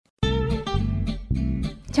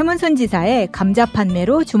최문순 지사의 감자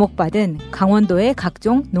판매로 주목받은 강원도의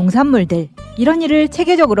각종 농산물들, 이런 일을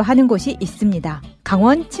체계적으로 하는 곳이 있습니다.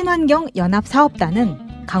 강원 친환경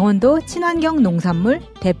연합사업단은 강원도 친환경 농산물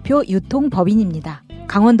대표 유통법인입니다.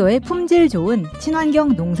 강원도의 품질 좋은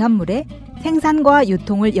친환경 농산물의 생산과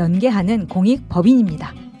유통을 연계하는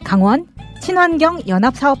공익법인입니다. 강원 친환경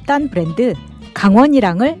연합사업단 브랜드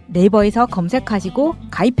강원이랑을 네이버에서 검색하시고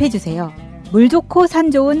가입해주세요. 물 좋고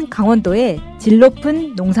산 좋은 강원도의 질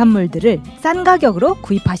높은 농산물들을 싼 가격으로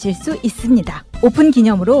구입하실 수 있습니다. 오픈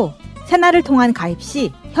기념으로 새날을 통한 가입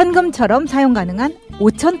시 현금처럼 사용 가능한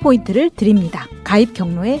 5,000포인트를 드립니다. 가입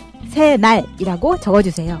경로에 새날이라고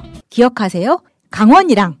적어주세요. 기억하세요.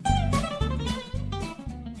 강원이랑.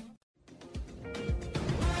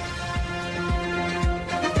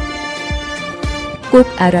 꼭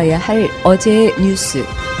알아야 할 어제의 뉴스.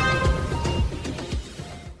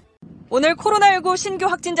 오늘 코로나19 신규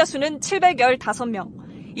확진자 수는 715명.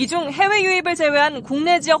 이 중 해외 유입을 제외한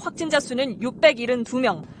국내 지역 확진자 수는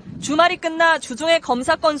 672명. 주말이 끝나 주중에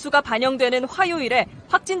검사 건수가 반영되는 화요일에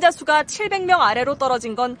확진자 수가 700명 아래로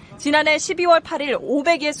떨어진 건 지난해 12월 8일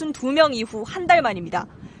 562명 이후 한 달 만입니다.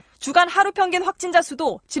 주간 하루 평균 확진자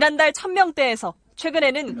수도 지난달 1000명대에서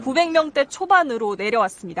최근에는 900명대 초반으로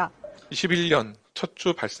내려왔습니다. 21년 첫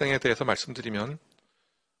주 발생에 대해서 말씀드리면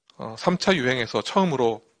 3차 유행에서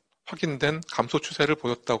처음으로 확인된 감소 추세를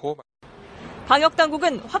보였다고.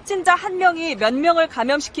 방역당국은 확진자 1명이 몇 명을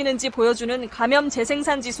감염시키는지 보여주는 감염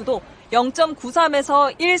재생산 지수도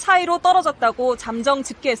 0.93에서 1 사이로 떨어졌다고 잠정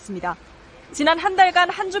집계했습니다. 지난 한 달간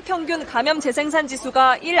한 주 평균 감염 재생산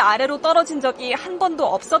지수가 1 아래로 떨어진 적이 한 번도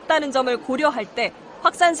없었다는 점을 고려할 때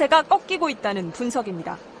확산세가 꺾이고 있다는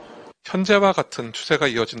분석입니다. 현재와 같은 추세가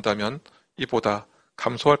이어진다면 이보다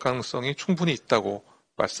감소할 가능성이 충분히 있다고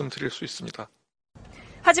말씀드릴 수 있습니다.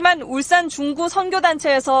 하지만 울산 중구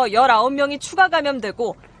선교단체에서 19명이 추가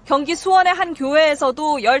감염되고 경기 수원의 한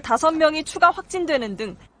교회에서도 15명이 추가 확진되는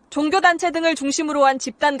등 종교단체 등을 중심으로 한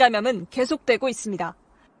집단 감염은 계속되고 있습니다.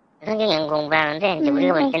 성경 연구 공부하는데 이제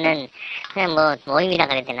우리가 볼 때는 그냥 모임이라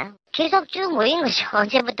그래야 되나? 계속 쭉 모인 거죠.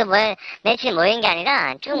 언제부터 며칠 모인 게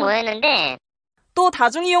아니라 쭉 모였는데. 또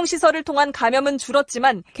다중이용시설을 통한 감염은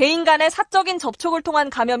줄었지만 개인 간의 사적인 접촉을 통한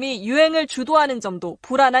감염이 유행을 주도하는 점도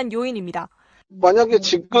불안한 요인입니다. 만약에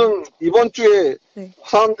지금 이번 주에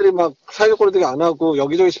사람들이 막 사회적 거리두기 안 하고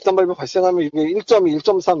여기저기 집단 발병 발생하면 이게 1.2,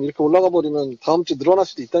 1.3 이렇게 올라가 버리면 다음 주 늘어날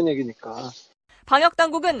수도 있다는 얘기니까.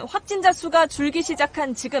 방역당국은 확진자 수가 줄기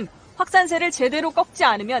시작한 지금 확산세를 제대로 꺾지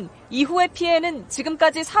않으면 이후의 피해는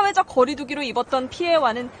지금까지 사회적 거리두기로 입었던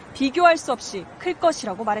피해와는 비교할 수 없이 클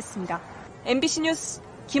것이라고 말했습니다. MBC 뉴스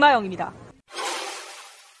김아영입니다.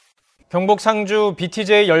 경북 상주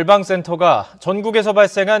BTJ 열방센터가 전국에서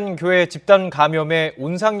발생한 교회 집단 감염의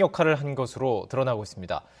온상 역할을 한 것으로 드러나고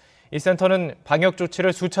있습니다. 이 센터는 방역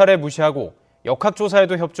조치를 수차례 무시하고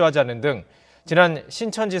역학조사에도 협조하지 않는 등 지난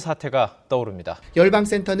신천지 사태가 떠오릅니다.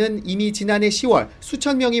 열방센터는 이미 지난해 10월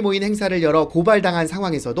수천 명이 모인 행사를 열어 고발당한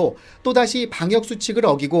상황에서도 또다시 방역 수칙을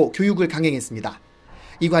어기고 교육을 강행했습니다.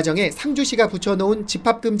 이 과정에 상주시가 붙여놓은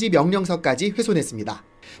집합금지 명령서까지 훼손했습니다.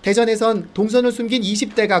 대전에선 동선을 숨긴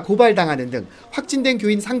 20대가 고발당하는 등 확진된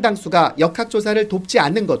교인 상당수가 역학조사를 돕지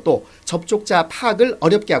않는 것도 접촉자 파악을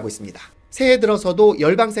어렵게 하고 있습니다. 새해 들어서도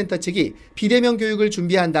열방센터 측이 비대면 교육을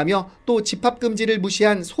준비한다며 또 집합금지를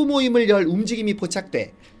무시한 소모임을 열 움직임이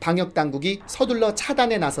포착돼 방역당국이 서둘러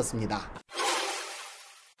차단에 나섰습니다.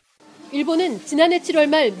 일본은 지난해 7월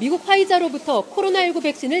말 미국 화이자로부터 코로나19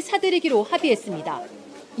 백신을 사들이기로 합의했습니다.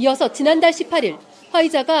 이어서 지난달 18일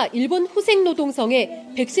화이자가 일본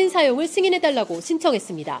후생노동성에 백신 사용을 승인해달라고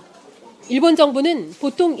신청했습니다. 일본 정부는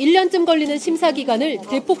보통 1년쯤 걸리는 심사 기간을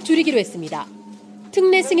대폭 줄이기로 했습니다.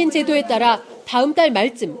 특례 승인 제도에 따라 다음 달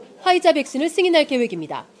말쯤 화이자 백신을 승인할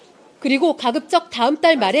계획입니다. 그리고 가급적 다음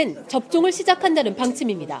달 말엔 접종을 시작한다는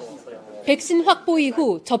방침입니다. 백신 확보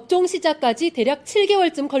이후 접종 시작까지 대략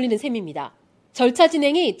 7개월쯤 걸리는 셈입니다. 절차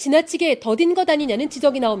진행이 지나치게 더딘 것 아니냐는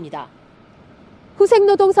지적이 나옵니다.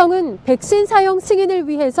 후생노동성은 백신 사용 승인을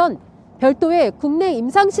위해선 별도의 국내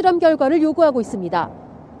임상실험 결과를 요구하고 있습니다.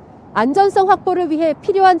 안전성 확보를 위해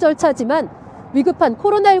필요한 절차지만 위급한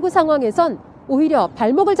코로나19 상황에선 오히려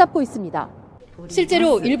발목을 잡고 있습니다.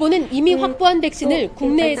 실제로 일본은 이미 확보한 백신을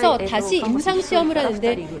국내에서 다시 임상시험을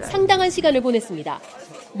하는데 상당한 시간을 보냈습니다.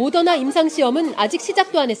 모더나 임상시험은 아직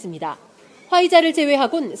시작도 안 했습니다. 화이자를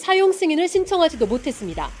제외하곤 사용 승인을 신청하지도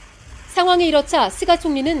못했습니다. 상황이 이렇자 스가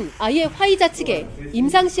총리는 아예 화이자 측에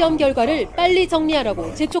임상시험 결과를 빨리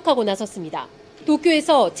정리하라고 재촉하고 나섰습니다.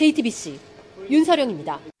 도쿄에서 JTBC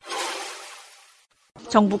윤서령입니다.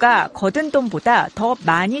 정부가 거둔 돈보다 더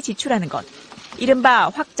많이 지출하는 것, 이른바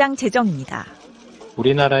확장 재정입니다.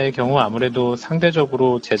 우리나라의 경우 아무래도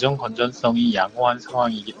상대적으로 재정 건전성이 양호한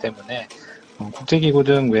상황이기 때문에 국제기구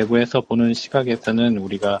등 외부에서 보는 시각에서는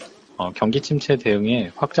우리가 경기 침체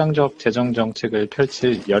대응에 확장적 재정 정책을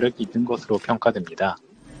펼칠 여력이 있는 것으로 평가됩니다.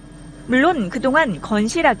 물론 그동안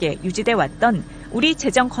건실하게 유지돼 왔던 우리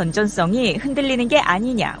재정 건전성이 흔들리는 게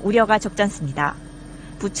아니냐 우려가 적잖습니다.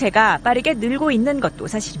 부채가 빠르게 늘고 있는 것도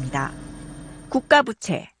사실입니다. 국가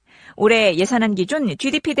부채. 올해 예산안 기준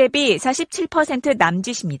GDP 대비 47%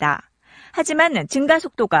 남짓입니다. 하지만 증가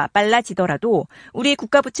속도가 빨라지더라도 우리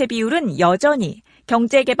국가 부채 비율은 여전히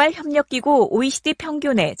경제개발협력기구 OECD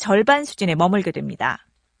평균의 절반 수준에 머물게 됩니다.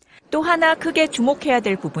 또 하나 크게 주목해야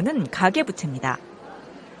될 부분은 가계부채입니다.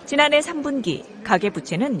 지난해 3분기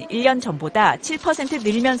가계부채는 1년 전보다 7%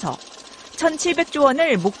 늘면서 1,700조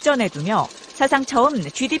원을 목전에 두며 사상 처음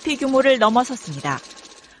GDP 규모를 넘어섰습니다.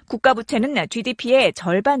 국가부채는 GDP의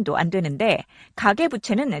절반도 안 되는데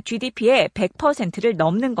가계부채는 GDP의 100%를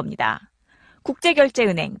넘는 겁니다.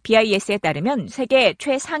 국제결제은행 BIS에 따르면 세계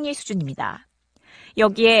최상위 수준입니다.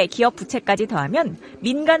 여기에 기업 부채까지 더하면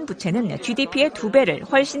민간 부채는 GDP의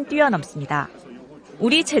 2배를 훨씬 뛰어넘습니다.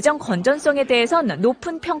 우리 재정 건전성에 대해선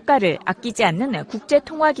높은 평가를 아끼지 않는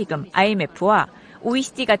국제통화기금 IMF와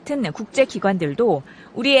OECD 같은 국제기관들도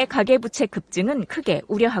우리의 가계부채 급증은 크게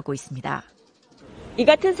우려하고 있습니다. 이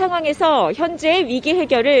같은 상황에서 현재의 위기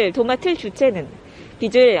해결을 도맡을 주체는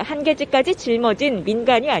빚을 한계치까지 짊어진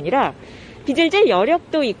민간이 아니라 빚을 질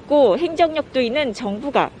여력도 있고 행정력도 있는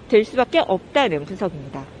정부가 될 수밖에 없다는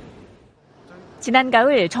분석입니다. 지난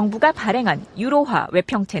가을 정부가 발행한 유로화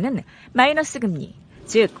외평채는 마이너스 금리,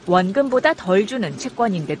 즉 원금보다 덜 주는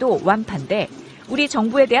채권인데도 완판돼 우리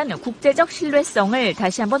정부에 대한 국제적 신뢰성을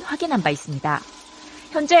다시 한번 확인한 바 있습니다.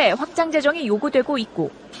 현재 확장 재정이 요구되고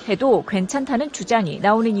있고 해도 괜찮다는 주장이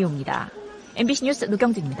나오는 이유입니다. MBC 뉴스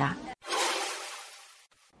노경진입니다.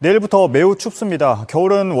 내일부터 매우 춥습니다.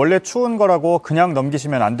 겨울은 원래 추운 거라고 그냥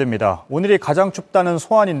넘기시면 안 됩니다. 오늘이 가장 춥다는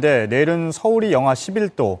소환인데 내일은 서울이 영하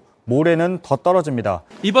 11도, 모레는 더 떨어집니다.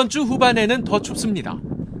 이번 주 후반에는 더 춥습니다.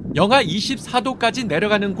 영하 24도까지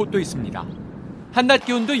내려가는 곳도 있습니다. 한낮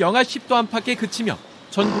기온도 영하 10도 안팎에 그치며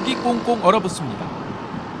전국이 꽁꽁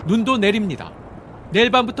얼어붙습니다. 눈도 내립니다. 내일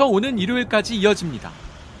밤부터 오는 일요일까지 이어집니다.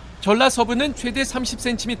 전라 서부는 최대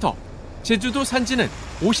 30cm, 제주도 산지는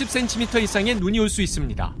 50cm 이상의 눈이 올 수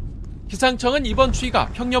있습니다. 기상청은 이번 추위가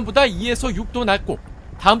평년보다 2에서 6도 낮고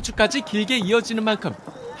다음 주까지 길게 이어지는 만큼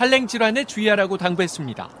한랭 질환에 주의하라고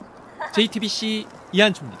당부했습니다. JTBC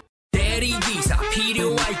이한주입니다. 대리기사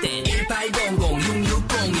필요할 땐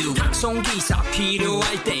 1800-6606 탁송기사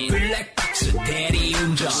필요할 땐 블랙박스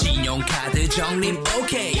대리운전 신용카드 적립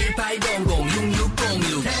오케이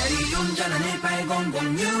 1800-6606 대리운전은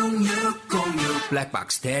 1800-6606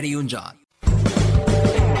 블랙박스 대리운전.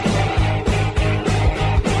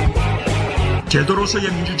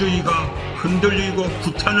 제도로서의 민주주의가 흔들리고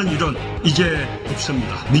구타는 일은 이제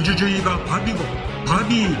없습니다. 민주주의가 밥이고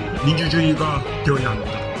밥이 민주주의가 되어야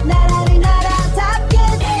합니다.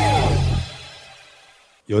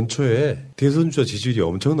 연초에 대선주자 지지율이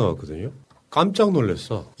엄청 나왔거든요. 깜짝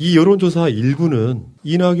놀랐어. 이 여론조사 일부는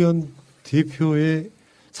이낙연 대표의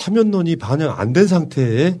사면론이 반영 안 된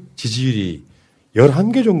상태의 지지율이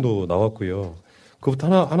 11개 정도 나왔고요.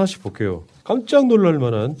 그것부터 하나씩 볼게요. 깜짝 놀랄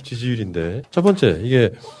만한 지지율인데, 첫 번째,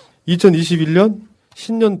 이게 2021년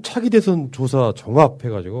신년 차기 대선 조사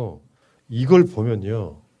종합해가지고 이걸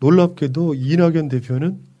보면요. 놀랍게도 이낙연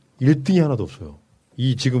대표는 1등이 하나도 없어요.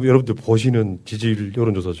 이 지금 여러분들 보시는 지지율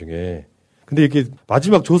여론조사 중에. 근데 이렇게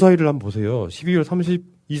마지막 조사일을 한번 보세요. 12월 30일,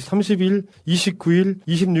 29일,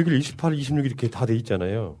 26일, 28일, 26일 이렇게 다 돼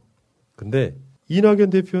있잖아요. 근데 이낙연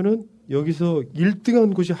대표는 여기서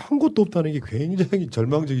 1등한 곳이 한 곳도 없다는 게 굉장히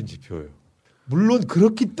절망적인 지표예요. 물론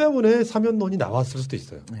그렇기 때문에 사면론이 나왔을 수도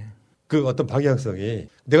있어요. 네. 그 어떤 방향성이.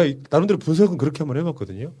 내가 나름대로 분석은 그렇게 한번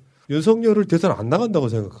해봤거든요. 윤석열을 대선 안 나간다고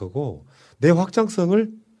생각하고 내 확장성을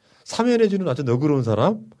사면해주는 아주 너그러운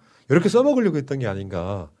사람 이렇게 써먹으려고 했던 게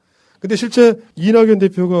아닌가. 근데 실제 이낙연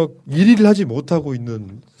대표가 1위를 하지 못하고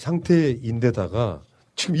있는 상태인데다가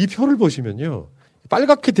지금 이 표를 보시면요.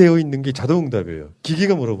 빨갛게 되어 있는 게 자동응답이에요.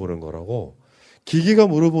 기계가 물어보는 거라고. 기계가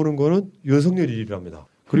물어보는 거는 윤석열 1위를 합니다.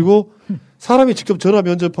 그리고 사람이 직접 전화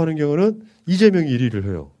면접하는 경우는 이재명이 1위를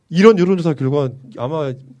해요. 이런 여론조사 결과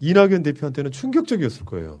아마 이낙연 대표한테는 충격적이었을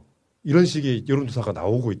거예요. 이런 식의 여론조사가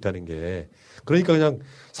나오고 있다는 게. 그러니까 그냥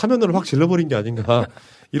사면론을 확 질러버린 게 아닌가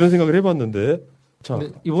이런 생각을 해봤는데. 자,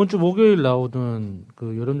 이번 주 목요일 나오는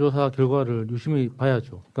그 여론조사 결과를 유심히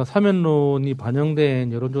봐야죠. 그러니까 사면론이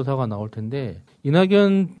반영된 여론조사가 나올 텐데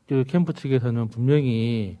이낙연 캠프 측에서는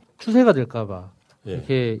분명히 추세가 될까봐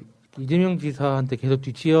이렇게 이재명 지사한테 계속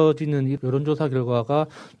뒤치어지는 이 여론조사 결과가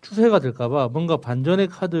추세가 될까봐 뭔가 반전의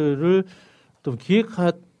카드를 좀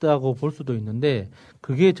기획했다고 볼 수도 있는데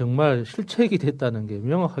그게 정말 실책이 됐다는 게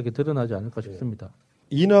명확하게 드러나지 않을까 싶습니다.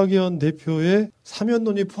 이낙연 대표의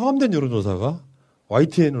사면론이 포함된 여론조사가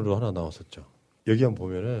YTN으로 하나 나왔었죠. 여기 한번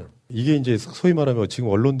보면은 이게 이제 소위 말하면 지금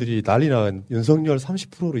언론들이 난리 난 윤석열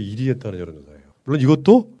 30%로 1위 했다는 여론조사예요. 물론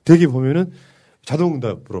이것도 되게 보면은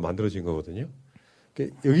자동응답으로 만들어진 거거든요.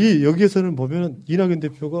 여기에서는 보면은 이낙연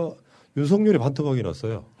대표가 윤석열의 반토막이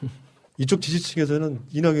났어요. 이쪽 지지층에서는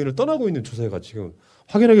이낙연을 떠나고 있는 추세가 지금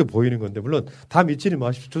확연하게 보이는 건데, 물론 다 믿지는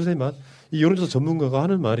마십시오. 추세만. 이 여론조사 전문가가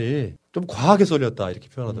하는 말이 좀 과하게 쏠렸다 이렇게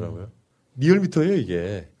표현하더라고요. 리얼미터예요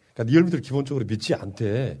이게. 그러니까 리얼미터를 기본적으로 믿지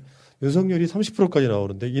않대. 윤석열이 30%까지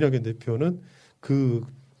나오는데 이낙연 대표는 그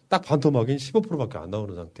딱 반토막인 15%밖에 안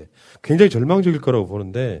나오는 상태. 굉장히 절망적일 거라고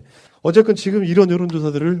보는데, 어쨌건 지금 이런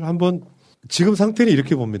여론조사들을 한번 지금 상태는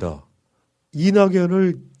이렇게 봅니다.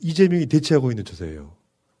 이낙연을 이재명이 대체하고 있는 추세예요.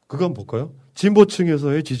 그거 한번 볼까요?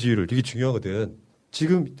 진보층에서의 지지율을, 되게 중요하거든.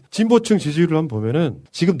 지금 진보층 지지율을 한번 보면은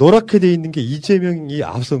지금 노랗게 돼 있는 게 이재명이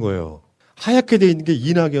앞선 거예요. 하얗게 돼 있는 게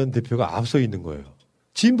이낙연 대표가 앞서 있는 거예요.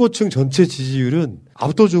 진보층 전체 지지율은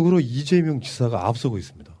압도적으로 이재명 지사가 앞서고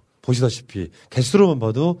있습니다. 보시다시피 개수로만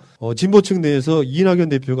봐도 진보층 내에서 이낙연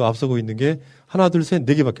대표가 앞서고 있는 게 하나, 둘, 셋,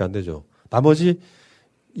 네 개밖에 안 되죠. 나머지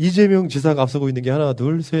이재명 지사가 앞서고 있는 게 하나,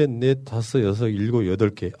 둘, 셋, 넷, 다섯, 여섯, 일곱,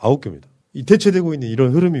 여덟 개, 9개입니다. 이 대체되고 있는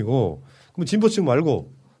이런 흐름이고, 그럼 진보층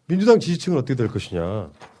말고 민주당 지지층은 어떻게 될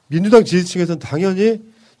것이냐. 민주당 지지층에서는 당연히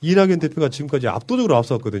이낙연 대표가 지금까지 압도적으로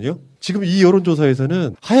앞섰거든요. 지금 이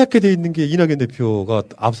여론조사에서는 하얗게 돼 있는 게 이낙연 대표가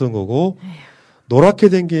앞선 거고, 노랗게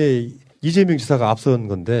된 게 이재명 지사가 앞선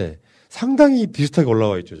건데 상당히 비슷하게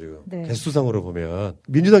올라와 있죠, 지금. 네. 개수상으로 보면.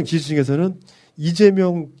 민주당 지지층에서는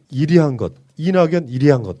이재명 1위 한 것, 이낙연 1위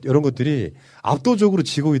한 것, 이런 것들이 압도적으로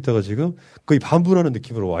지고 있다가 지금 거의 반분하는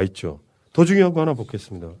느낌으로 와 있죠. 더 중요한 거 하나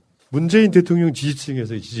보겠습니다. 문재인 대통령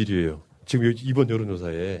지지층에서의 지지율이에요. 지금 이번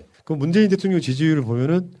여론조사에. 그럼 문재인 대통령 지지율을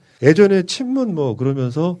보면은 예전에 친문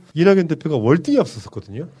그러면서 이낙연 대표가 월등히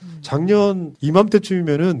앞섰었거든요. 작년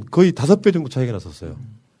이맘때쯤이면은 거의 5배 정도 차이가 났었어요.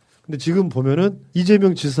 근데 지금 보면은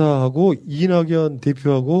이재명 지사하고 이낙연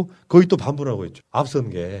대표하고 거의 또 반분하고 있죠.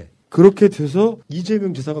 앞선 게. 그렇게 돼서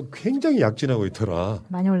이재명 지사가 굉장히 약진하고 있더라.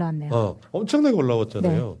 많이 올라왔네요. 엄청나게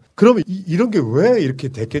올라왔잖아요. 네. 그러면 이런 게 왜 이렇게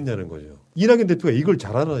됐겠냐는 거죠. 이낙연 대표가 이걸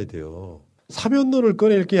잘 알아야 돼요. 사면론을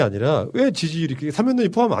꺼낼 게 아니라 왜 지지율이, 사면론이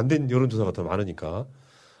포함 안 된 여론조사가 더 많으니까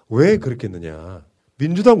왜 그랬겠느냐.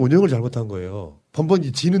 민주당 운영을 잘못한 거예요.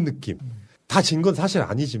 번번이 지는 느낌. 다 진 건 사실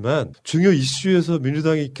아니지만 중요 이슈에서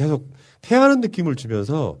민주당이 계속 패하는 느낌을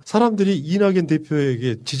주면서 사람들이 이낙연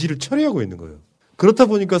대표에게 지지를 철회하고 있는 거예요. 그렇다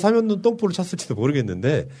보니까 사면론 똥볼을 찼을지도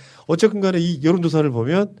모르겠는데, 어쨌든 간에 이 여론조사를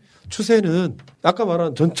보면 추세는 아까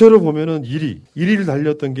말한 전체로 보면은 1위를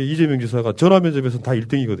달렸던 게 이재명 지사가 전화면접에서는 다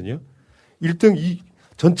 1등이거든요. 1등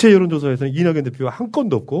전체 여론조사에서는 이낙연 대표가 한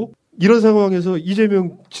건도 없고, 이런 상황에서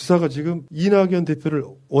이재명 지사가 지금 이낙연 대표를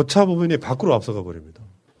오차 범위내 밖으로 앞서가 버립니다.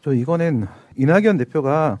 이거는 이낙연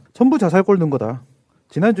대표가 전부 자살골 넣은 거다.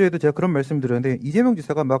 지난주에도 제가 그런 말씀 드렸는데, 이재명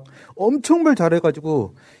지사가 막 엄청 말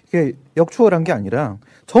잘해가지고 이게 역추월한 게 아니라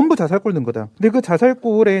전부 자살골 넣은 거다. 근데 그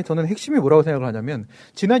자살골의 저는 핵심이 뭐라고 생각을 하냐면,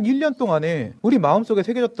 지난 1년 동안에 우리 마음속에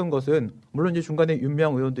새겨졌던 것은, 물론 이제 중간에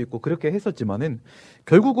윤미향 의원도 있고 그렇게 했었지만은,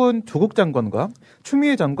 결국은 조국 장관과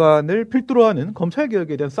추미애 장관을 필두로 하는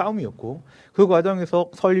검찰개혁에 대한 싸움이었고, 그 과정에서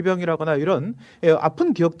설병이라거나 이런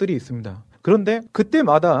아픈 기억들이 있습니다. 그런데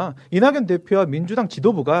그때마다 이낙연 대표와 민주당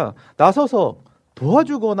지도부가 나서서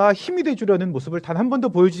도와주거나 힘이 돼주려는 모습을 단 한 번도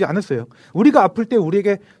보여주지 않았어요. 우리가 아플 때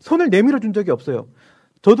우리에게 손을 내밀어 준 적이 없어요.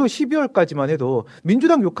 저도 12월까지만 해도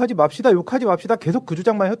민주당 욕하지 맙시다 계속 그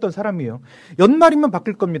주장만 했던 사람이에요. 연말이면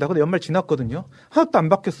바뀔 겁니다. 근데 연말 지났거든요. 하나도 안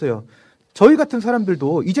바뀌었어요. 저희 같은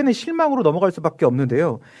사람들도 이제는 실망으로 넘어갈 수밖에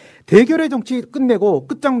없는데요. 대결의 정치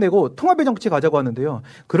끝장내고 통합의 정치 가자고 하는데요.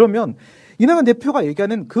 그러면 이낙연 대표가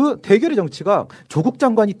얘기하는 그 대결의 정치가 조국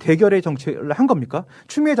장관이 대결의 정치를 한 겁니까?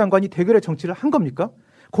 추미애 장관이 대결의 정치를 한 겁니까?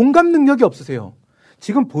 공감 능력이 없으세요.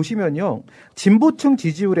 지금 보시면요. 진보층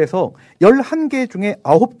지지율에서 11개 중에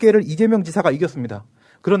 9개를 이재명 지사가 이겼습니다.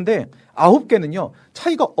 그런데 9개는요.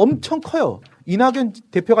 차이가 엄청 커요. 이낙연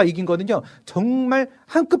대표가 이긴 거는요. 정말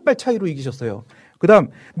한 끗발 차이로 이기셨어요. 그다음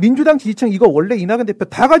민주당 지지층 이거 원래 이낙연 대표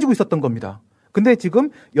다 가지고 있었던 겁니다. 근데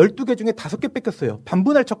지금 12개 중에 5개 뺏겼어요.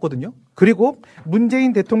 반분할 쳤거든요. 그리고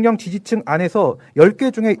문재인 대통령 지지층 안에서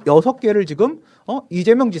 10개 중에 6개를 지금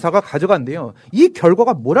이재명 지사가 가져간대요. 이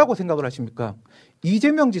결과가 뭐라고 생각을 하십니까?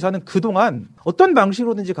 이재명 지사는 그동안 어떤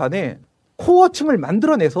방식으로든지 간에 코어층을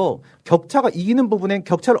만들어내서 격차가 이기는 부분엔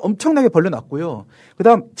격차를 엄청나게 벌려놨고요.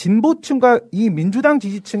 그다음 진보층과 이 민주당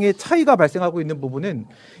지지층의 차이가 발생하고 있는 부분은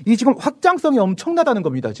이 지금 확장성이 엄청나다는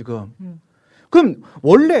겁니다. 지금. 그럼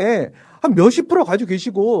원래 한 몇십 프로 가지고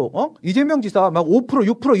계시고 이재명 지사 막 5%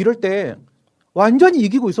 6% 이럴 때 완전히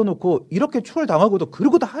이기고 있어놓고 이렇게 추월당하고도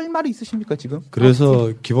그러고도 할 말이 있으십니까 지금?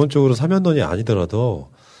 그래서 기본적으로 사면론이 아니더라도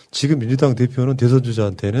지금 민주당 대표는 대선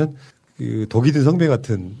주자한테는 그 독이 든 성배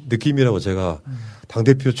같은 느낌이라고 제가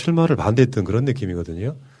당대표 출마를 반대했던 그런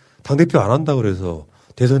느낌이거든요. 당대표 안 한다고 그래서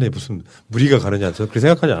대선에 무슨 무리가 가느냐 저는 그렇게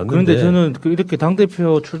생각하지 않는데. 그런데 저는 이렇게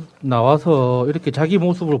당대표 나와서 이렇게 자기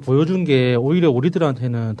모습을 보여준 게 오히려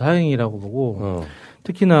우리들한테는 다행이라고 보고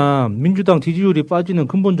특히나 민주당 지지율이 빠지는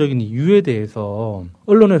근본적인 이유에 대해서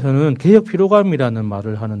언론에서는 개혁 피로감이라는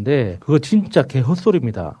말을 하는데 그거 진짜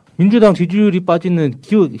개헛소리입니다. 민주당 지지율이 빠지는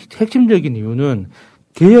핵심적인 이유는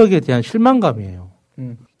개혁에 대한 실망감이에요.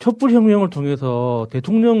 촛불혁명을 통해서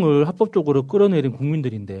대통령을 합법적으로 끌어내린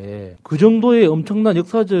국민들인데 그 정도의 엄청난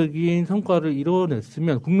역사적인 성과를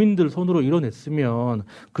이뤄냈으면 국민들 손으로 이뤄냈으면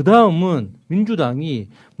그 다음은 민주당이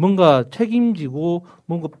뭔가 책임지고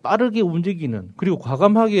뭔가 빠르게 움직이는 그리고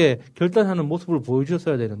과감하게 결단하는 모습을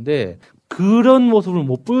보여주셨어야 되는데 그런 모습을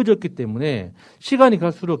못 보여줬기 때문에 시간이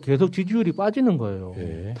갈수록 계속 지지율이 빠지는 거예요.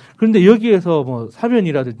 네. 그런데 여기에서 뭐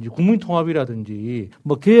사면이라든지 국민통합이라든지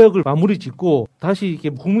뭐 개혁을 마무리 짓고 다시 이렇게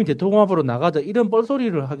국민 대통합으로 나가자 이런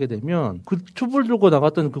뻘소리를 하게 되면 그 촛불 들고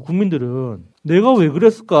나갔던 그 국민들은 내가 왜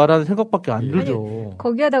그랬을까라는 생각밖에 안 들죠. 아니,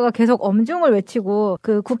 거기에다가 계속 엄중을 외치고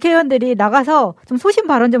그 국회의원들이 나가서 좀 소신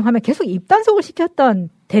발언 좀 하면 계속 입단속을 시켰던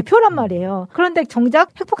대표란 말이에요. 그런데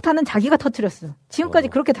정작 핵폭탄은 자기가 터뜨렸어. 지금까지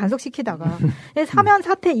그렇게 단속시키다가. 사면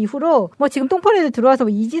사태 이후로 뭐 지금 똥파리들 들어와서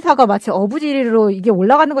이 지사가 마치 어부지리로 이게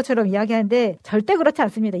올라가는 것처럼 이야기하는데 절대 그렇지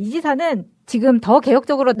않습니다. 이 지사는 지금 더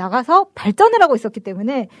개혁적으로 나가서 발전을 하고 있었기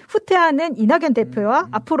때문에 후퇴하는 이낙연 대표와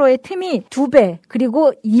앞으로의 틈이 2배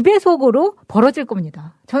그리고 2배속으로 벌어질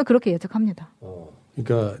겁니다. 저는 그렇게 예측합니다.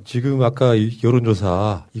 그러니까 지금 아까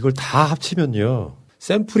여론조사 이걸 다 합치면요.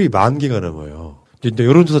 샘플이 10,000개가 넘어요. 이제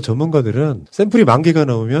여론조사 전문가들은 샘플이 10,000개가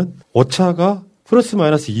넘으면 오차가 플러스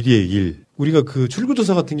마이너스 1이에요, 1. 우리가 그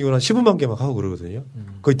출구조사 같은 경우는 한 15만 개 막 하고 그러거든요.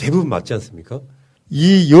 거의 대부분 맞지 않습니까?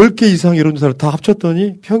 이 10개 이상 여론조사를 다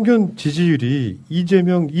합쳤더니 평균 지지율이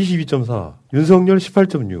이재명 22.4, 윤석열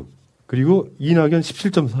 18.6, 그리고 이낙연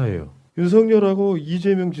 17.4예요. 윤석열하고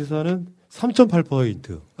이재명 지사는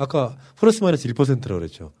 3.8%. 아까 플러스 마이너스 1%라고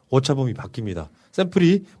그랬죠. 오차범위 바뀝니다.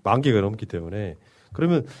 샘플이 10,000개가 넘기 때문에.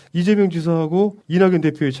 그러면 이재명 지사하고 이낙연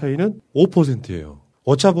대표의 차이는 5%예요.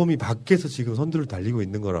 오차범위 밖에서 지금 선두를 달리고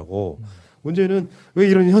있는 거라고. 문제는 왜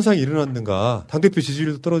이런 현상이 일어났는가. 당대표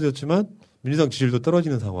지지율도 떨어졌지만 민주당 지지율도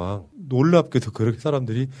떨어지는 상황. 놀랍게도 그렇게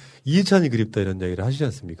사람들이 이해찬이 그립다 이런 이야기를 하시지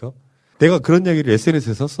않습니까? 내가 그런 이야기를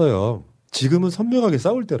SNS에 썼어요. 지금은 선명하게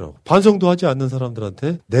싸울 때라고. 반성도 하지 않는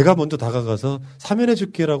사람들한테 내가 먼저 다가가서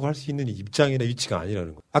사면해줄게라고 할 수 있는 입장이나 위치가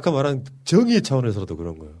아니라는 거예요. 아까 말한 정의의 차원에서도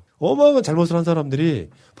그런 거예요. 어마어마한 잘못을 한 사람들이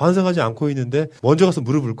반성하지 않고 있는데 먼저 가서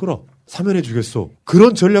무릎을 꿇어. 사면해주겠소.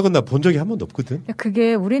 그런 전략은 나 본 적이 한 번도 없거든.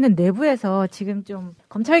 그게 우리는 내부에서 지금 좀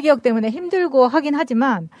검찰개혁 때문에 힘들고 하긴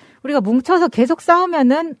하지만 우리가 뭉쳐서 계속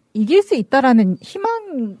싸우면은 이길 수 있다라는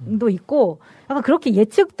희망도 있고 약간 그렇게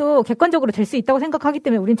예측도 객관적으로 될 수 있다고 생각하기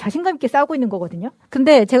때문에 우린 자신감 있게 싸우고 있는 거거든요.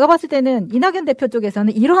 근데 제가 봤을 때는 이낙연 대표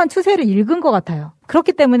쪽에서는 이러한 추세를 읽은 것 같아요.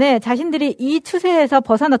 그렇기 때문에 자신들이 이 추세에서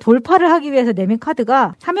벗어나 돌파를 하기 위해서 내민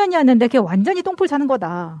카드가 사면이었는데 그게 완전히 똥풀 차는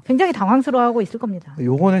거다. 굉장히 당황스러워하고 있을 겁니다.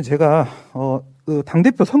 요거는 제가 그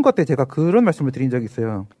당대표 선거 때 제가 그런 말씀을 드린 적이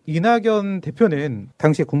있어요. 이낙연 대표는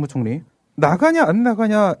당시에 국무총리 나가냐 안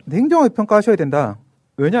나가냐 냉정하게 평가하셔야 된다.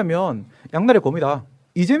 왜냐하면 양날의 검이다.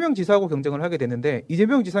 이재명 지사하고 경쟁을 하게 되는데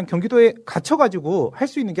이재명 지사는 경기도에 갇혀가지고 할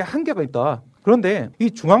수 있는 게 한계가 있다. 그런데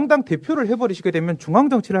이 중앙당 대표를 해버리시게 되면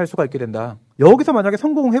중앙정치를 할 수가 있게 된다. 여기서 만약에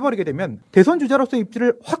성공해버리게 되면 대선 주자로서의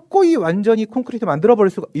입지를 확고히 완전히 콘크리트 만들어버릴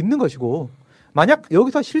수가 있는 것이고 만약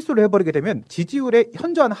여기서 실수를 해버리게 되면 지지율의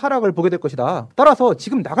현저한 하락을 보게 될 것이다. 따라서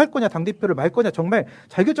지금 나갈 거냐 당대표를 말 거냐 정말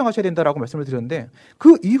잘 결정하셔야 된다라고 말씀을 드렸는데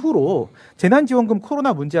그 이후로 재난지원금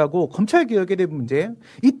코로나 문제하고 검찰개혁에 대한 문제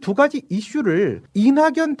이 두 가지 이슈를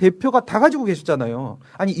이낙연 대표가 다 가지고 계셨잖아요.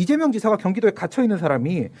 아니 이재명 지사가 경기도에 갇혀있는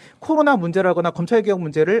사람이 코로나 문제라거나 검찰개혁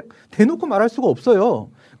문제를 대놓고 말할 수가 없어요.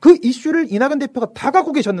 그 이슈를 이낙연 대표가 다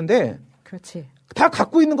갖고 계셨는데 그렇지. 다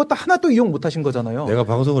갖고 있는 것도 하나도 이용 못 하신 거잖아요. 내가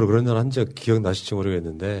방송으로 그런 날 한 적 기억나실지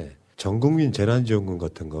모르겠는데 전국민 재난지원금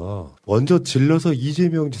같은 거 먼저 질러서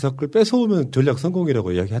이재명 지사 걸 뺏어오면 전략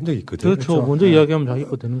성공이라고 이야기한 적이 있거든요. 그렇죠. 먼저 이야기하면 자기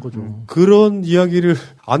거 되는 거죠. 그런 이야기를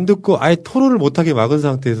안 듣고 아예 토론을 못하게 막은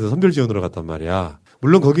상태에서 선별지원으로 갔단 말이야.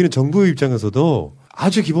 물론 거기는 정부의 입장에서도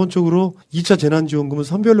아주 기본적으로 2차 재난지원금은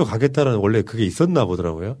선별로 가겠다는 원래 그게 있었나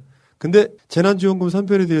보더라고요. 근데 재난지원금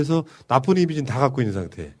선별에 대해서 나쁜 이미지는 다 갖고 있는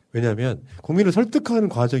상태. 왜냐하면 국민을 설득하는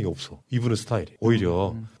과정이 없어. 이분의 스타일이.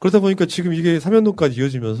 오히려. 그러다 보니까 지금 이게 3연동까지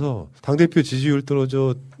이어지면서 당대표 지지율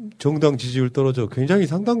떨어져, 정당 지지율 떨어져 굉장히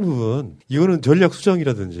상당 부분 이거는 전략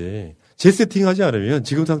수정이라든지 재세팅하지 않으면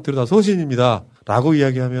지금 상태로 다 소신입니다. 라고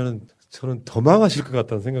이야기하면 저는 더 망하실 것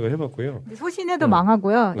같다는 생각을 해봤고요. 소신에도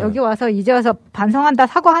망하고요. 여기 와서 이제 와서 반성한다,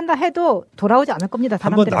 사과한다 해도 돌아오지 않을 겁니다.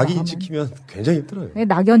 한번 사람들이 낙인 마음은. 찍히면 굉장히 힘들어요. 네,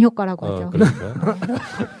 낙연 효과라고 하죠. 그러니까.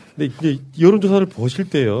 근데 이제 여론조사를 보실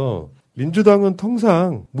때요. 민주당은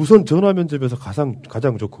통상 무선 전화 면접에서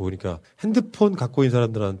가장 좋고, 그러니까 핸드폰 갖고 있는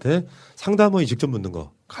사람들한테 상담원이 직접 묻는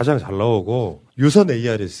거 가장 잘 나오고, 유선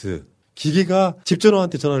ARS 기기가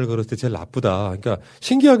집전화한테 전화를 걸었을 때 제일 나쁘다. 그러니까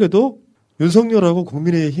신기하게도 윤석열하고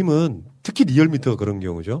국민의힘은 특히 리얼미터가 그런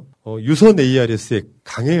경우죠. 유선 ARS에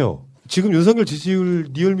강해요. 지금 윤석열 지지율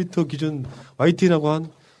리얼미터 기준 YTN하고 한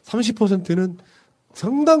 30%는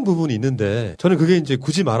상당 부분이 있는데, 저는 그게 이제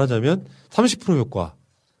굳이 말하자면 30% 효과,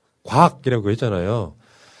 과학이라고 했잖아요.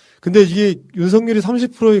 근데 이게 윤석열이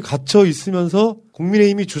 30%에 갇혀 있으면서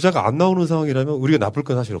국민의힘이 주자가 안 나오는 상황이라면 우리가 나쁠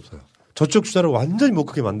건 사실 없어요. 저쪽 주자를 완전히 못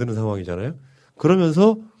크게 만드는 상황이잖아요.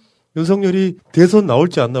 그러면서 윤석열이 대선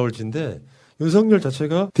나올지 안 나올지인데, 윤석열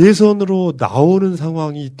자체가 대선으로 나오는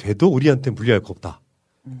상황이 돼도 우리한테는 불리할 거 없다.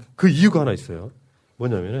 그 이유가 하나 있어요.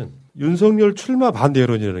 뭐냐면은 윤석열 출마 반대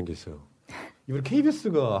여론이라는 게 있어요. 이번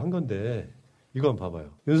KBS가 한 건데 이거 한번 봐봐요.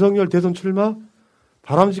 윤석열 대선 출마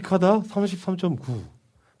바람직하다 33.9,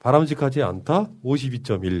 바람직하지 않다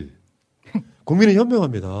 52.1. 국민은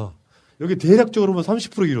현명합니다. 여기 대략적으로 보면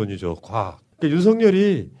 30% 이론이죠. 과학. 그러니까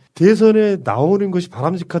윤석열이 대선에 나오는 것이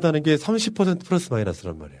바람직하다는 게 30% 플러스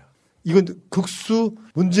마이너스란 말이야. 이건 극수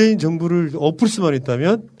문재인 정부를 엎을 수만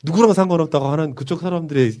있다면 누구랑 상관없다고 하는 그쪽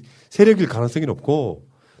사람들의 세력일 가능성이 높고,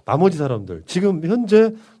 나머지 사람들, 지금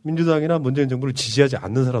현재 민주당이나 문재인 정부를 지지하지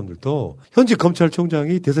않는 사람들도 현재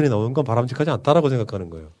검찰총장이 대선에 나오는 건 바람직하지 않다라고 생각하는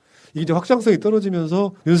거예요. 이게 이제 확장성이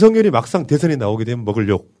떨어지면서 윤석열이 막상 대선에 나오게 되면 먹을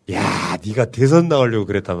욕. 야, 네가 대선 나오려고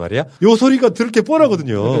그랬단 말이야? 요 소리가 들을 게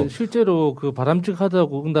뻔하거든요. 그러니까 실제로 그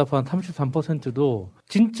바람직하다고 응답한 33%도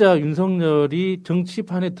진짜 윤석열이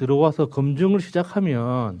정치판에 들어와서 검증을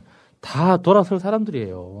시작하면 다 돌아설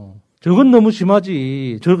사람들이에요. 저건 너무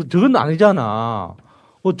심하지. 저건 아니잖아.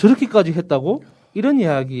 저렇게까지 했다고? 이런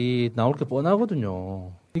이야기 나올 게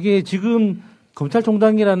뻔하거든요. 이게 지금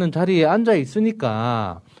검찰총장이라는 자리에 앉아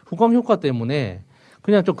있으니까 후광 효과 때문에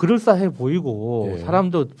그냥 좀 그럴싸해 보이고,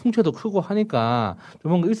 사람도 풍채도 크고 하니까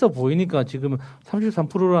좀 뭔가 있어 보이니까 지금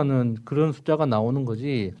 33%라는 그런 숫자가 나오는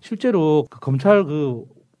거지, 실제로 그 검찰 그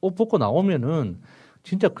옷 벗고 나오면은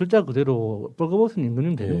진짜 글자 그대로 벌거벗은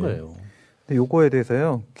임금님 되는 거예요. 근데 요거에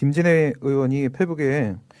대해서요, 김진애 의원이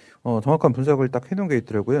페북에 정확한 분석을 딱 해놓은 게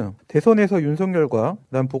있더라고요. 대선에서 윤석열과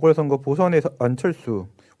그다음 보궐선거 보선에서 안철수,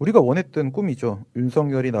 우리가 원했던 꿈이죠.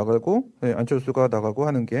 윤석열이 나가고 안철수가 나가고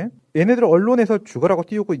하는 게, 얘네들 언론에서 죽어라고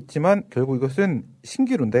띄우고 있지만 결국 이것은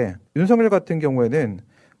신기루인데, 윤석열 같은 경우에는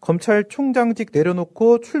검찰총장직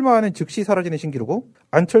내려놓고 출마하는 즉시 사라지는 신기루고,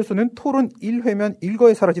 안철수는 토론 1회면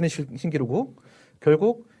 1거에 사라지는 신기루고,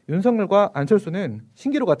 결국 윤석열과 안철수는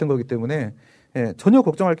신기루 같은 거기 때문에 전혀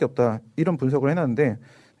걱정할 게 없다, 이런 분석을 해놨는데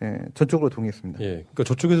전적으로 동의했습니다. 그러니까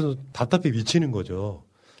저쪽에서 답답해 미치는 거죠.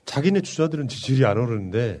 자기네 주자들은 지지율이 안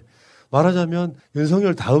오르는데, 말하자면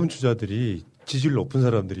윤석열 다음 주자들이 지지율 높은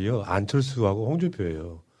사람들이요, 안철수하고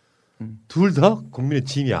홍준표예요. 둘 다 국민의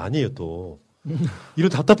짐이 아니에요. 또 이런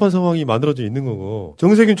답답한 상황이 만들어져 있는 거고,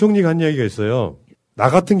 정세균 총리가 한 이야기가 있어요. 나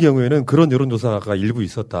같은 경우에는 그런 여론조사가 일부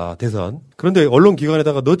있었다, 대선. 그런데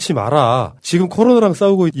언론기관에다가 넣지 마라. 지금 코로나랑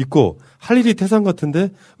싸우고 있고 할 일이 태산 같은데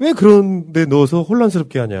왜 그런 데 넣어서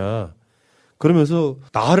혼란스럽게 하냐. 그러면서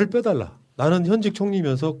나를 빼달라. 나는 현직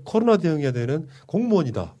총리면서 코로나 대응해야 되는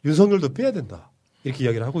공무원이다. 윤석열도 빼야 된다. 이렇게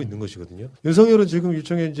이야기를 하고 있는 것이거든요. 윤석열은 지금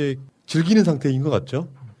일종의 이제 즐기는 상태인 것 같죠.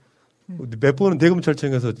 몇 번은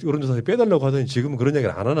대검찰청에서 여론조사에 빼달라고 하더니 지금은 그런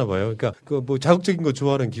이야기를 안 하나 봐요. 그러니까 그 뭐 자극적인 거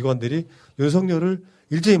좋아하는 기관들이 윤석열을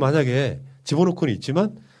일제히 만약에 집어넣고는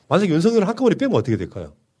있지만, 만약에 윤석열을 한꺼번에 빼면 어떻게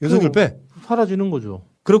될까요? 윤석열 빼. 사라지는 거죠.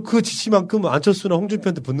 그럼 그 지시만큼 안철수나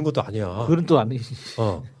홍준표한테 붙는 것도 아니야. 그건 또 아니지.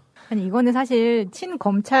 아니, 이거는 사실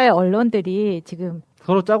친검찰 언론들이 지금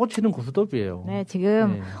서로 짜고 치는 고스톱이에요. 네,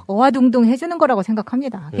 지금 어화둥둥 해주는 거라고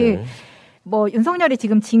생각합니다. 뭐 윤석열이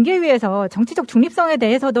지금 징계위에서 정치적 중립성에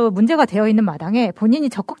대해서도 문제가 되어 있는 마당에 본인이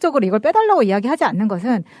적극적으로 이걸 빼달라고 이야기하지 않는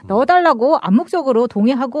것은 넣어달라고 암묵적으로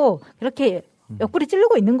동의하고 그렇게 옆구리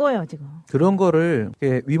찌르고 있는 거예요, 지금. 그런 거를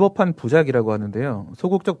위법한 부작이라고 하는데요.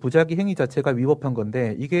 소극적 부작위 행위 자체가 위법한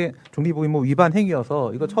건데 이게 중리부의무 위반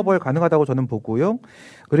행위여서 이거 처벌 가능하다고 저는 보고요.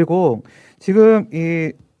 그리고 지금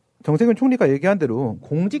이 정세균 총리가 얘기한 대로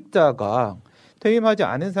공직자가 퇴임하지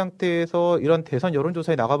않은 상태에서 이런 대선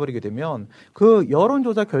여론조사에 나가버리게 되면 그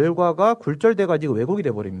여론조사 결과가 굴절돼가지고 왜곡이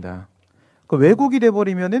돼버립니다. 그 왜곡이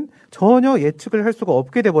돼버리면은 전혀 예측을 할 수가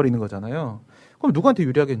없게 돼버리는 거잖아요. 그럼 누구한테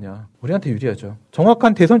유리하겠냐? 우리한테 유리하죠.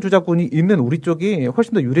 정확한 대선 주자군이 있는 우리 쪽이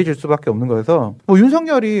훨씬 더 유리해질 수밖에 없는 거여서 뭐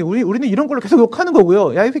윤석열이 우리는 이런 걸로 계속 욕하는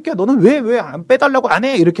거고요. 야, 이 새끼야 너는 왜 안 빼달라고 안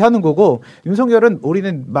해? 이렇게 하는 거고 윤석열은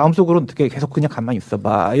우리는 마음속으로는 어떻게 계속 그냥 가만히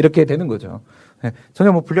있어봐 이렇게 되는 거죠. 네,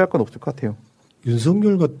 전혀 뭐 불리할 건 없을 것 같아요.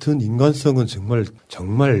 윤석열 같은 인간성은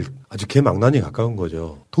정말 아주 개망난에 가까운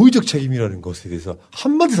거죠. 도의적 책임이라는 것에 대해서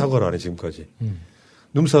한마디 사과를 안 해 지금까지.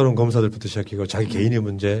 눈사람 검사들부터 시작해서 자기 개인의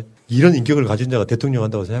문제 이런 인격을 가진 자가 대통령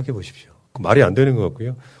한다고 생각해 보십시오. 그 말이 안 되는 것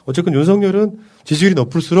같고요. 어쨌든 윤석열은 지지율이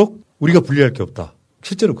높을수록 우리가 불리할 게 없다.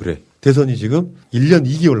 실제로 그래. 대선이 지금 1년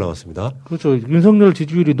 2개월 남았습니다. 그렇죠. 윤석열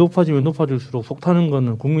지지율이 높아지면 높아질수록 속타는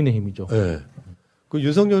거는 국민의힘이죠. 네. 그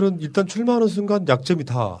윤석열은 일단 출마하는 순간 약점이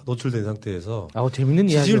다 노출된 상태에서 재밌는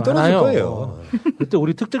지지율 떨어질 거예요. 그때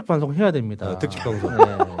우리 특집 방송 해야 됩니다. 특집 방송. 네.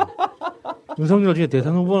 윤석열 중에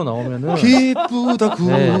대선 후보로 나오면은 기쁘다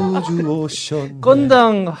구주 오션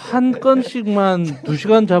건당 한 건씩만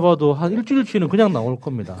 2시간 잡아도 한 일주일치는 그냥 나올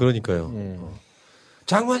겁니다. 그러니까요. 예.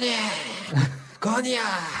 장모님 건이야.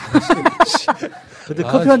 그때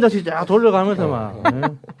커피 한 잔씩 쫙 돌려가면서 막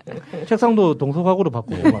책상도 동서가구로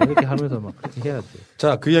바꾸고 막 이렇게 하면서 막 그렇게 해야지.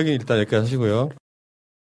 자, 그 이야기는 일단 여기까지 하시고요.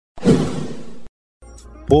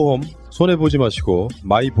 보험 손해보지 마시고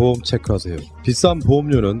마이보험 체크하세요. 비싼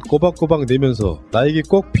보험료는 꼬박꼬박 내면서 나에게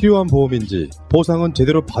꼭 필요한 보험인지 보상은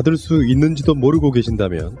제대로 받을 수 있는지도 모르고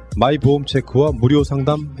계신다면 마이보험 체크와 무료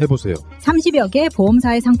상담 해보세요. 30여 개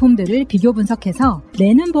보험사의 상품들을 비교 분석해서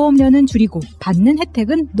내는 보험료는 줄이고 받는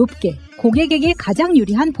혜택은 높게 고객에게 가장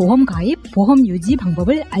유리한 보험 가입, 보험 유지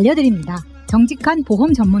방법을 알려드립니다. 정직한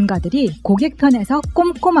보험 전문가들이 고객 편에서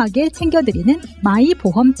꼼꼼하게 챙겨드리는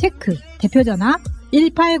마이보험 체크. 대표전화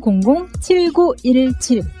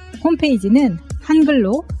 1800-7917 홈페이지는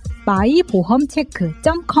한글로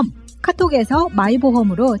마이보험체크.com 카톡에서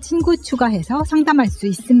마이보험으로 친구 추가해서 상담할 수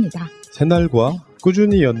있습니다. 새날과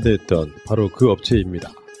꾸준히 연대했던 바로 그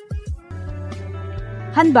업체입니다.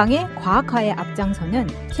 한방의 과학화에 앞장서는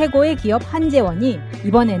최고의 기업 한재원이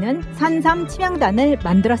이번에는 산삼 침향단을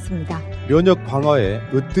만들었습니다. 면역 강화에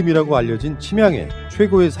으뜸이라고 알려진 침향에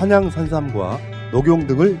최고의 산양 산삼과 녹용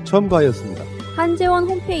등을 첨가하였습니다. 한재원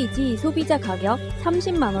홈페이지 소비자 가격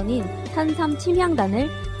 30만 원인 산삼 침향단을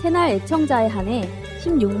새날 애청자에 한해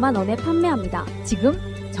 16만 원에 판매합니다. 지금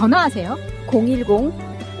전화하세요.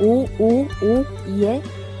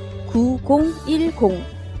 010-5552-9010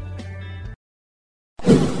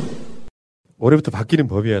 올해부터 바뀌는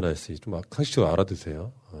법이 하나 있어요. 좀 상식적으로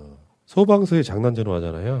알아두세요. 소방서에 장난전화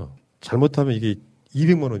하잖아요. 잘못하면 이게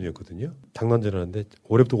 200만 원이었거든요. 장난전화 하는데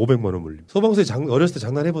올해부터 500만 원 물림. 소방서에 어렸을 때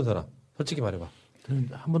장난해본 사람 솔직히 말해봐. 한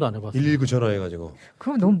번도 안 해봤어요. 119 전화해가지고.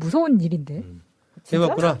 그럼 너무 무서운 일인데.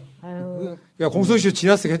 해봤구나. 아유. 야, 공소시효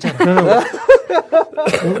지났어. 괜찮아.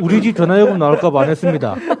 우리 집 전화요금 나올까봐 안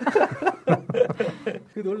했습니다.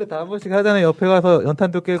 그 원래 다 한 번씩 하잖아요. 옆에 가서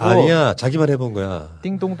연탄도 깨고. 아니야. 자기만 해본 거야.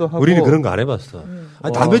 띵동도 하고. 우리는 그런 거 안 해봤어.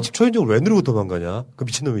 아니, 담배집 초인종을 왜 누르고 도망가냐? 그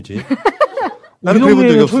미친놈이지. 우리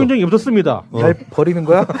동네에는 초인종이 없었습니다. 잘 버리는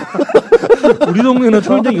거야? 우리 동네는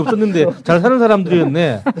초인종이 없었는데 잘 사는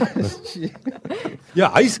사람들이었네.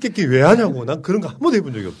 야, 아이스 깨끼 왜 하냐고. 난 그런 거 한 번도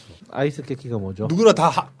해본 적이 없어. 아이스 깨끼가 뭐죠? 누구나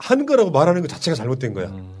다 하는 거라고 말하는 것 자체가 잘못된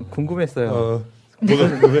거야. 궁금했어요.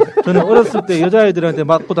 저는 어렸을 때 여자아이들한테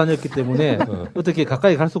맞고 다녔기 때문에 어떻게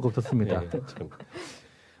가까이 갈 수가 없었습니다.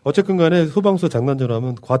 어쨌든 간에 소방서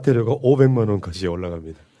장난전화하면 과태료가 500만 원까지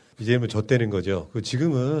올라갑니다. 이제는 젖대는 거죠.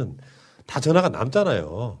 지금은 다 전화가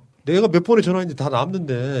남잖아요. 내가 몇 번에 전화했는데 다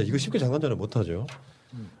남는데 이거 쉽게 장난전화 못하죠.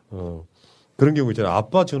 그런 경우 있잖아요.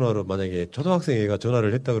 아빠 전화로 만약에 초등학생 애가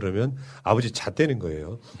전화를 했다 그러면 아버지 잣대는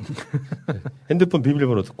거예요. 핸드폰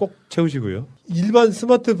비밀번호 꼭 채우시고요. 일반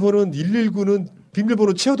스마트폰은 119는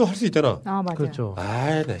비밀번호 채워도 할 수 있잖아. 아, 맞아요. 그렇죠.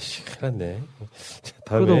 아, 나 큰일 났네.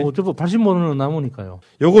 그래도 어차피 80만 원은 남으니까요.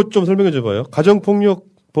 요것 좀 설명해 줘봐요. 가정폭력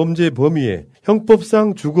범죄 범위에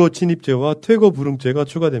형법상 주거 침입죄와 퇴거 불응죄가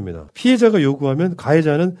추가됩니다. 피해자가 요구하면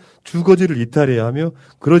가해자는 주거지를 이탈해야 하며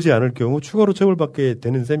그러지 않을 경우 추가로 처벌받게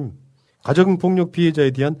되는 셈. 가정폭력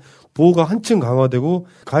피해자에 대한 보호가 한층 강화되고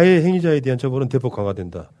가해 행위자에 대한 처벌은 대폭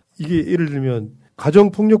강화된다. 이게 예를 들면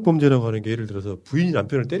가정폭력 범죄라고 하는 게 예를 들어서 부인이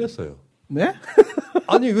남편을 때렸어요. 네?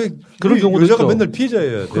 아니 왜 그런 경우도 여자가 있죠. 맨날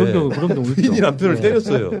피해자예요. 그런 경우 부인이 있죠. 남편을 네.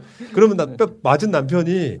 때렸어요. 그러면 맞은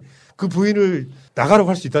남편이 그 부인을 나가라고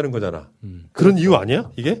할 수 있다는 거잖아. 그런 이유 아니야?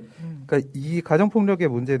 이게? 그러니까 이 가정폭력의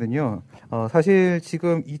문제는요. 사실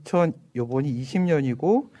지금 요번이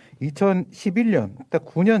 20년이고 2011년 딱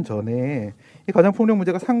 9년 전에 이 가정폭력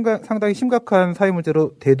문제가 상당히 심각한 사회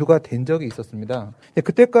문제로 대두가 된 적이 있었습니다.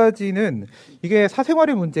 그때까지는 이게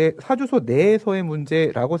사생활의 문제, 사주소 내에서의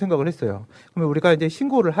문제라고 생각을 했어요. 그러면 우리가 이제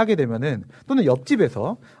신고를 하게 되면은 또는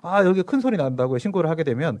옆집에서 여기 큰 소리 난다고 신고를 하게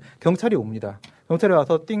되면 경찰이 옵니다. 경찰이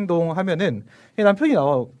와서 띵동 하면은 남편이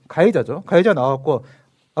가해자죠. 가해자 나왔고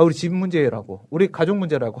우리 집 문제라고, 우리 가족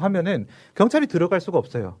문제라고 하면은 경찰이 들어갈 수가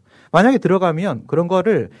없어요. 만약에 들어가면 그런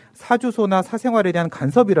거를 사주소나 사생활에 대한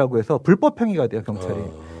간섭이라고 해서 불법 행위가 돼요, 경찰이.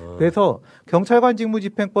 그래서 경찰관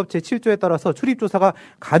직무집행법 제7조에 따라서 출입조사가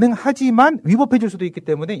가능하지만 위법해질 수도 있기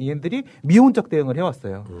때문에 얘네들이 미온적 대응을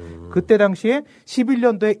해왔어요. 그때 당시에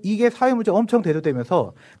 11년도에 이게 사회문제 엄청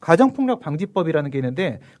대두되면서 가정폭력방지법이라는 게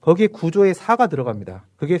있는데 거기에 구조에 4가 들어갑니다.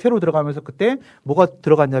 그게 새로 들어가면서 그때 뭐가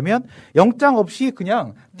들어갔냐면 영장 없이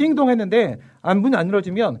그냥 띵동 했는데 문 안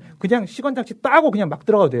열어주면 그냥 시건장치 따고 그냥 막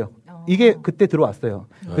들어가도 돼요. 이게 그때 들어왔어요.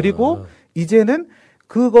 그리고 이제는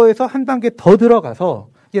그거에서 한 단계 더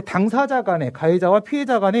들어가서 이제 당사자 간의, 가해자와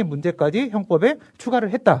피해자 간의 문제까지 형법에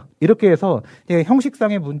추가를 했다. 이렇게 해서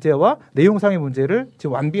형식상의 문제와 내용상의 문제를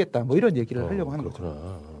지금 완비했다. 뭐 이런 얘기를 하려고 하는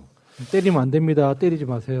거죠. 때리면 안 됩니다. 때리지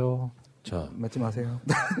마세요. 자, 맞지 마세요.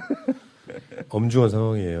 엄중한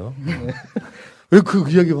상황이에요. 왜 그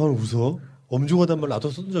이야기 하면 웃어? 엄중하단 말 나도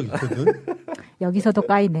쓴 적 있거든. 여기서도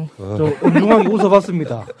까이네. 저 엄중하게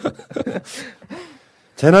웃어봤습니다.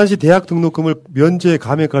 재난시 대학 등록금을 면제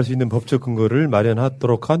감액할 수 있는 법적 근거를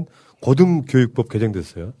마련하도록 한 고등교육법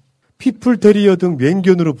개정됐어요. 피플 테리어 등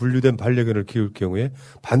맹견으로 분류된 반려견을 키울 경우에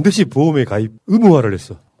반드시 보험에 가입 의무화를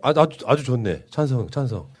했어. 아주 좋네. 찬성.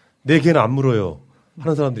 내 개는 안 물어요.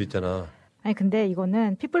 하는 사람들 있잖아. 아니 근데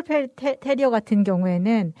이거는 피플 테리어 같은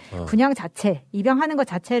경우에는 분양 자체, 입양하는 것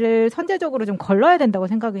자체를 선제적으로 좀 걸러야 된다고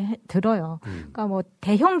생각이 들어요. 그러니까 뭐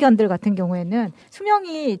대형견들 같은 경우에는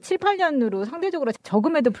수명이 7, 8년으로 상대적으로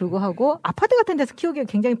적음에도 불구하고 아파트 같은 데서 키우기가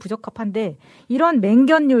굉장히 부적합한데 이런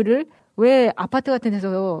맹견류를 왜 아파트 같은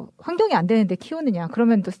데서 환경이 안 되는데 키우느냐.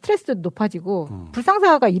 그러면 또 스트레스도 높아지고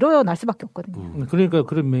불상사가 일어날 수밖에 없거든요. 그러니까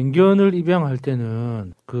그런 맹견을 입양할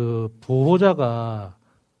때는 그 보호자가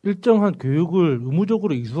일정한 교육을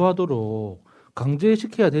의무적으로 이수하도록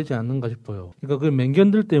강제시켜야 되지 않는가 싶어요. 그러니까 그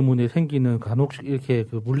맹견들 때문에 생기는 간혹 이렇게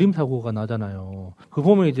그 물림 사고가 나잖아요. 그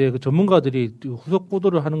보면 이제 그 전문가들이 후속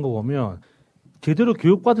보도를 하는 거 보면 제대로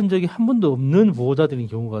교육받은 적이 한 번도 없는 보호자들인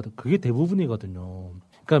경우가 그게 대부분이거든요.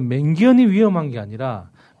 그러니까 맹견이 위험한 게 아니라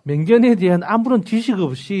맹견에 대한 아무런 지식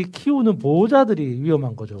없이 키우는 보호자들이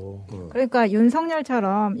위험한 거죠. 그러니까 윤석열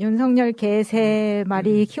개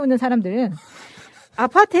 3마리 키우는 사람들은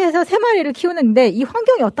아파트에서 3마리를 키우는데 이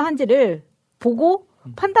환경이 어떠한지를 보고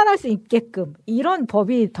판단할 수 있게끔 이런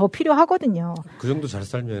법이 더 필요하거든요. 그 정도 잘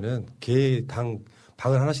살면은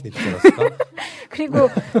방을 하나씩 내지 않았을까? 그리고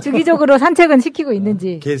주기적으로 산책은 시키고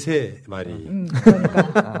있는지. 개 3마리.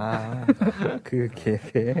 그러니까. 그 개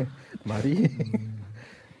 3마리.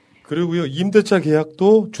 그리고요, 임대차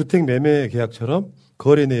계약도 주택 매매 계약처럼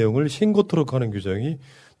거래 내용을 신고토록 하는 규정이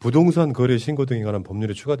부동산 거래 신고 등에 관한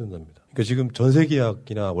법률에 추가된답니다. 그러니까 지금 전세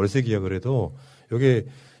계약이나 월세 계약을 해도 이게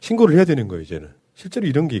신고를 해야 되는 거예요, 이제는. 실제로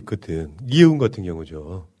이런 게 있거든. 이해운 같은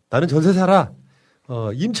경우죠. 나는 전세 살아.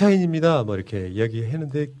 임차인입니다. 뭐 이렇게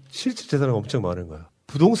이야기했는데 실제 재산은 엄청 많은 거야.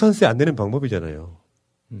 부동산세 안 내는 방법이잖아요.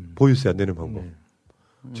 보유세 안 내는 방법.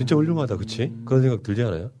 진짜 훌륭하다, 그치? 그런 생각 들지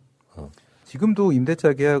않아요? 지금도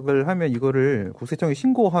임대차 계약을 하면 이거를 국세청에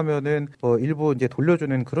신고하면은 일부 이제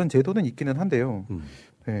돌려주는 그런 제도는 있기는 한데요.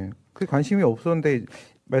 네, 그 관심이 없었는데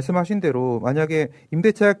말씀하신 대로 만약에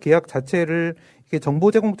임대차 계약 자체를 이게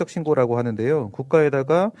정보 제공적 신고라고 하는데요.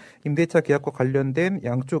 국가에다가 임대차 계약과 관련된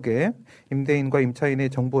양쪽의 임대인과 임차인의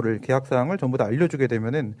정보를 계약 사항을 전부 다 알려주게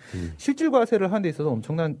되면은 실질 과세를 하는 데 있어서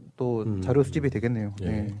엄청난 또 자료 수집이 되겠네요. 예.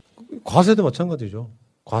 네. 과세도 마찬가지죠.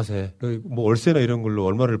 과세. 뭐 월세나 이런 걸로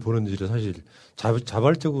얼마를 버는지를 사실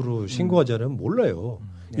자발적으로 신고하지 않으면 몰라요.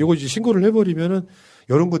 이거 이제 신고를 해버리면은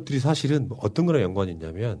이런 것들이 사실은 어떤 거랑 연관이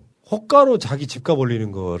있냐면 호가로 자기 집값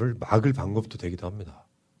올리는 거를 막을 방법도 되기도 합니다.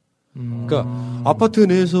 그러니까 아파트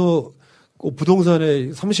내에서 부동산에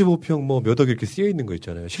 35평 뭐 몇 억 이렇게 쓰여 있는 거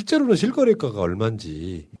있잖아요. 실제로는 실거래가가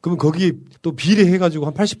얼마인지. 그러면 거기 또 비례해가지고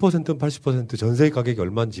한 80%는 80% 전세 가격이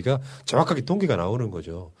얼마인지가 정확하게 통계가 나오는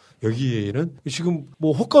거죠. 여기에는 지금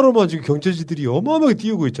뭐 호가로만 지금 경제지들이 어마어마하게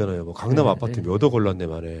띄우고 있잖아요. 뭐 강남 아파트 몇 억 올랐네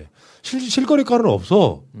말에. 실거래가는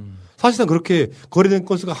없어. 사실상 그렇게 거래된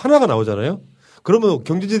건수가 하나가 나오잖아요. 그러면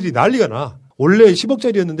경제지들이 난리가 나. 원래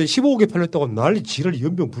 10억짜리였는데 15억에 팔렸다고 난리 지랄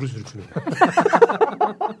연병 브루스를 주는 거야.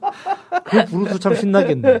 그 브루스 참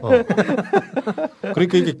신나겠네.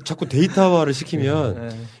 그러니까 이게 자꾸 데이터화를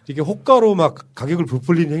시키면 이게 호가로 막 가격을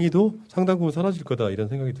부풀리는 행위도 상당 부분 사라질 거다 이런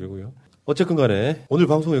생각이 들고요. 어쨌든 간에 오늘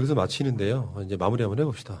방송 여기서 마치는데요. 이제 마무리 한번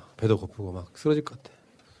해봅시다. 배도 고프고 막 쓰러질 것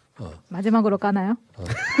같아. 마지막으로 까나요?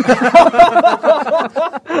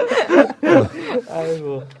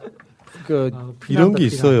 아이고. 그러니까 이런 게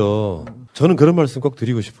있어요. 저는 그런 말씀 꼭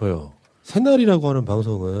드리고 싶어요. 새날이라고 하는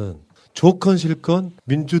방송은 좋건 싫건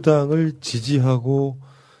민주당을 지지하고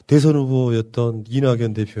대선 후보였던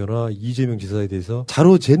이낙연 대표나 이재명 지사에 대해서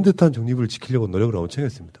자로잰 듯한 중립을 지키려고 노력을 엄청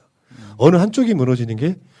했습니다. 어느 한쪽이 무너지는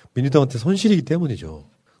게 민주당한테 손실이기 때문이죠.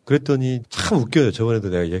 그랬더니 참 웃겨요. 저번에도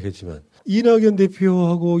내가 이야기했지만 이낙연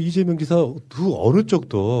대표하고 이재명 지사 두 어느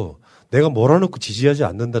쪽도 내가 몰아넣고 지지하지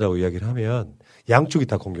않는다라고 이야기를 하면 양쪽이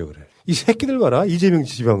다 공격을 해. 이 새끼들 봐라. 이재명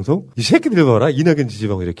지지방송. 이 새끼들 봐라. 이낙연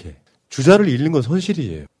지지방송 이렇게. 주자를 잃는 건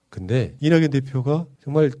손실이에요. 근데 이낙연 대표가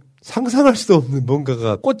정말 상상할 수 없는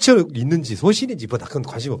뭔가가 꽂혀 있는지 소신인지 뭐 그건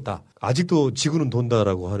관심 없다. 아직도 지구는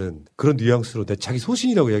돈다라고 하는 그런 뉘앙스로 자기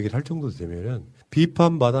소신이라고 이야기를 할 정도 되면은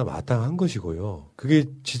비판받아 마땅한 것이고요. 그게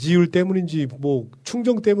지지율 때문인지 뭐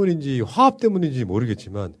충정 때문인지 화합 때문인지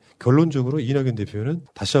모르겠지만 결론적으로 이낙연 대표는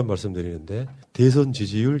다시 한번 말씀드리는데 대선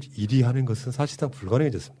지지율 1위 하는 것은 사실상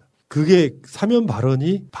불가능해졌습니다. 그게 사면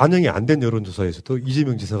발언이 반영이 안 된 여론조사에서도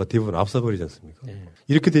이재명 지사가 대부분 앞서버리지 않습니까?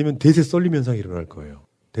 이렇게 되면 대세 쏠림 현상이 일어날 거예요.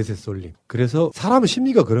 대세 쏠림. 그래서 사람의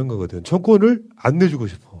심리가 그런 거거든. 정권을 안 내주고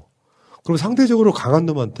싶어. 그럼 상대적으로 강한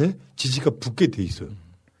놈한테 지지가 붙게 돼 있어요.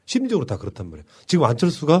 심리적으로 다 그렇단 말이에요. 지금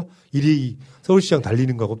안철수가 1위 서울시장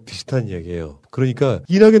달리는 거하고 비슷한 이야기예요. 그러니까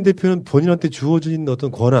이낙연 대표는 본인한테 주어진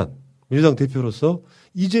어떤 권한, 민주당 대표로서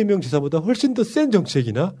이재명 지사보다 훨씬 더 센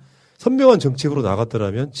정책이나 선명한 정책으로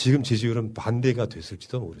나갔더라면 지금 지지율은 반대가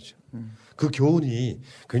됐을지도 모르죠. 그 교훈이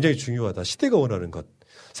굉장히 중요하다. 시대가 원하는 것.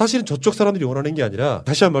 사실은 저쪽 사람들이 원하는 게 아니라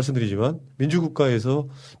다시 한번 말씀드리지만 민주국가에서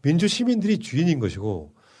민주시민들이 주인인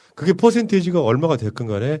것이고 그게 퍼센테이지가 얼마가 됐건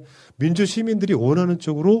간에 민주시민들이 원하는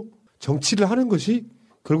쪽으로 정치를 하는 것이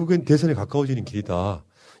결국엔 대선에 가까워지는 길이다.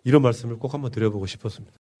 이런 말씀을 꼭 한번 드려보고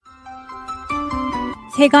싶었습니다.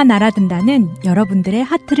 새가 날아든다는 여러분들의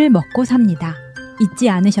하트를 먹고 삽니다. 잊지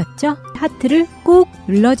않으셨죠? 하트를 꾹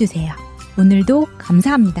눌러주세요. 오늘도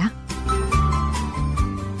감사합니다.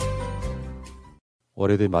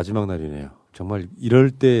 올해의 마지막 날이네요. 정말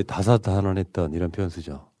이럴 때 다사다난했던 이런 표현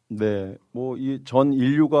쓰죠. 네, 뭐 이 전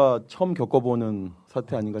인류가 처음 겪어보는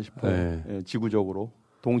사태 아닌가 싶어요. 네. 예, 지구적으로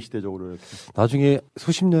동시대적으로 이렇게. 나중에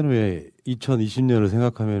수십 년 후에 2020년을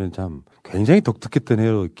생각하면은 참 굉장히 독특했던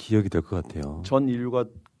해로 기억이 될 것 같아요. 전 인류가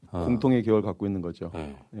공통의 기억을 갖고 있는 거죠.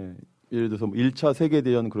 예. 예를 들어서 뭐 1차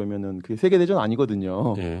세계대전 그러면은 그게 세계대전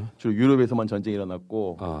아니거든요. 주로 유럽에서만 전쟁이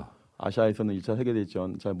일어났고 아시아에서는 1차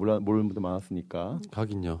세계대전 잘 모르는 분들 많았으니까.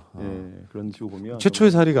 하긴요. 예, 그런 식으로 보면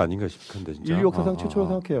최초의 사례가 아닌가 싶은데 진짜. 인류 역사상 최초로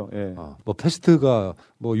생각해요. 예. 뭐 패스트가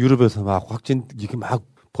뭐 유럽에서 막 확진 이게 막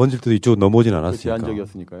번질 때도 이쪽으로 넘어오진 않았으니까.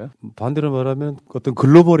 제한적이었으니까요. 반대로 말하면 어떤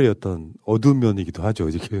글로벌의 어떤 어두운 면이기도 하죠.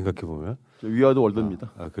 이렇게 생각해 보면. 위아더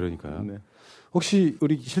월드입니다. 그러니까요. 네. 혹시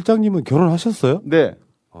우리 실장님은 결혼하셨어요? 네.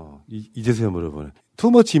 이제서야 물어보네.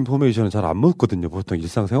 투머치 인포메이션은 잘 안 묻거든요. 보통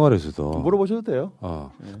일상생활에서도. 물어보셔도 돼요.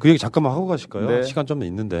 그 얘기 잠깐만 하고 가실까요? 네. 시간 좀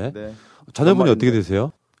있는데. 네. 자녀분이 어떻게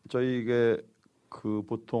되세요? 저희 이게 그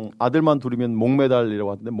보통 아들만 둘이면 목메달이라고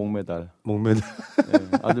하는데 목메달. 목메달.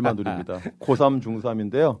 네, 아들만 둘입니다. 고3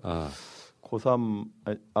 중3인데요. 고3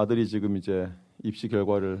 아들이 지금 이제 입시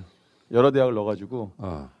결과를 여러 대학을 넣어가지고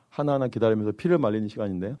하나하나 기다리면서 피를 말리는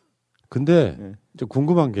시간인데요. 근데 좀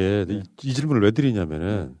궁금한 게 이 질문을 왜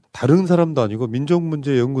드리냐면은 다른 사람도 아니고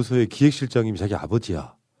민족문제연구소의 기획실장님이 자기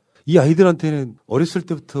아버지야. 이 아이들한테는 어렸을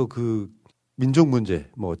때부터 그 민족문제,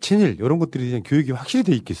 뭐 친일 이런 것들에 대한 교육이 확실히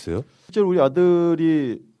돼 있겠어요? 실제로 우리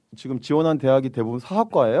아들이 지금 지원한 대학이 대부분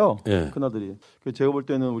사학과예요. 큰 아들이. 그래서 제가 볼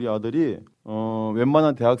때는 우리 아들이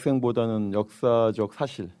웬만한 대학생보다는 역사적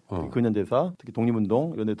사실, 근현대사, 특히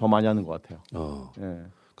독립운동 이런 데 더 많이 하는 것 같아요.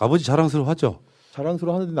 아버지 자랑스러워하죠?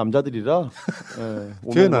 자랑스러워하는데 남자들이라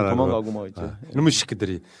표현 뭐 안 도망가고 막 이제 이놈의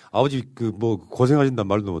새끼들이 아버지 그 뭐 고생하신다는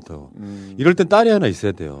말도 못하고 이럴 땐 딸이 하나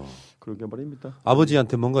있어야 돼요. 그러게 말입니다.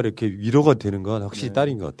 아버지한테 뭔가 이렇게 위로가 되는 건 확실히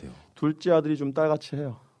딸인 것 같아요. 둘째 아들이 좀 딸같이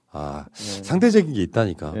해요. 상대적인 게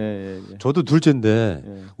있다니까. 저도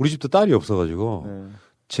둘째인데 우리 집도 딸이 없어가지고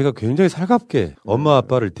제가 굉장히 살갑게 엄마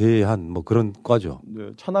아빠를 대한 뭐 그런 과죠.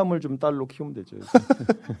 네, 차남을 좀 딸로 키우면 되죠.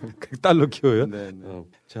 딸로 키워요? 네.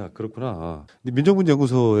 자, 그렇구나. 근데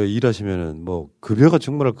민족문제연구소에 일하시면은 뭐 급여가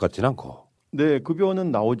충분할 것 같지는 않고. 네,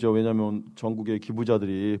 급여는 나오죠. 왜냐하면 전국의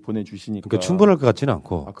기부자들이 보내주시니까. 그러니까 충분할 것 같지는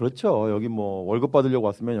않고. 그렇죠. 여기 뭐 월급 받으려고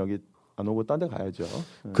왔으면 여기 안 오고 딴 데 가야죠.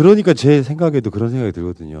 그러니까 제 생각에도 그런 생각이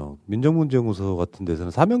들거든요. 민정문제연구소 같은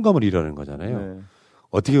데서는 사명감을 일하는 거잖아요. 네.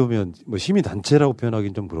 어떻게 보면 뭐 시민단체라고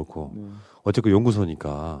표현하기는 좀 그렇고 어쨌든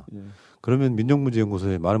연구소니까 그러면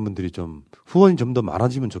민정문제연구소에 많은 분들이 좀 후원이 좀 더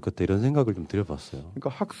많아지면 좋겠다 이런 생각을 좀 드려봤어요. 그러니까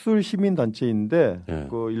학술 시민단체인데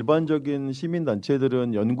그 일반적인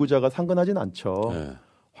시민단체들은 연구자가 상근하진 않죠.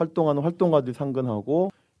 활동하는 활동가들이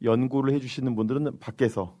상근하고 연구를 해주시는 분들은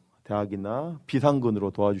밖에서 대학이나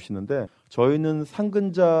비상근으로 도와주시는데 저희는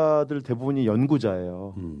상근자들 대부분이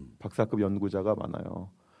연구자예요. 박사급 연구자가 많아요.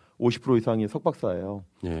 50% 이상이 석박사예요.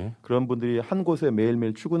 그런 분들이 한 곳에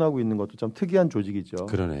매일매일 출근하고 있는 것도 참 특이한 조직이죠.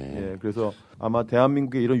 그러네. 예, 그래서 아마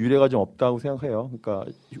대한민국에 이런 유례가 좀 없다고 생각해요. 그러니까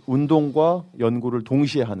운동과 연구를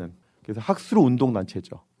동시에 하는 그래서 학술 운동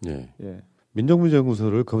단체죠. 예. 예.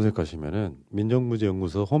 민정문제연구소를 검색하시면은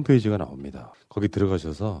민정문제연구소 홈페이지가 나옵니다. 거기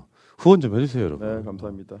들어가셔서 후원 좀 해주세요, 여러분. 네,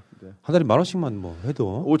 감사합니다. 네. 한 달에 10,000원씩만 뭐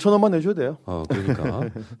해도 5,000원만 내셔도 돼요. 그러니까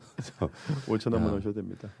 5,000원만 내셔도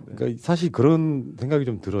됩니다. 네. 그러니까 사실 그런 생각이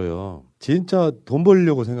좀 들어요. 진짜 돈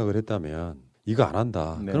벌려고 생각을 했다면 이거 안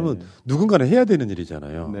한다. 네. 그러면 누군가는 해야 되는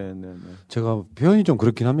일이잖아요. 네. 제가 표현이 좀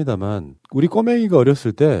그렇긴 합니다만 우리 꼬맹이가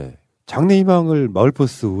어렸을 때 장래희망을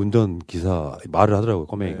마을버스 운전기사 말을 하더라고요,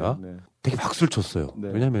 꼬맹이가. 네. 되게 박수를 쳤어요.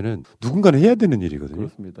 네. 왜냐면은 누군가는 해야 되는 일이거든요.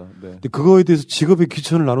 그렇습니다. 네. 근데 그거에 대해서 직업의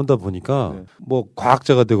귀천을 나눈다 보니까 뭐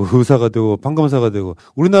과학자가 되고 의사가 되고 판검사가 되고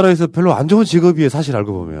우리나라에서 별로 안 좋은 직업이에요. 사실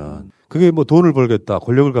알고 보면. 그게 뭐 돈을 벌겠다,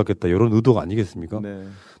 권력을 갖겠다 이런 의도가 아니겠습니까? 네.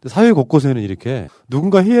 근데 사회 곳곳에는 이렇게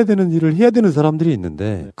누군가 해야 되는 일을 해야 되는 사람들이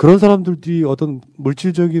있는데 그런 사람들이 어떤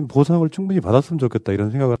물질적인 보상을 충분히 받았으면 좋겠다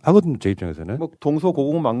이런 생각을 하거든요. 제 입장에서는. 뭐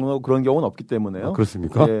동서고공망론하고 그런 경우는 없기 때문에요.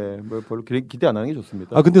 그렇습니까? 예, 뭐 별로 기대 안 하는 게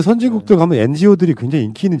좋습니다. 근데 선진국들 가면 NGO들이 굉장히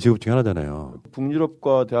인기 있는 직업 중에 하나잖아요.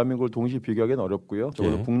 북유럽과 대한민국을 동시에 비교하기는 어렵고요.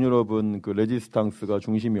 적어도 북유럽은 그 레지스탕스가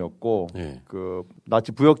중심이었고 그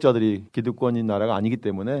나치 부역자들이 기득권인 나라가 아니기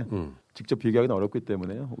때문에 직접 비교하기는 어렵기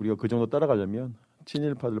때문에요. 우리가 그 정도 따라가려면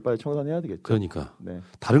친일파들 빨리 청산해야 되겠죠. 그러니까 네.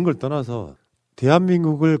 다른 걸 떠나서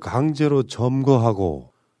대한민국을 강제로 점거하고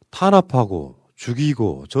탄압하고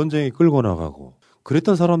죽이고 전쟁에 끌고 나가고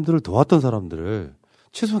그랬던 사람들을 도왔던 사람들을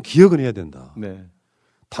최소한 기억은 해야 된다. 네.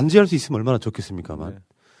 단죄할 수 있으면 얼마나 좋겠습니까만.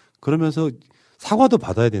 그러면서 사과도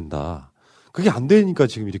받아야 된다. 그게 안 되니까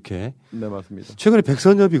지금 이렇게. 네, 맞습니다. 최근에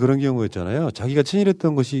백선엽이 그런 경우였잖아요. 자기가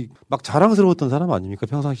친일했던 것이 막 자랑스러웠던 사람 아닙니까?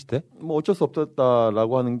 평상시 때? 뭐 어쩔 수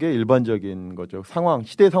없었다라고 하는 게 일반적인 거죠. 상황,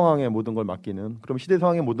 시대 상황에 모든 걸 맡기는. 그럼 시대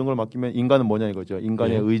상황에 모든 걸 맡기면 인간은 뭐냐 이거죠.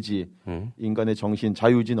 인간의 의지, 인간의 정신,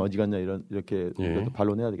 자유진 어디 갔냐 이렇게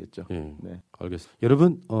반론해야 되겠죠. 네. 알겠습니다.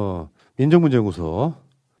 여러분, 민정문제연구소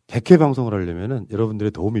 100회 방송을 하려면은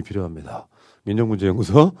여러분들의 도움이 필요합니다.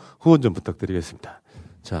 민정문제연구소 후원 좀 부탁드리겠습니다.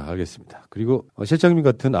 자, 알겠습니다. 그리고 실장님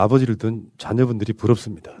같은 아버지를 둔 자녀분들이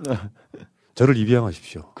부럽습니다. 저를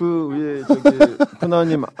입양하십시오. 그 위에 저기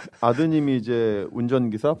큰아님 아드님이 이제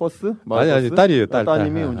운전기사 버스? 아니 딸이에요.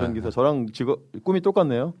 따님이 운전기사. 저랑 꿈이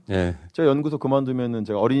똑같네요. 네. 제가 연구소 그만두면은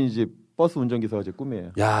제가 어린이집 버스 운전기사가 제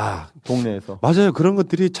꿈이에요. 야, 동네에서. 맞아요. 그런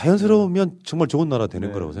것들이 자연스러우면 정말 좋은 나라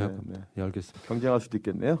되는 거라고 생각합니다. 네. 예, 알겠습니다. 경쟁할 수도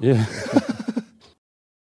있겠네요. 예.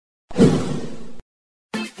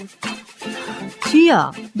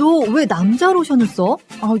 지희야, 너 왜 남자 로션을 써?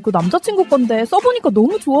 이거 남자친구 건데 써보니까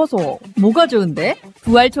너무 좋아서. 뭐가 좋은데?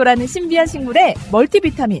 부활초라는 신비한 식물에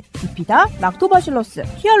멀티비타민, 비피다, 락토바실러스,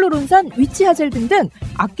 히알루론산, 위치하젤 등등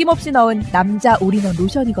아낌없이 넣은 남자 올인원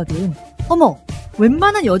로션이거든. 어머,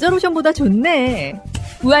 웬만한 여자 로션보다 좋네.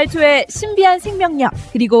 부활초의 신비한 생명력,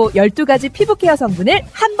 그리고 12가지 피부 케어 성분을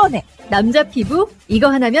한 번에. 남자 피부, 이거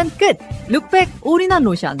하나면 끝. 룩백 올인원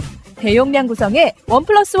로션. 대용량 구성의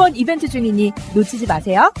 1+1 이벤트 중이니 놓치지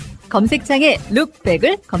마세요. 검색창에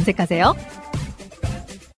룩백을 검색하세요.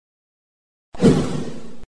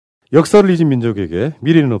 역사를 잊은 민족에게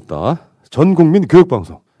미래는 없다. 전국민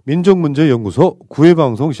교육방송 민족문제연구소 9회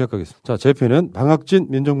방송 시작하겠습니다. 자, 제 편은 방학진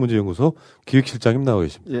민족문제연구소 기획실장님 나와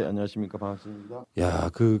계십니다. 예, 안녕하십니까. 방학진입니다. 야,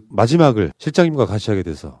 그 마지막을 실장님과 같이 하게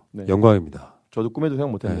돼서 영광입니다. 저도 꿈에도 생각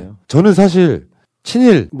못했네요. 네. 저는 사실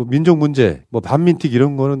친일, 민족문제, 반민특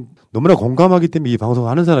이런 거는 너무나 공감하기 때문에 이 방송을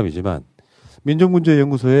하는 사람이지만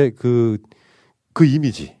민족문제연구소의 그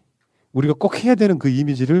이미지, 우리가 꼭 해야 되는 그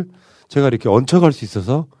이미지를 제가 이렇게 얹혀갈 수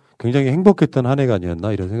있어서 굉장히 행복했던 한 해가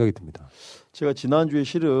아니었나 이런 생각이 듭니다. 제가 지난주에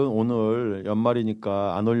실은 오늘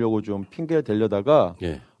연말이니까 안 오려고 좀 핑계 대려다가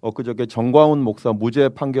엊그저께 정광훈 목사 무죄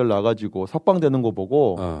판결 나가지고 석방되는 거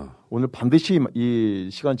보고 오늘 반드시 이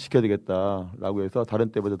시간 지켜야 되겠다라고 해서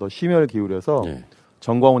다른 때보다 더 심혈을 기울여서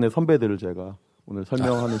정광훈의 선배들을 제가 오늘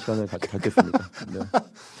설명하는 시간을 갖겠습니다. 네.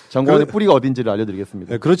 정광훈의 뿌리가 어딘지를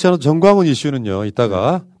알려드리겠습니다. 네, 그렇지 않아도 정광훈 이슈는요.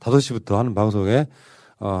 이따가 5시부터 하는 방송에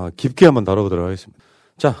깊게 한번 다뤄보도록 하겠습니다.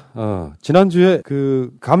 자, 지난주에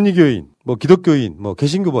그 감리교인, 뭐 기독교인, 뭐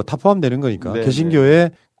개신교 뭐 다 포함되는 거니까 네,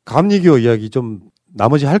 개신교의 감리교 이야기 좀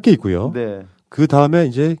나머지 할 게 있고요. 네. 그 다음에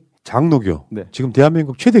이제 장로교. 네. 지금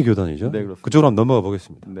대한민국 최대 교단이죠. 네, 그렇습니다. 그쪽으로 한번 넘어가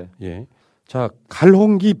보겠습니다. 네. 예. 자,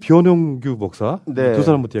 갈홍기 변홍규 목사. 네. 두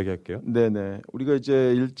사람부터 이야기할게요. 네네. 우리가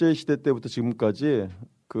이제 일제시대 때부터 지금까지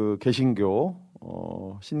그 개신교,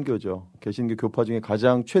 신교죠. 개신교 교파 중에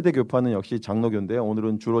가장 최대 교파는 역시 장로교인데요.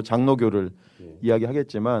 오늘은 주로 장로교를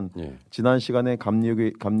이야기하겠지만 지난 시간에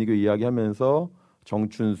감리교 이야기하면서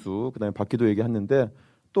정춘수, 그다음에 박기도 얘기했는데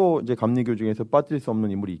또 이제 감리교 중에서 빠질 수 없는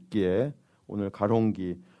인물이 있기에 오늘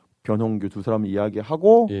갈홍기, 변홍규 두 사람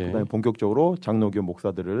이야기하고 그다음에 본격적으로 장로교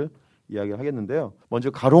목사들을 이야기를 하겠는데요. 먼저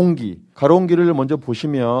가롱기를 먼저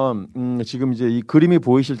보시면 지금 이제 이 그림이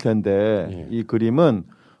보이실 텐데 이 그림은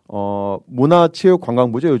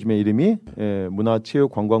문화체육관광부죠. 요즘에 이름이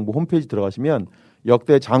문화체육관광부 홈페이지 들어가시면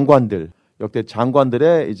역대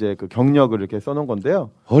장관들의 이제 그 경력을 이렇게 써놓은 건데요.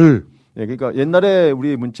 헐. 네, 그러니까 옛날에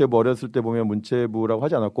우리 문체부 어렸을 때 보면 문체부라고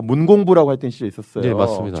하지 않았고 문공부라고 할 땐 시절이 있었어요. 네,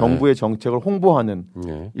 맞습니다. 정부의 정책을 홍보하는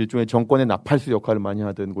일종의 정권의 나팔수 역할을 많이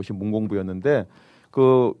하던 곳이 문공부였는데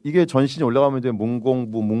이게 전신이 올라가면 이제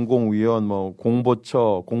문공부, 문공위원, 뭐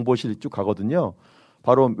공보처, 공보실 쭉 가거든요.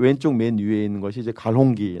 바로 왼쪽 맨 위에 있는 것이 이제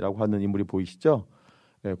갈홍기라고 하는 인물이 보이시죠?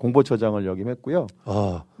 네, 공보처장을 역임했고요.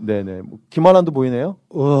 네네. 김한란도 보이네요.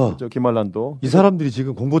 그렇죠, 김한란도. 이 사람들이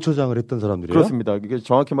지금 공보처장을 했던 사람들이에요? 그렇습니다. 이게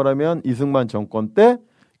정확히 말하면 이승만 정권 때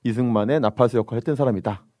이승만의 나팔수 역할을 했던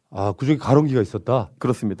사람이다. 그중에 가롱기가 있었다?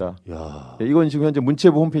 그렇습니다. 야. 네, 이건 지금 현재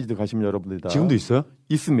문체부 홈페이지에 가시면 여러분들이 다. 지금도 있어요?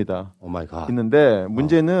 있습니다. 오 마이 갓. 있는데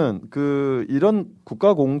문제는 이런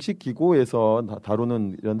국가 공식 기구에서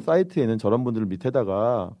다루는 이런 사이트에는 저런 분들을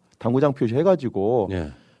밑에다가 당구장 표시해가지고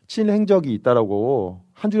친행적이 있다라고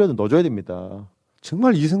한 줄이라도 넣어줘야 됩니다.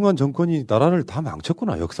 정말 이승만 정권이 나라를 다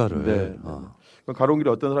망쳤구나, 역사를. 네. 가롱길이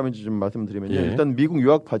어떤 사람인지 좀 말씀드리면요. 일단 미국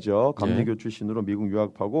유학파죠. 감리교 출신으로 미국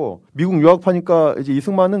유학파고 미국 유학파니까 이제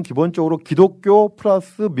이승만은 기본적으로 기독교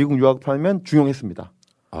플러스 미국 유학파면 중용했습니다.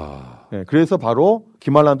 네, 그래서 바로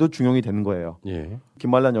김한란도 중용이 되는 거예요.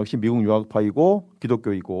 김한란 역시 미국 유학파이고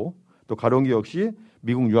기독교이고 또 가롱기 역시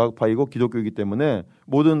미국 유학파이고 기독교이기 때문에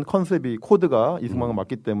모든 컨셉이 코드가 이승만과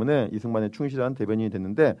맞기 때문에 이승만에 충실한 대변인이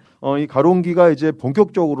됐는데 이 가롱기가 이제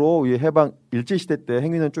본격적으로 이 해방 일제시대 때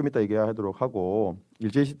행위는 좀 이따 얘기하도록 하고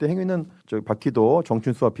일제시대 행위는 저기 박희도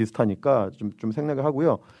정춘수와 비슷하니까 좀 생략을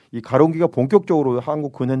하고요. 이 가롱기가 본격적으로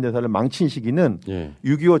한국 근현대사를 망친 시기는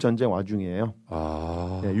 6.25 전쟁 와중이에요.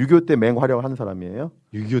 6.25 때 맹활약을 한 사람이에요.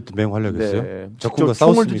 6.25 때 맹활약했어요? 네. 적군과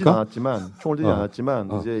총을 들지 싸웠습니까?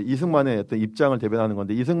 않았지만 이제 이승만의 어떤 입장을 대변하는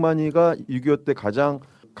건데 이승만이가 6.25 때 가장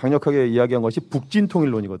강력하게 이야기한 것이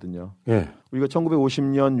북진통일론이거든요. 우리가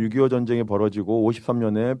 1950년 6.25 전쟁이 벌어지고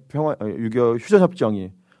 53년에 6.25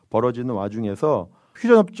 휴전협정이 벌어지는 와중에서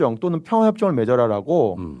휴전협정 또는 평화협정을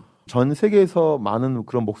맺어라라고 전 세계에서 많은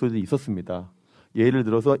그런 목소리들이 있었습니다. 예를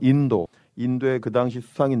들어서 인도의 그 당시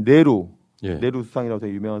수상인 네루 수상이라고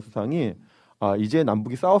되게 유명한 수상이 이제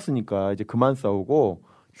남북이 싸웠으니까 이제 그만 싸우고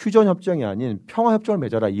휴전협정이 아닌 평화협정을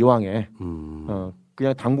맺어라 이왕에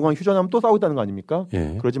그냥 당분간 휴전하면 또 싸우겠다는 거 아닙니까?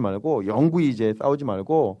 그러지 말고 영구히 이제 싸우지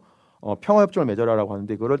말고 평화협정을 맺어라라고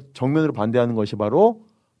하는데 그걸 정면으로 반대하는 것이 바로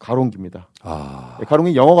가롱기입니다.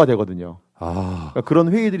 가롱기 영어가 되거든요. 그러니까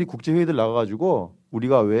그런 회의들이 국제회의들 나가가지고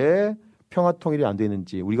우리가 왜 평화통일이 안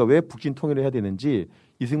되는지 우리가 왜 북진통일을 해야 되는지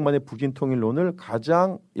이승만의 북진통일론을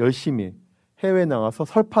가장 열심히 해외에 나가서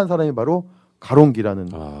설파한 사람이 바로 가롱기라는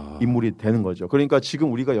인물이 되는 거죠. 그러니까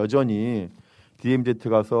지금 우리가 여전히 DMZ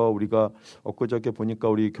가서 우리가 엊그저께 보니까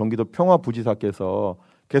우리 경기도 평화부지사께서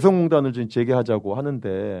개성공단을 좀 재개하자고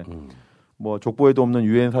하는데 뭐 족보에도 없는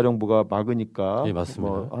유엔 사령부가 막으니까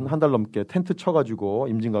뭐 한 달 넘게 텐트 쳐가지고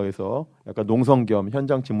임진각에서 약간 농성 겸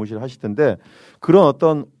현장 집무실 하시던데 그런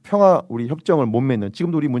어떤 평화 우리 협정을 못 맺는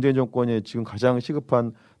지금도 우리 문재인 정권의 지금 가장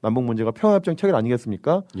시급한 남북 문제가 평화협정 체결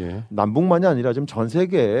아니겠습니까? 남북만이 아니라 지금 전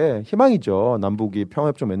세계의 희망이죠. 남북이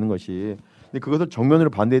평화협정 맺는 것이. 근데 그것을 정면으로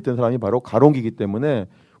반대했던 사람이 바로 가롱기이기 때문에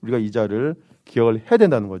우리가 이 자를 기억을 해야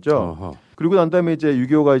된다는 거죠. 그리고 난 다음에 이제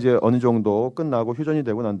 6.25가 이제 어느 정도 끝나고 휴전이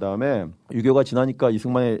되고 난 다음에 6.25가 지나니까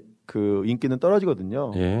이승만의 그 인기는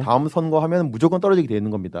떨어지거든요. 다음 선거하면 무조건 떨어지게 돼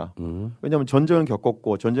있는 겁니다. 왜냐하면 전쟁을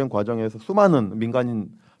겪었고 전쟁 과정에서 수많은 민간인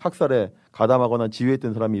학살에 가담하거나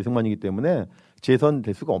지휘했던 사람이 이승만이기 때문에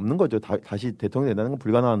재선될 수가 없는 거죠. 다시 대통령이 된다는 건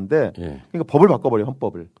불가능한데 그러니까 법을 바꿔버려요.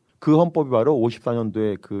 헌법을. 그 헌법이 바로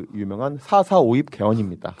 54년도에 그 유명한 4.4.5입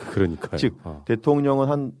개헌입니다. 그러니까요. 즉 대통령은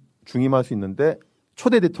한 중임할 수 있는데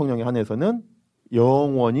초대 대통령에 한해서는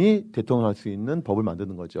영원히 대통령 할 수 있는 법을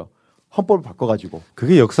만드는 거죠. 헌법을 바꿔가지고.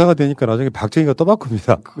 그게 역사가 되니까 나중에 박정희가 또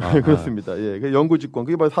바꿉니다. 그렇습니다. 예, 영구집권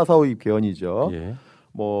그게 바로 4.4.5입 개헌이죠.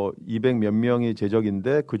 뭐 200 몇 명이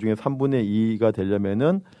제적인데 그중에 3분의 2가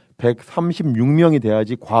되려면은 136명이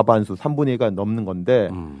돼야지 과반수 3분의 2가 넘는 건데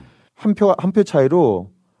한 표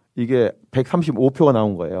차이로 이게 135표가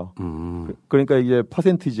나온 거예요. 그러니까 이게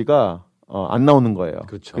퍼센티지가 안 나오는 거예요.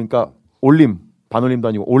 그렇죠. 그러니까 올림, 반올림도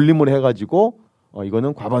아니고 올림을 해가지고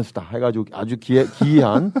이거는 과반수다 해가지고 아주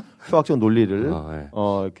기이한 수학적 논리를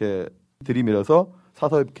이렇게 들이밀어서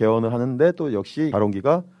사설 개헌을 하는데 또 역시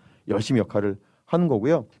가론기가 열심히 역할을 하는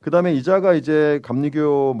거고요. 그다음에 이자가 이제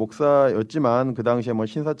감리교 목사였지만 그 당시에 뭐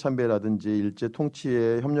신사참배라든지 일제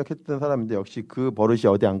통치에 협력했던 사람인데 역시 그 버릇이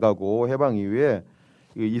어디 안 가고 해방 이후에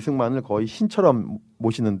이승만을 거의 신처럼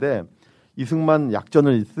모시는데 이승만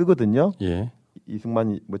약전을 쓰거든요. 예.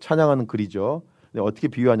 이승만이 뭐 찬양하는 글이죠. 근데 어떻게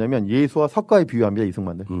비유하냐면 예수와 석가에 비유합니다.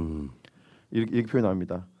 이승만을. 이렇게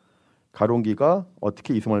표현합니다. 가론기가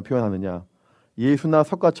어떻게 이승만을 표현하느냐. 예수나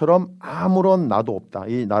석가처럼 아무런 나도 없다.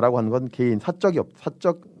 이 나라고 하는 건 개인 사적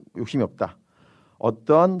욕심이 없다.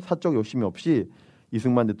 어떠한 사적 욕심이 없이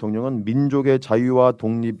이승만 대통령은 민족의 자유와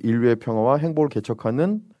독립, 인류의 평화와 행복을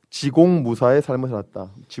개척하는 지공무사의 삶을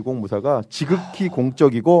살았다. 지공무사가 지극히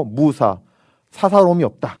공적이고 무사, 사사로움이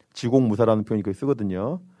없다. 지공무사라는 표현이 거기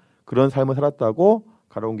쓰거든요. 그런 삶을 살았다고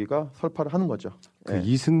가론기가 설파를 하는 거죠. 그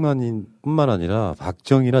이승만뿐만 아니라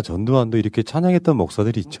박정희나 전두환도 이렇게 찬양했던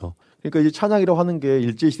목사들이 있죠. 그러니까 이제 찬양이라고 하는 게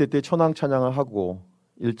일제시대 때 천황 찬양을 하고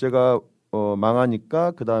일제가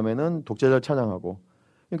망하니까 그 다음에는 독재자를 찬양하고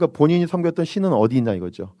그러니까 본인이 섬겼던 신은 어디 있냐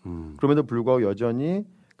이거죠. 그럼에도 불구하고 여전히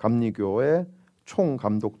감리교의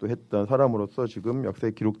총감독도 했던 사람으로서 지금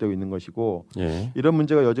역사에 기록되고 있는 것이고 예. 이런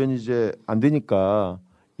문제가 여전히 이제 안 되니까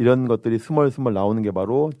이런 것들이 스멀스멀 나오는 게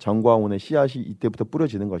바로 정광훈의 씨앗이 이때부터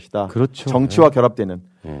뿌려지는 것이다. 그렇죠. 정치와 예. 결합되는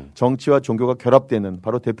예. 정치와 종교가 결합되는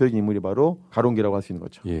바로 대표적인 인물이 바로 가론기라고 할 수 있는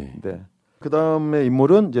거죠. 예. 네. 그 다음에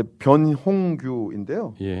인물은 이제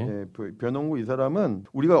변홍규인데요. 예. 변홍규 이 사람은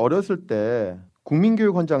우리가 어렸을 때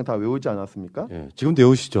국민교육헌장 다 외우지 않았습니까? 예. 지금도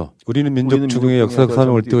외우시죠. 우리는 민족 중흥의 역사상을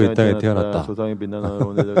올 때가 이 땅에 태어났다. 조상의 빛나는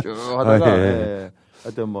오늘 쭉 하다가 예.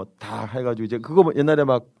 하여튼 뭐 다 해가지고 이제 그거 뭐 옛날에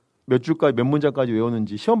막 몇 줄까지 몇 문장까지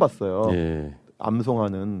외우는지 시험 봤어요. 예.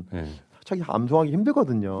 암송하는 예. 자기 암송하기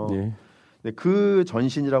힘들거든요. 예. 근데 그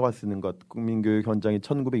전신이라고 할 수 있는 것 국민교육 현장이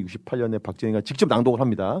 1968년에 박정희가 직접 낭독을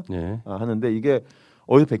합니다. 예. 하는데 이게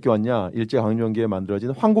어디서 베껴왔냐? 일제강점기에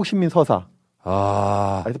만들어진 한국신민서사.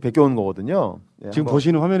 그래서 베껴온 거거든요. 예, 지금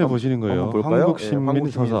보시는 화면에 보시는 거예요. 볼까요?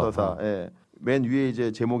 한국신민서사. 예. 맨 위에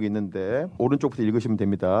이제 제목이 있는데 오른쪽부터 읽으시면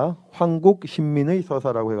됩니다. 한국신민의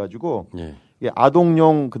서사라고 해가지고 예. 이게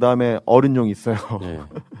아동용 그 다음에 어른용이 있어요. 예.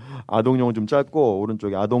 아동용은 좀 짧고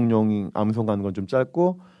오른쪽에 아동용 암송하는 건 좀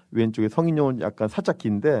짧고 왼쪽에 성인용은 약간 살짝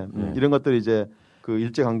긴데 이런 것들이 이제 그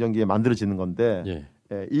일제강점기에 만들어지는 건데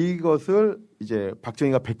예. 이것을 이제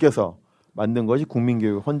박정희가 베껴서 만든 것이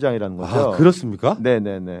국민교육 헌장이라는 거죠. 아, 그렇습니까?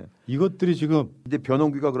 네네네. 이것들이 지금 이제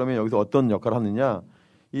변홍규가 그러면 여기서 어떤 역할을 하느냐?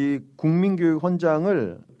 이 국민교육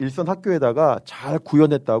헌장을 일선 학교에다가 잘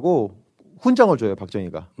구현했다고 훈장을 줘요,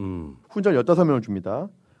 박정희가. 훈장을 15명을 줍니다.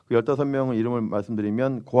 그 15명의 이름을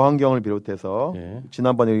말씀드리면 고한경을 비롯해서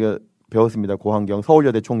지난번에 우리가 배웠습니다. 고한경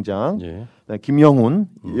서울여대 총장, 그다음에 김영훈,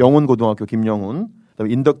 영훈고등학교 김영훈,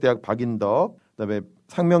 그다음에 인덕대학 박인덕, 그다음에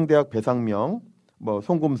상명대학 배상명, 뭐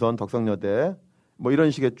송금선 덕성여대 뭐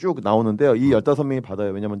이런 식의 쭉 나오는데요. 이 15명이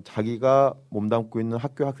받아요. 왜냐하면 자기가 몸담고 있는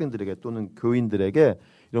학교 학생들에게 또는 교인들에게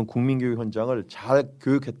이런 국민교육 현장을 잘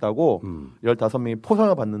교육했다고 15명이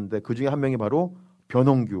포상을 받는데 그중에 한 명이 바로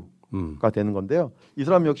변홍규가 되는 건데요. 이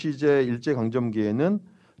사람 역시 이제 일제강점기에는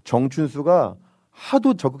정춘수가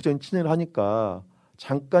하도 적극적인 친일을 하니까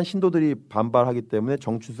잠깐 신도들이 반발하기 때문에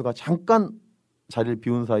정춘수가 잠깐 자리를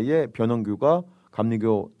비운 사이에 변홍규가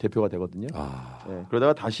감리교 대표가 되거든요. 네,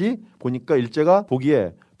 그러다가 다시 보니까 일제가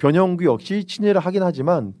보기에 변형규 역시 친일을 하긴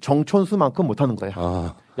하지만 정춘수만큼 못하는 거야.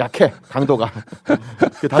 약해 강도가.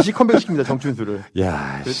 다시 컴백시킵니다 정춘수를.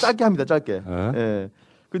 야, 짧게 합니다 짧게. 예.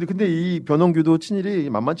 근데 이 변홍규도 친일이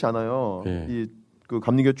만만치 않아요. 이 그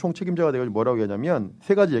감리교 총 책임자가 돼가지고 뭐라고 얘기하냐면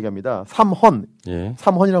세 가지 얘기합니다. 삼헌.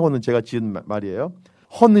 삼헌이라고는 제가 지은 말이에요.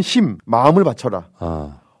 헌심 마음을 바쳐라.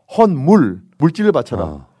 헌물 물질을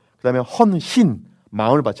바쳐라. 그다음에 헌신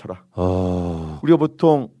마음을 바쳐라. 우리가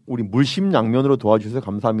보통 우리 물심양면으로 도와주셔서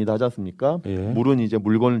감사합니다 하지 않습니까? 물은 이제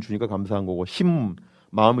물건을 주니까 감사한 거고 심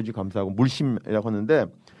마음을 주니까 감사하고 물심이라고 하는데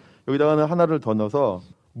여기다가는 하나를 더 넣어서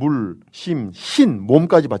물, 심, 신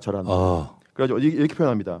몸까지 바쳐라. 그래가지고 이렇게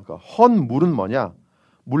표현합니다. 그러니까 헌물은 뭐냐?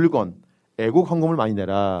 물건, 애국 헌금을 많이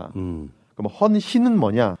내라. 그럼 헌신은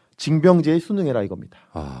뭐냐? 징병제에 순응해라 이겁니다.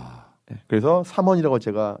 그래서 삼헌이라고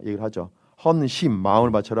제가 얘기를 하죠. 헌심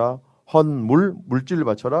마음을 바쳐라. 헌물 물질을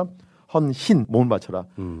바쳐라. 헌신 몸을 바쳐라.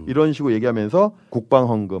 이런 식으로 얘기하면서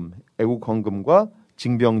국방헌금, 애국헌금과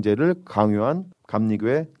징병제를 강요한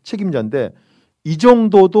감리교의 책임자인데 이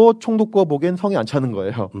정도도 총독부가 보기엔 성이 안 차는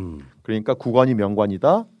거예요. 그러니까 국관이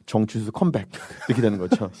명관이다. 정치수 컴백 이렇게 되는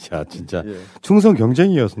거죠. 야, 진짜 충성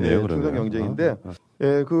경쟁이었네요. 예, 충성 경쟁인데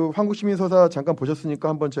예, 그 한국시민서사 잠깐 보셨으니까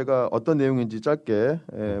한번 제가 어떤 내용인지 짧게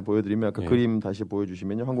보여드리면 아까 그림 다시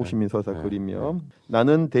보여주시면요. 한국시민서사 그림이요.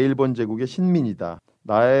 나는 대일본 제국의 신민이다.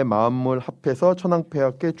 나의 마음을 합해서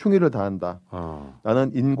천황폐하께 충의를 다한다.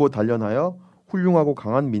 나는 인고 단련하여 훌륭하고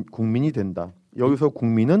강한 국민이 된다. 여기서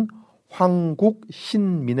국민은 황국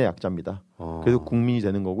신민의 약자입니다. 그래서 국민이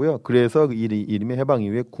되는 거고요. 그래서 그 이름이 해방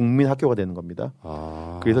이후에 국민학교가 되는 겁니다.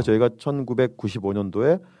 그래서 저희가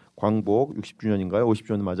 1995년도에 광복 60주년인가요?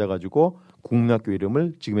 50주년 맞아가지고 국민학교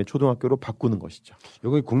이름을 지금의 초등학교로 바꾸는 것이죠.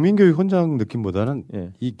 여기 국민교육 헌장 느낌보다는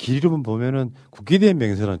이 길 이름 보면은 국기대회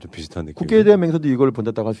맹세랑 좀 비슷한 느낌. 국기대회 맹세도 이걸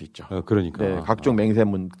본다고 할 수 있죠. 그러니까. 네, 각종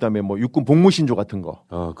맹세문, 그다음에 뭐 육군 복무신조 같은 거.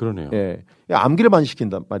 그러네요. 예, 암기를 많이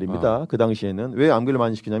시킨단 말입니다. 그 당시에는 왜 암기를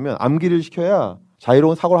많이 시키냐면 암기를 시켜야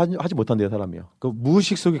자유로운 사고를 하지 못한대요, 사람이요. 그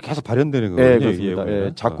무의식 속에 계속 발현되는 거예요. 네, 그렇습니다.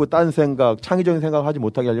 예, 자꾸 딴 생각, 창의적인 생각을 하지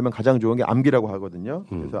못하게 하려면 가장 좋은 게 암기라고 하거든요.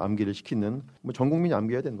 그래서 암기를 시키는 뭐 전 국민이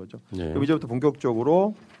암기해야 되는 거죠. 그럼 이제부터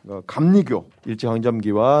본격적으로 감리교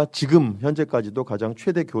일제강점기와 지금 현재까지도 가장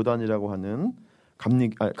최대 교단이라고 하는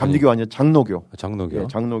감리교 아니라 장로교. 예,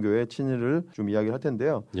 장로교의 친일을 좀 이야기를 할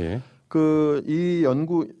텐데요. 이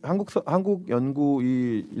연구 한국 연구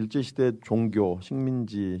이 일제 시대 종교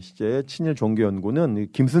식민지 시대의 친일 종교 연구는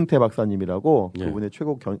김승태 박사님이라고 그분의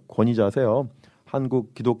최고 권위자세요.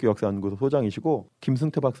 한국 기독교 역사 연구소 소장이시고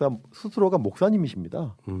김승태 박사 스스로가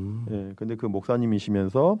목사님이십니다. 예, 근데 그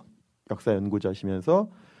목사님이시면서 역사 연구자시면서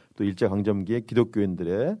또 일제 강점기의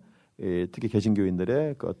기독교인들의 특히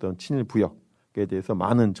개신교인들의 그 어떤 친일 부역에 대해서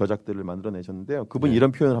많은 저작들을 만들어내셨는데요. 그분이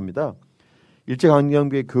이런 표현을 합니다.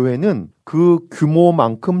 일제강점기의 교회는 그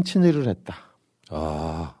규모만큼 친일을 했다.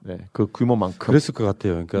 네, 그 규모만큼. 그랬을 것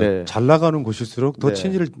같아요. 그러니까 잘 나가는 곳일수록 더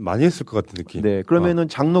친일을 많이 했을 것 같은 느낌. 네, 그러면은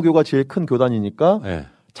장로교가 제일 큰 교단이니까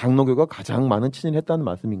장로교가 가장 많은 친일을 했다는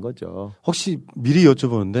말씀인 거죠. 혹시 미리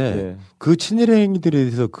여쭤보는데 그 친일 행위들에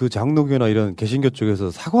대해서 그 장로교나 이런 개신교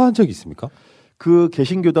쪽에서 사과한 적이 있습니까? 그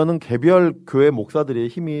개신교단은 개별 교회 목사들의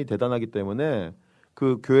힘이 대단하기 때문에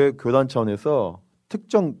그 교회 교단 차원에서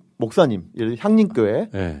특정 목사님, 예를 들어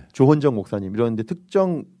향림교회, 조헌정 목사님 이런데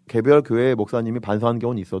특정 개별 교회 목사님이 반성한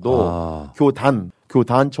경우는 있어도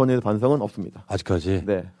교단 차원에서 반성은 없습니다. 아직까지.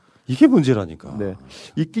 네. 이게 문제라니까. 네.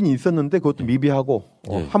 있긴 있었는데 그것도 미비하고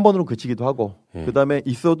한 번으로 그치기도 하고 그다음에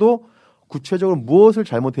있어도 구체적으로 무엇을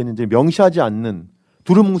잘못했는지 명시하지 않는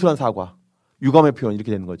두루뭉술한 사과, 유감의 표현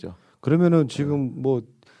이렇게 되는 거죠. 그러면은 지금 뭐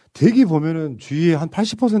대기 보면은 주위에 한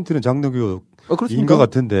 80%는 장로교인 것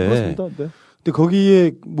같은데. 그렇습니다. 네. 근데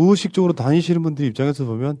거기에 무의식적으로 다니시는 분들 입장에서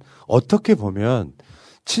보면 어떻게 보면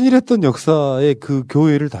친일했던 역사의 그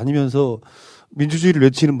교회를 다니면서 민주주의를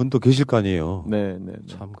외치는 분도 계실 거 아니에요. 네.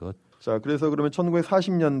 참 그. 자, 그래서 그러면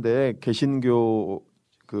 1940년대 개신교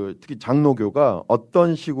특히 장로교가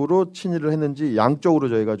어떤 식으로 친일을 했는지 양쪽으로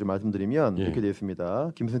저희가 좀 말씀드리면 이렇게 되어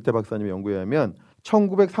있습니다. 김승태 박사님의 연구에 의하면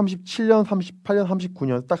 1937년, 38년,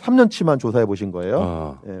 39년 딱 3년치만 조사해 보신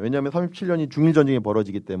거예요. 왜냐하면 37년이 중일전쟁이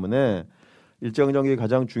벌어지기 때문에 일제강점기의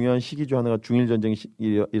가장 중요한 시기 중 하나가 중일전쟁이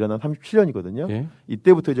일어난 37년이거든요.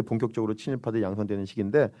 이때부터 이제 본격적으로 친일파들이 양성되는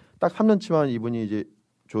시기인데 딱 3년치만 이분이 이제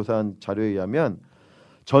조사한 자료에 의하면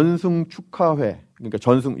전승 축하회, 그러니까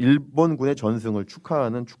일본군의 전승을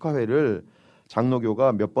축하하는 축하회를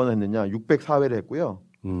장로교가 몇 번 했느냐? 604회를 했고요.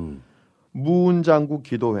 무운장구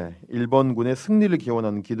기도회, 일본군의 승리를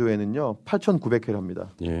기원하는 기도회는요 8,900회를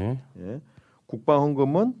합니다.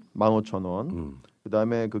 국방헌금은 15,000원.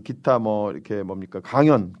 그다음에 그 기타 뭐 이렇게 뭡니까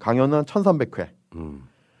강연은 1,300회.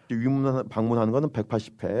 위문 방문하는 거는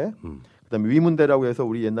 180회. 그다음에 위문대라고 해서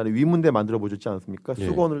우리 옛날에 위문대 만들어 보셨지 않습니까?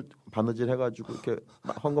 수건을 바느질 해가지고 이렇게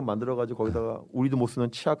헌금 만들어가지고 거기다가 우리도 못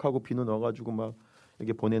쓰는 치약하고 비누 넣어가지고 막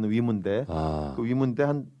이렇게 보내는 위문대. 그 위문대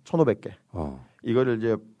한 1,500개. 이거를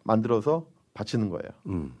이제 만들어서 바치는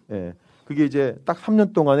거예요. 예, 그게 이제 딱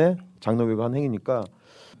 3년 동안에 장로교가 한 행위니까.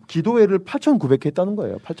 기도회를 8,900회 했다는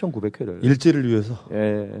거예요. 8,900회를. 일제를 위해서?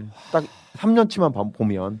 예. 딱 3년치만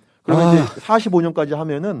보면. 그러면 이제 45년까지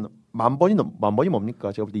하면은 만 번이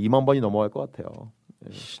뭡니까? 제가 볼 때 2만 번이 넘어갈 것 같아요.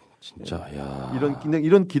 예. 진짜, 야.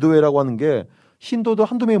 이런 기도회라고 하는 게 신도도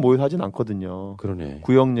한두 명이 모여서 하진 않거든요. 그러네.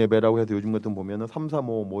 구역 예배라고 해서 요즘 같은 보면은 3, 4,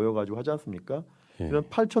 5 모여가지고 하지 않습니까? 이런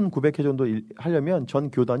 8,900회 정도 하려면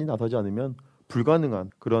전 교단이 나서지 않으면 불가능한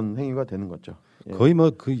그런 행위가 되는 거죠. 예. 거의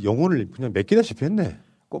뭐 그 영혼을 그냥 맡기다시피 했네.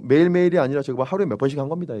 꼭 매일매일이 아니라 제가 하루에 몇 번씩 한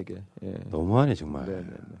겁니다, 이게. 너무하네, 정말.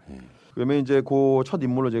 그러면 이제 그 첫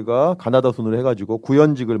인물로 제가 가나다 순으로 해가지고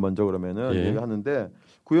구현직을 먼저 그러면은 얘기하는데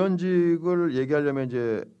구현직을 얘기하려면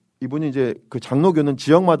이제 이분이 이제 그 장로교는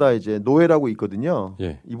지역마다 이제 노회라고 있거든요.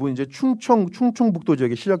 예. 이분이 이제 충청북도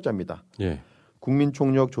지역의 실력자입니다. 예.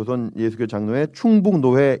 국민총력 조선예수교 장로회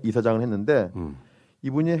충북노회 이사장을 했는데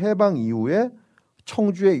이분이 해방 이후에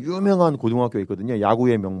청주에 유명한 고등학교가 있거든요. 야구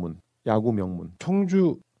명문.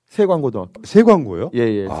 청주 세광고등학교. 세광고요?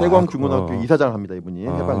 예. 아, 세광중고등학교 이사장을 합니다. 이분이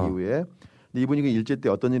해방 이후에. 근데 이분이 그 일제 때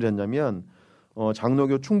어떤 일을 했냐면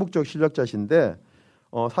장로교 충북적 실력자신데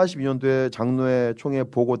 42년도에 장로회 총회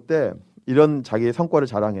보고 때 이런 자기의 성과를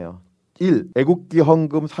자랑해요. 1. 애국기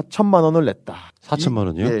헌금 4천만 원을 냈다. 4천만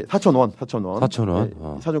원이요? 예, 4,000원.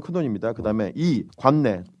 4,000원. 예, 사전 큰 돈입니다. 그다음에 2.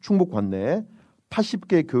 관내, 충북 관내에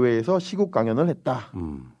 80개 교회에서 시국 강연을 했다.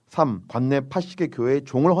 3. 관내 80개 교회에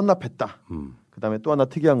종을 헌납했다. 그다음에 또 하나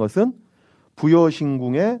특이한 것은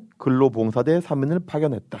부여신궁에 근로봉사대 3인을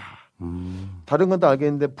파견했다. 다른 건 다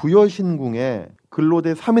알겠는데 부여신궁에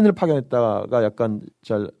근로대 3인을 파견했다가 약간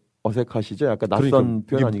잘 어색하시죠? 약간 낯선 그러니까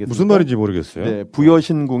표현 아니겠습니까? 무슨 말인지 모르겠어요. 네,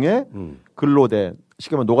 부여신궁에 근로대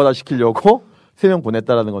시키면 노가다 시키려고 3명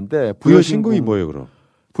보냈다라는 건데 부여신궁이 뭐예요, 그럼?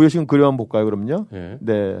 부여신궁 그림 한번 볼까요, 그럼요? 예.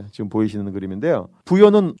 네, 지금 보이시는 그림인데요.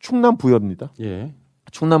 부여는 충남 부여입니다. 예.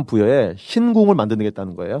 충남 부여에 신궁을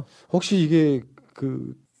만들겠다는 거예요. 혹시 이게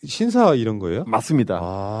그 신사 이런 거예요?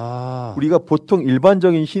 맞습니다. 우리가 보통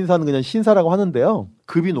일반적인 신사는 그냥 신사라고 하는데요.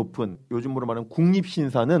 급이 높은 요즘으로 말하면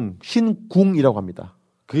국립신사는 신궁이라고 합니다.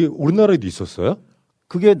 그게 우리나라에도 있었어요?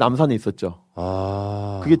 그게 남산에 있었죠.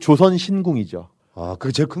 그게 조선 신궁이죠.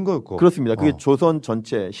 그게 제일 큰 거였고. 그렇습니다. 그게 조선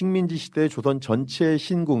전체 식민지 시대 조선 전체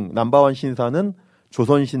신궁 남바완 신사는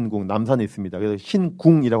조선 신궁 남산에 있습니다. 그래서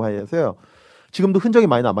신궁이라고 해서요. 지금도 흔적이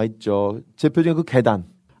많이 남아 있죠. 대표적인 그 계단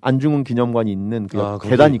안중근 기념관이 있는 그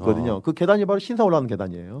계단이 있거든요. 그 계단이 바로 신사 올라가는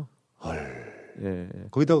계단이에요. 예.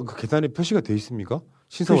 거기다가 그 계단에 표시가 돼 있습니까?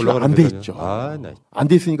 신사 표시가 올라가는 안 돼 계단이요? 있죠. 네. 안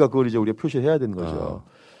돼 있으니까 그걸 이제 우리가 표시해야 되는 거죠.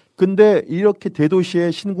 근데 이렇게 대도시에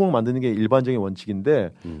신궁을 만드는 게 일반적인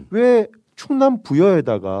원칙인데 왜 충남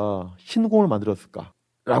부여에다가 신궁을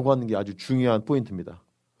만들었을까라고 하는 게 아주 중요한 포인트입니다.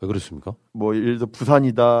 왜 그렇습니까? 뭐 예를 들어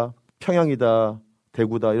부산이다, 평양이다,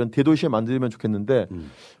 대구다 이런 대도시에 만들면 좋겠는데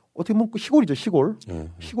어떻게 보면 시골이죠, 시골.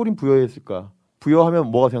 시골인 부여에 했을까?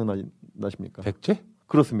 부여하면 뭐가 생각나십니까? 백제?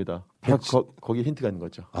 그렇습니다. 거기에 힌트가 있는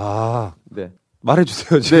거죠. 네.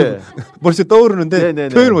 말해주세요. 지금 머릿속에 떠오르는데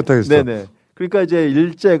표현을 못하겠어요. 네네. 그러니까 이제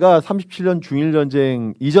일제가 37년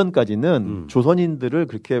중일전쟁 이전까지는 조선인들을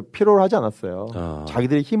그렇게 필요로 하지 않았어요.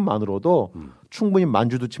 자기들의 힘만으로도 충분히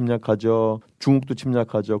만주도 침략하죠. 중국도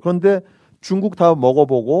침략하죠. 그런데 중국 다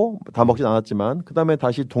먹어보고 다 먹진 않았지만 그다음에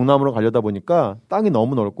다시 동남으로 가려다 보니까 땅이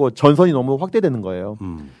너무 넓고 전선이 너무 확대되는 거예요.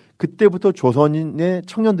 그때부터 조선인의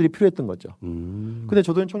청년들이 필요했던 거죠. 근데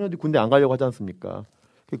조선인 청년들이 군대 안 가려고 하지 않습니까?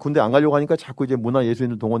 군대 안 가려고 하니까 자꾸 이제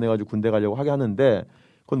문화예술인들 동원해가지고 군대 가려고 하게 하는데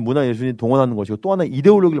그건 문화예술인이 동원하는 것이고 또 하나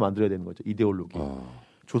이데올로기를 만들어야 되는 거죠. 이데올로기.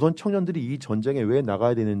 조선 청년들이 이 전쟁에 왜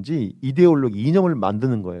나가야 되는지 이데올로기, 이념을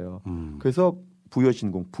만드는 거예요. 그래서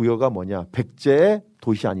부여신궁, 부여가 뭐냐? 백제의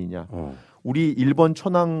도시 아니냐? 우리 일본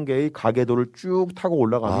천황계의 가계도를 쭉 타고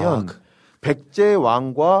올라가면 백제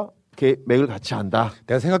왕과 맥을 같이 한다.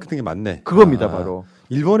 내가 생각했던 게 맞네. 그겁니다, 바로.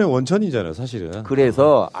 일본의 원천이잖아요, 사실은.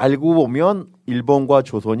 그래서 알고 보면 일본과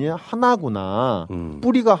조선이 하나구나.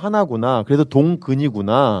 뿌리가 하나구나. 그래서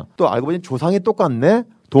동근이구나. 또 알고 보니 조상이 똑같네.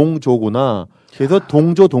 동조구나. 그래서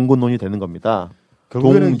동조 동근론이 되는 겁니다.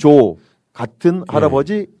 동조 같은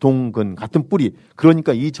할아버지, 동근 같은 뿌리.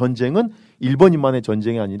 그러니까 이 전쟁은 일본인만의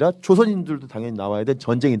전쟁이 아니라 조선인들도 당연히 나와야 될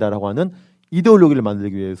전쟁이다라고 하는 이데올로기를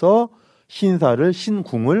만들기 위해서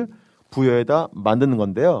신궁을 부여에다 만드는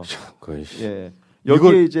건데요. 예.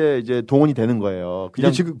 여기에 이제 동원이 되는 거예요.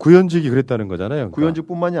 이게 지금 구현직이 그랬다는 거잖아요. 그러니까.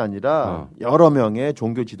 구현직뿐만이 아니라 여러 명의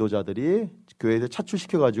종교 지도자들이 교회에서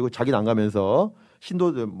차출시켜가지고 자기는 안 가면서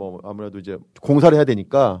신도들 뭐 아무래도 이제 공사를 해야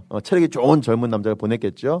되니까 체력이 좋은 젊은 남자를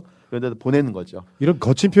보냈겠죠. 그런데 보내는 거죠. 이런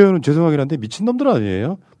거친 표현은 죄송하긴 한데 미친놈들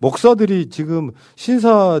아니에요? 목사들이 지금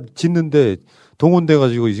신사 짓는데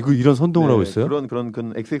동원돼가지고 이런 선동을 하고 있어요?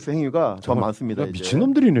 그런 XX 행위가 더 많습니다.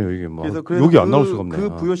 미친놈들이네요, 이게 막. 그래서 여기 안 나올 수가 없네.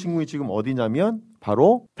 그 부여신궁이 지금 어디냐면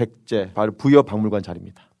바로 백제, 바로 부여박물관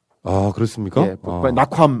자리입니다. 그렇습니까? 예,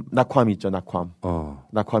 낙함이 있죠, 낙함.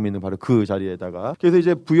 낙함이 있는 바로 그 자리에다가. 그래서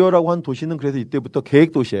이제 부여라고 한 도시는 그래서 이때부터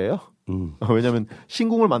계획 도시예요. 왜냐하면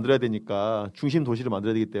신궁을 만들어야 되니까 중심 도시를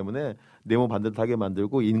만들어야 되기 때문에 네모 반듯하게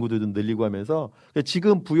만들고 인구도 늘리고 하면서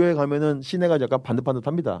지금 부여에 가면은 시내가 약간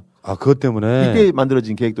반듯반듯합니다. 그것 때문에 이때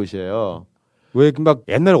만들어진 계획 도시예요. 왜 막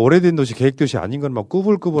옛날 오래된 도시 계획 도시 아닌 건 막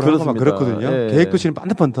꾸불꾸불하고 막 그렇거든요. 예. 계획 도시는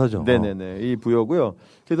반듯반듯하죠. 네네네. 이 부여고요.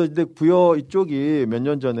 그래서 이제 부여 이쪽이 몇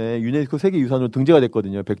년 전에 유네스코 세계유산으로 등재가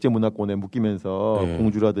됐거든요. 백제문화권에 묶이면서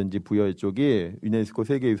공주라든지 부여 이쪽이 유네스코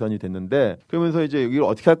세계유산이 됐는데 그러면서 이제 이걸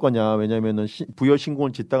어떻게 할 거냐. 왜냐하면은 부여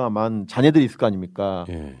신공을 짓다가만 자녀들이 있을 거 아닙니까?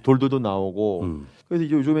 돌들도 나오고. 그래서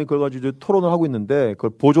이제 요즘에 그걸 가지고 이제 토론을 하고 있는데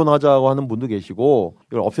그걸 보존하자고 하는 분도 계시고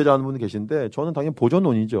이걸 없애자 하는 분도 계신데 저는 당연히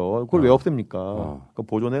보존론이죠. 그걸 왜 없앱니까? 그걸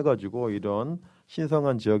보존해가지고 이런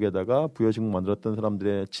신성한 지역에다가 부여 신공 만들었던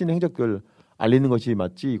사람들의 친행적을 알리는 것이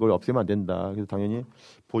맞지 이걸 없애면 안 된다. 그래서 당연히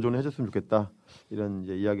보존을 해줬으면 좋겠다. 이런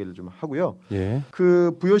이제 이야기를 좀 하고요. 예.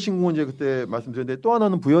 그 부여신공은 이제 그때 말씀드렸는데 또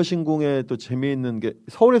하나는 부여신공에 또 재미있는 게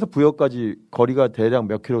서울에서 부여까지 거리가 대략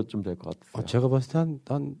몇 킬로쯤 될 것 같아요. 제가 봤을 때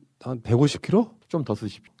한 150km? 좀 더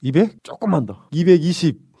쓰십시오. 200? 조금만 더.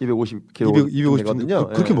 220. 250km 250 되거든요.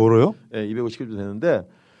 그렇게 멀어요? 네, 250km 되는데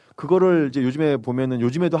그거를 이제 요즘에 보면은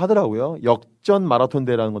요즘에도 하더라고요. 역전 마라톤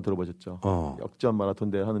대회라는 거 들어보셨죠? 역전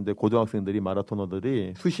마라톤 대회 하는데 고등학생들이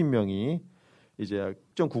마라토너들이 수십 명이 이제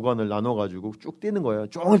특정 구간을 나눠가지고 쭉 뛰는 거예요.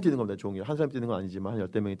 종일 뛰는 겁니다. 종일. 한 사람 뛰는 건 아니지만 한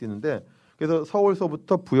 10대 명이 뛰는데 그래서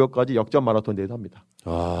서울서부터 부여까지 역전 마라톤 대회도 합니다.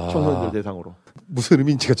 청소년들 대상으로. 무슨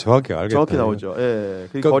의미인지가 정확히 알겠다. 정확히 나오죠. 예.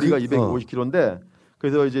 그 거리가 250km인데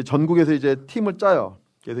그래서 이제 전국에서 이제 팀을 짜요.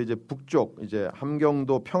 그래서 이제 북쪽 이제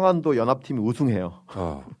함경도, 평안도 연합팀이 우승해요.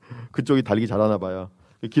 그쪽이 달리기 잘하나 봐요.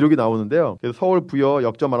 기록이 나오는데요. 그래서 서울 부여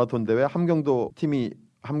역전 마라톤 대회 함경도 팀이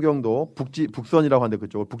함경도 북선이라고 하는데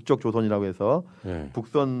그쪽 북쪽 조선이라고 해서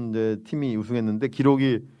북선 이제 팀이 우승했는데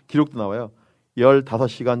기록도 나와요.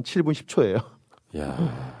 15시간 7분 10초예요.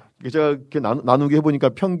 야. 제가 이렇게 나누기 해보니까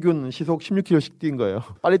평균 시속 16km씩 뛴 거예요.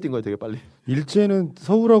 빨리 뛴 거예요, 되게 빨리. 일제는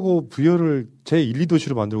서울하고 부여를 제1,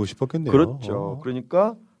 2도시로 만들고 싶었겠네요. 그렇죠.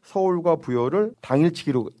 그러니까 서울과 부여를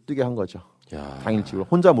당일치기로 뛰게 한 거죠. 당일치기로.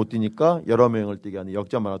 혼자 못 뛰니까 여러 명을 뛰게 하는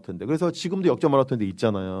역전 마라톤대. 그래서 지금도 역전 마라톤대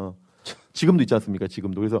있잖아요. 지금도 있지 않습니까?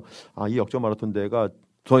 지금도. 그래서 이 역전 마라톤 대회가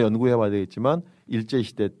더 연구해봐야 되겠지만 일제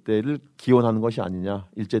시대 때를 기원하는 것이 아니냐,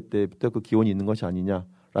 일제 때부터 그 기원이 있는 것이 아니냐라는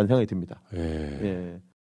생각이 듭니다. 예.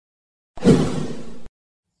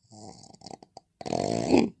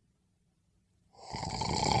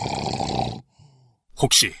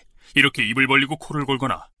 혹시 이렇게 입을 벌리고 코를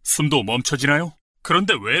골거나 숨도 멈춰지나요?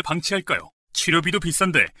 그런데 왜 방치할까요? 치료비도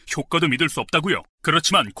비싼데 효과도 믿을 수 없다고요?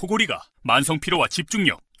 그렇지만 코골이가 만성피로와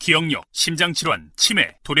집중력, 기억력, 심장질환,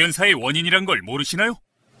 치매, 돌연사의 원인이란 걸 모르시나요?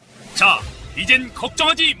 자, 이젠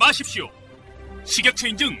걱정하지 마십시오.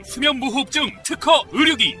 식약처인증 수면무호흡증 특허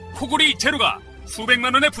의료기 코골이 제로가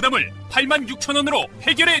수백만 원의 부담을 86,000원으로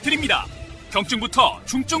해결해 드립니다. 경증부터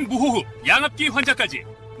중증 무호흡, 양압기 환자까지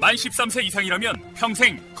만 13세 이상이라면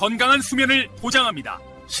평생 건강한 수면을 보장합니다.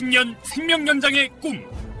 10년 생명 연장의 꿈.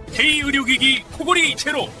 K의료기기 코골이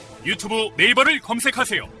제로. 유튜브 네이버를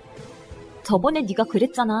검색하세요. 저번에 네가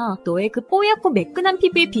그랬잖아. 너의 그 뽀얗고 매끈한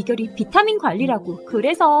피부의 비결이 비타민 관리라고.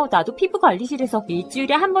 그래서 나도 피부 관리실에서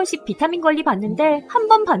일주일에 한 번씩 비타민 관리 받는데 한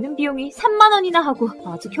번 받는 비용이 3만 원이나 하고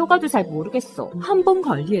아직 효과도 잘 모르겠어. 한 번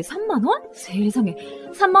관리에 3만 원? 세상에.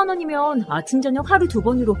 3만 원이면 아침 저녁 하루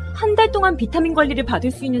 2번으로 한 달 동안 비타민 관리를 받을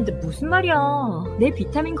수 있는데 무슨 말이야. 내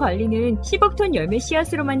비타민 관리는 10억 톤 열매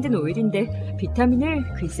씨앗으로 만든 오일인데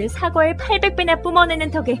비타민을 글쎄 사과의 800배나 뿜어내는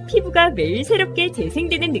덕에 피부가 매일 새롭게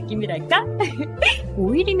재생되는 느낌이랄까?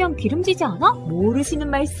 오일이면 기름지지 않아? 모르시는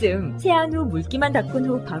말씀. 세안 후 물기만 닦은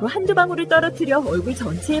후 바로 한두 방울을 떨어뜨려 얼굴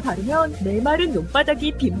전체에 바르면 메마른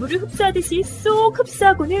눈바닥이 빗물을 흡수하듯이 쏙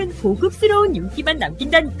흡수하고는 고급스러운 윤기만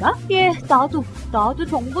남긴다니까? 예, 나도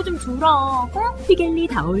정보 좀 주라. 피겔리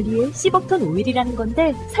다올리의 10억 톤 오일이라는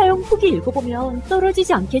건데 사용 후기 읽어보면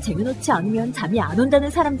떨어지지 않게 쟁여놓지 않으면 잠이 안 온다는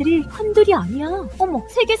사람들이 한둘이 아니야. 어머,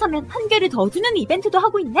 3개 사면 1개를 더 주는 이벤트도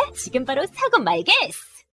하고 있네? 지금 바로 사고 말겠어.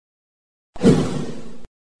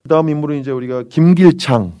 그다음 인물은 이제 우리가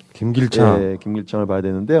김길창. 네, 김길창을 봐야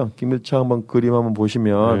되는데요. 김길창 한번 그림 한번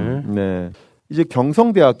보시면 이제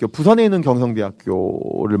경성대학교, 부산에 있는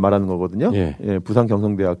경성대학교를 말하는 거거든요. 부산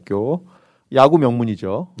경성대학교. 야구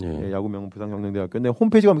명문이죠. 야구 명문 부산 경성대학교. 근데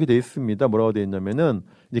홈페이지가 이렇게 돼 있습니다. 뭐라고 돼 있냐면은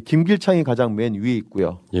이제 김길창이 가장 맨 위에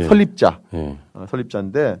있고요. 설립자.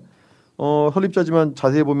 설립자인데 설립자지만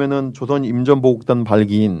자세히 보면은 조선 임전보국단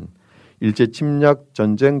발기인, 일제 침략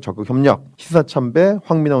전쟁 적극 협력, 시사 참배,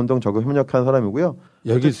 황민화 운동 적극 협력한 사람이고요.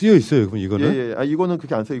 여기 쓰여 있어요. 그럼 이거는? 이거는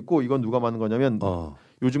그렇게 안 써 있고 이건 누가 만든 거냐면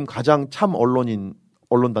요즘 가장 참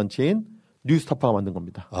언론 단체인 뉴스타파가 만든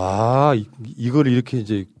겁니다. 이걸 이렇게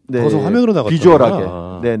이제 방송 화면으로 나갔다.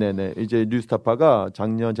 비주얼하게. 네네네. 이제 뉴스타파가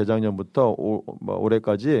작년, 재작년부터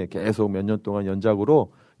올해까지 계속 몇 년 동안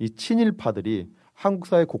연작으로 이 친일파들이 한국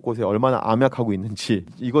사회 곳곳에 얼마나 암약하고 있는지,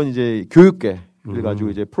 이건 이제 교육계 그래가지고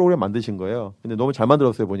이제 프로그램 만드신 거예요. 근데 너무 잘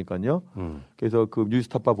만들었어요, 보니까요. 그래서 그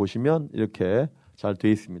뉴스타파 보시면 이렇게 잘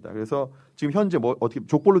돼 있습니다. 그래서 지금 현재 뭐 어떻게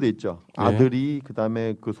족벌로 돼 있죠. 아들이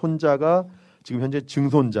그다음에 그 손자가 지금 현재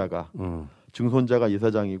증손자가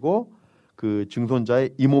이사장이고 그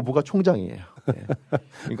증손자의 이모부가 총장이에요. 네.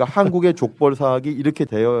 그러니까 한국의 족벌 사학이 이렇게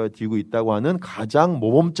되어지고 있다고 하는 가장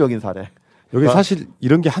모범적인 사례. 여기 그러니까, 사실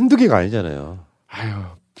이런 게 한두 개가 아니잖아요. 아유,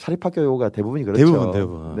 사립학교가 대부분이 그렇죠.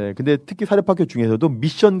 대부분. 네, 근데 특히 사립학교 중에서도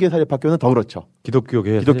미션계 사립학교는 더 그렇죠.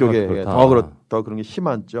 기독교계 더 그런 게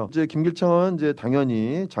심하죠. 이제 김길창은 이제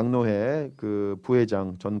당연히 장로회 그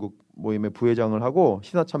부회장 전국 모임의 부회장을 하고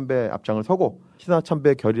신화참배 앞장을 서고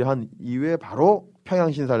신화참배 결의한 이후에 바로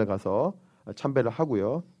평양 신사를 가서 참배를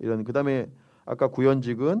하고요. 이런 그다음에 아까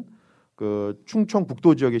구현직은 그 충청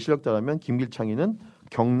북도 지역의 실력자라면 김길창이는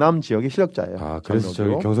경남 지역의 실력자예요. 아, 그래서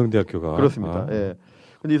저희 경성대학교가 그렇습니다. 예.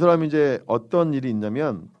 근데 이 사람이 이제 어떤 일이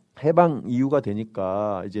있냐면 해방 이후가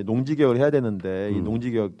되니까 이제 농지 개혁을 해야 되는데 이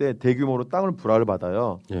농지 개혁 때 대규모로 땅을 불화를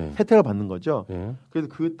받아요. 혜택을 받는 거죠. 그래서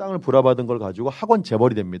그 땅을 불화받은 걸 가지고 학원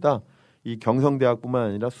재벌이 됩니다. 이 경성대학뿐만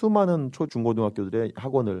아니라 수많은 초 중고등학교들의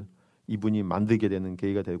학원을 이분이 만들게 되는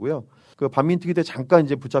계기가 되고요. 그 반민특위 때 잠깐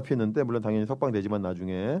이제 붙잡혔는데 물론 당연히 석방되지만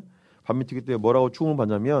나중에 반민특위 때 뭐라고 추궁을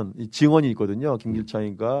받냐면 이 증언이 있거든요.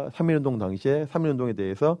 김길창이가 3.1운동 당시에 3.1운동에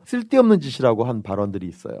대해서 쓸데없는 짓이라고 한 발언들이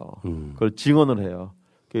있어요. 그걸 증언을 해요.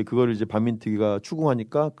 그걸 이제 반민특위가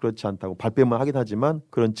추궁하니까 그렇지 않다고 발뺌만 하긴 하지만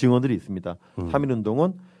그런 증언들이 있습니다.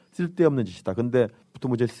 3.1운동은 쓸데없는 짓이다. 근데 보통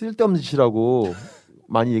뭐 이제 쓸데없는 짓이라고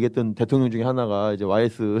많이 얘기했던 대통령 중에 하나가 이제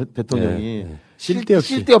YS 대통령이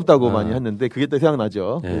쓸데없다고 많이 했는데 그게 또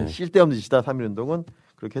생각나죠. 쓸데없는 짓이다. 3.1운동은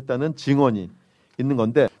그렇게 했다는 증언이 있는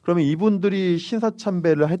건데 그러면 이분들이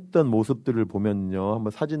신사참배를 했던 모습들을 보면요.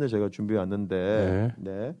 한번 사진을 제가 준비해 왔는데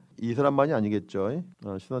네. 이 사람만이 아니겠죠.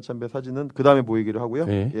 신사참배 사진은 그 다음에 보이기를 하고요.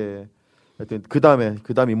 예. 하여튼 그 다음에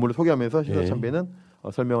인물을 소개하면서 신사참배는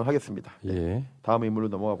설명을 하겠습니다. 다음 인물로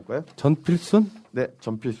넘어가 볼까요? 전필순? 네,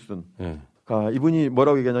 전필순. 이분이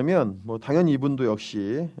뭐라고 얘기하냐면 뭐 당연히 이분도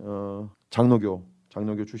역시 장로교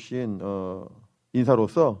출신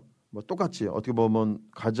인사로서 뭐 똑같이 어떻게 보면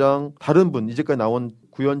가장 다른 분 이제까지 나온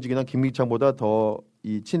구현직이나 김길창보다 더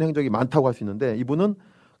이 친행적이 많다고 할 수 있는데 이분은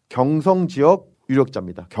경성 지역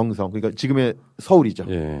유력자입니다. 경성 그러니까 지금의 서울이죠.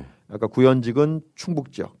 아까 구현직은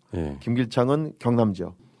충북 지역, 김길창은 경남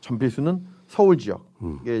지역, 전필수는 서울 지역.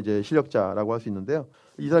 이게 이제 실력자라고 할 수 있는데요.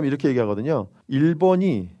 이 사람이 이렇게 얘기하거든요.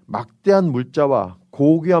 일본이 막대한 물자와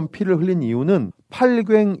고귀한 피를 흘린 이유는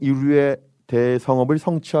팔괭일우의 대성업을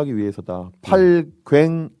성취하기 위해서다.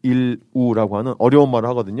 팔괭일우라고 하는 어려운 말을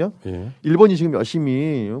하거든요. 일본이 지금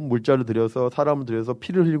열심히 물자를 들여서 사람을 들여서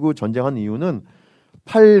피를 흘리고 전쟁한 이유는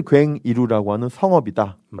팔괭일우라고 하는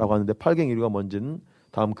성업이다라고 하는데 팔괭일우가 뭔지는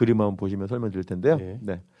다음 그림 한번 보시면 설명드릴 텐데요.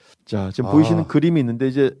 네. 자, 지금 보이시는 그림이 있는데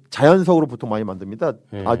이제 자연석으로 보통 많이 만듭니다.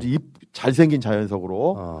 아주 잘생긴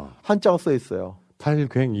자연석으로 한자가 써 있어요.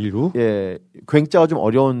 팔괭일우? 예, 괭자가 좀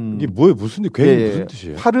어려운. 이게 뭐예요? 무슨 무슨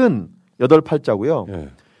뜻이에요? 팔은 8팔자고요.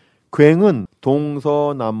 괭은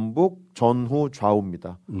동서남북 전후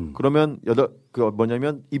좌우입니다. 그러면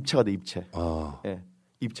뭐냐면 입체가 돼 입체.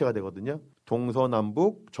 입체가 되거든요.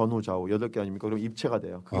 동서남북 전후 좌우 8개 아닙니까? 그럼 입체가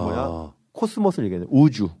돼요. 그게 뭐냐? 코스모스를 얘기해요.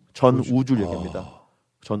 우주. 전 우주를 얘기합니다.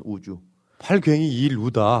 전 우주. 팔괭이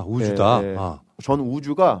일우다. 우주다. 전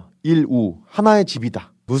우주가 일우 하나의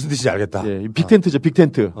집이다. 무슨 뜻인지 알겠다. 빅텐트죠,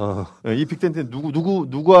 빅텐트. 이 빅텐트는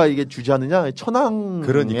누가 이게 주재하느냐?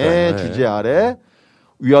 천황의 주재 아래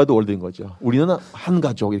위아더 월드인 거죠. 우리는 한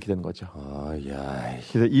가족 이렇게 되는 거죠.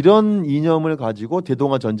 그래서 이런 이념을 가지고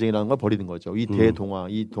대동아 전쟁이라는 걸 벌이는 거죠. 이 대동아,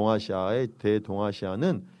 이 동아시아의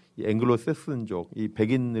대동아시아는 이 앵글로색슨족, 이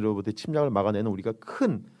백인으로부터 침략을 막아내는 우리가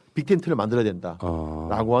큰 빅텐트를 만들어야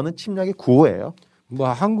된다라고 하는 침략의 구호예요. 뭐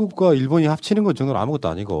한국과 일본이 합치는 건 정도는 아무것도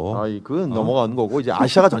아니고. 그건 넘어가는 거고 이제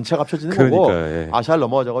아시아가 전체가 합쳐지는 거고 아시아를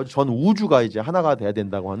넘어가자고 전 우주가 이제 하나가 돼야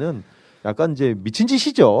된다고 하는 약간 이제 미친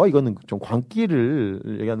짓이죠. 이거는 좀 광기를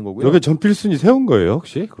얘기하는 거고요. 여기 전필순이 세운 거예요,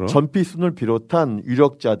 혹시? 그럼? 전필순을 비롯한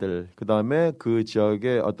유력자들, 그다음에 그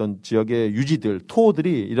지역의 어떤 지역의 유지들,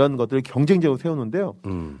 토호들이 이런 것들을 경쟁적으로 세우는데요.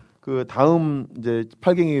 그 다음 이제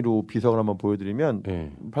팔괭이로 비석을 한번 보여드리면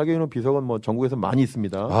팔괭이로 비석은 뭐 전국에서 많이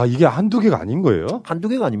있습니다. 이게 한두 개가 아닌 거예요? 한두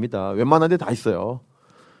개가 아닙니다. 웬만한 데 다 있어요.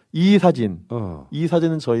 이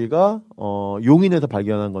사진은 저희가 용인에서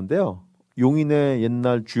발견한 건데요. 용인의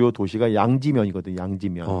옛날 주요 도시가 양지면이거든요.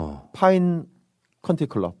 양지면. 파인 컨트리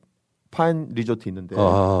클럽, 파인 리조트 있는데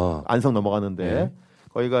안성 넘어가는데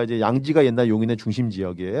거기가 이제 양지가 옛날 용인의 중심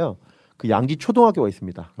지역이에요. 그 양지 초등학교가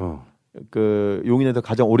있습니다. 그 용인에서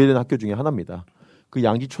가장 오래된 학교 중에 하나입니다. 그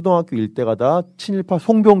양지 초등학교 일대가 다 친일파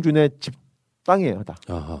송병준의 집 땅이에요, 다.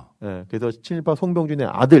 그래서 친일파 송병준의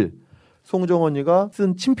아들 송정언니가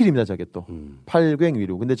쓴 친필입니다. 저게 또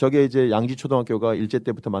팔괭위로. 근데 저게 이제 양지초등학교가 일제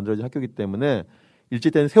때부터 만들어진 학교이기 때문에 일제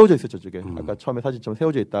때는 세워져 있었죠. 저게 아까 처음에 사진처럼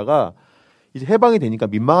세워져 있다가 이제 해방이 되니까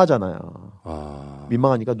민망하잖아요.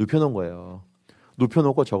 민망하니까 눕혀놓은 거예요.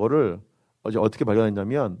 눕혀놓고 저거를 어제 어떻게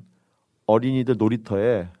발견했냐면 어린이들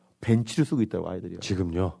놀이터에 벤치를 쓰고 있다고 아이들이요.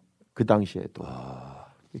 지금요? 그 당시에도.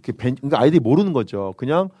 이렇게 그러니까 아이들이 모르는 거죠.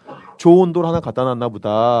 그냥 좋은 돌 하나 갖다 놨나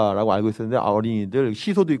보다라고 알고 있었는데 어린이들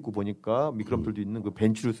시소도 있고 보니까 미끄럼틀도 있는 그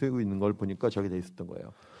벤치를 쓰고 있는 걸 보니까 저게 돼 있었던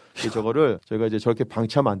거예요. 그래서 저거를 저희가 이제 저렇게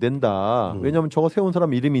방치하면 안 된다. 왜냐하면 저거 세운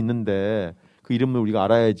사람 이름이 있는데 그 이름을 우리가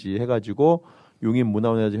알아야지 해가지고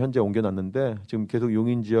용인문화원에 현재 옮겨놨는데 지금 계속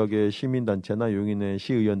용인 지역의 시민단체나 용인의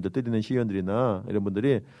시의원들, 뜻 있는 시의원들이나 이런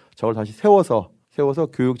분들이 저걸 다시 세워서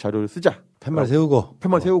교육 자료를 쓰자. 팻말 세우고.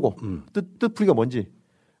 뜻풀이가 뭔지.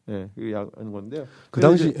 예, 그게 하는 건데요. 그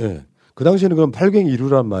당시에는 그럼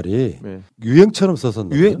팔괭이루란 말이 유행처럼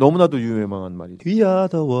썼었나요? 너무나도 유명한 말이죠. We are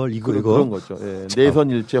the world 그런 거죠. 예,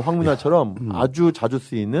 내선일체 황문화처럼 아주 자주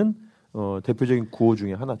쓰이는 대표적인 구호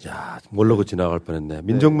중에 하나죠. 야, 모르고 지나갈 뻔했네.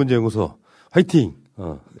 민족문제연구소 화이팅.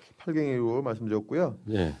 팔괭이루 말씀드렸고요.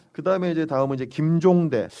 예. 그다음에 이제 다음은 이제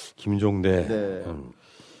김종대. 네.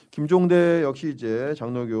 김종대 역시 이제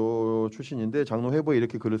장로교 출신인데 장로회보에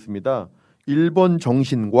이렇게 글을 씁니다. 일본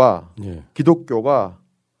정신과 기독교가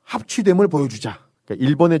합치됨을 보여주자. 그러니까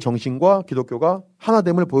일본의 정신과 기독교가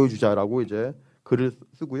하나됨을 보여주자라고 이제 글을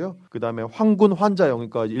쓰고요. 그 다음에 황군 환자용,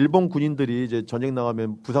 그러니까 일본 군인들이 이제 전쟁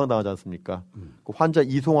나가면 부상당하지 않습니까? 그 환자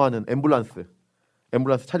이송하는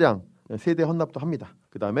앰뷸런스 차량 세대 헌납도 합니다.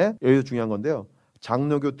 그 다음에 여기서 중요한 건데요.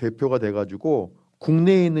 장로교 대표가 돼가지고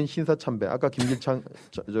국내에 있는 신사 참배. 아까 김기창의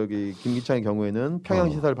경우에는 평양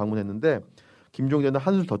신사를 방문했는데 김종대는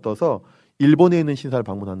한술 더 떠서 일본에 있는 신사를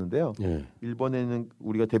방문하는데요. 일본에는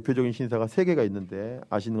우리가 대표적인 신사가 3개가 있는데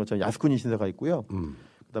아시는 것처럼 야스쿠니 신사가 있고요.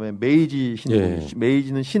 그다음에 메이지 신궁,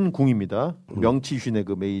 메이지는 신궁입니다. 명치슌의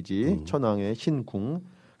그 메이지 천황의 신궁.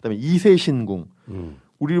 그다음에 이세 신궁.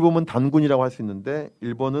 우리를 보면 단군이라고 할 수 있는데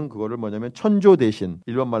일본은 그거를 뭐냐면 천조 대신,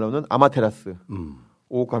 일본 말로는 아마테라스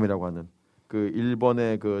오오카미라고 하는 그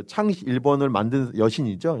일본의 그 일본을 만든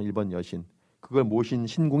여신이죠. 일본 여신. 그걸 모신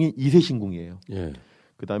신궁이 이세 신궁이에요.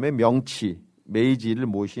 그다음에 명치, 메이지를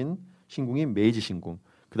모신 신궁이 메이지 신궁.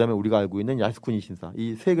 그다음에 우리가 알고 있는 야스쿠니 신사.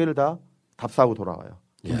 이 3개를 다 답사하고 돌아와요.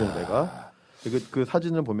 김종대가. 그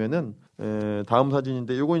사진을 보면은 다음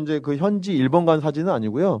사진인데 요거 이제 그 현지 일본 간 사진은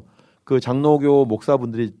아니고요. 그 장로교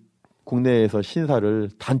목사분들이 국내에서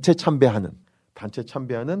신사를 단체 참배하는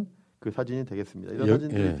그 사진이 되겠습니다. 이런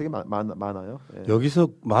사진들이 되게 많아요. 여기서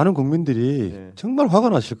많은 국민들이 정말 화가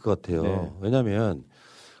나실 것 같아요. 왜냐하면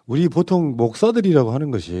우리 보통 목사들이라고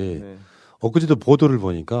하는 것이 엊그제도 보도를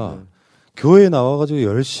보니까 교회에 나와가지고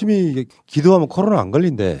열심히 기도하면 코로나 안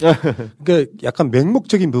걸린대. 그러니까 약간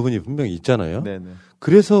맹목적인 부분이 분명히 있잖아요.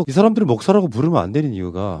 그래서 이 사람들을 목사라고 부르면 안 되는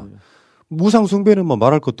이유가 무상 숭배는 뭐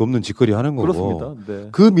말할 것도 없는 짓거리 하는 거고. 그렇습니다.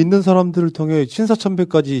 그 믿는 사람들을 통해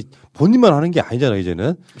신사참배까지 본인만 하는 게 아니잖아요.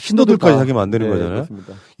 이제는 신도들까지 하게 만드는 거잖아요.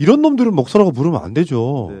 그렇습니다. 이런 놈들은 목사라고 부르면 안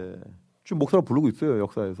되죠. 지금 목사라고 부르고 있어요.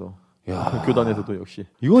 역사에서. 야. 교단에서도 역시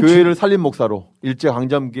교회를 살린 목사로 일제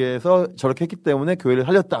강점기에서 저렇게 했기 때문에 교회를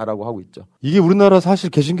살렸다라고 하고 있죠. 이게 우리나라 사실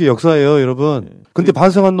개신교 역사예요, 여러분. 근데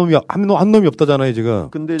반성한 놈이 한 놈이 없다잖아요, 지금.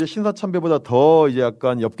 근데 이제 신사 참배보다 더 이제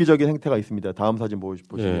약간 엽기적인 행태가 있습니다. 다음 사진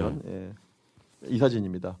보시면 이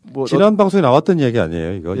사진입니다. 지난 방송에 나왔던 이야기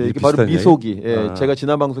아니에요, 이거? 이게 바로 미소기. 제가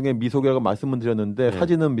지난 방송에 미소기라고 말씀을 드렸는데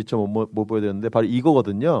사진은 미처 못 보여드렸는데 바로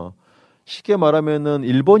이거거든요. 쉽게 말하면은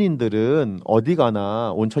일본인들은 어디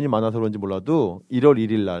가나 온천이 많아서 그런지 몰라도 1월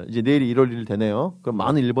 1일 날 이제 내일이 1월 1일 되네요. 그럼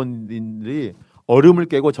많은 일본인들이 얼음을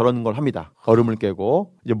깨고 저런 걸 합니다. 얼음을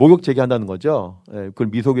깨고 이제 목욕 재개한다는 거죠. 그걸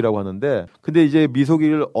미소기라고 하는데 근데 이제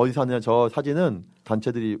미소기를 어디서 하느냐 저 사진은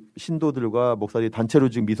단체들이 신도들과 목사들이 단체로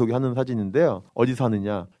지금 미소기 하는 사진인데요. 어디서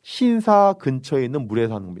하느냐 신사 근처에 있는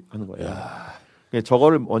물에서 하는 거예요.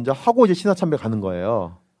 저거를 먼저 하고 이제 신사 참배 가는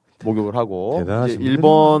거예요. 목욕을 하고 이제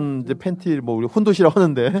일본 이제 팬티 뭐 우리 훈도시라고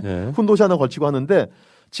하는데 훈도시 하나 걸치고 하는데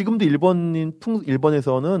지금도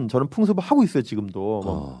일본에서는 저런 풍습을 하고 있어요. 지금도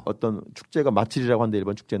뭐 어떤 축제가 마치리라고 하는데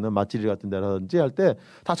일본 축제는 마치리 같은 데라든지 할 때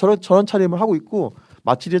다 저런 차림을 하고 있고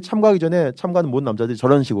마치리에 참가하기 전에 참가하는 모든 남자들이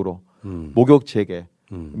저런 식으로 목욕 재개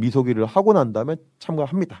미소기를 하고 난 다음에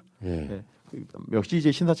참가합니다. 역시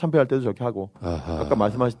이제 신사 참배할 때도 저렇게 하고 아까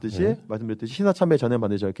말씀드렸듯이 신사 참배 전에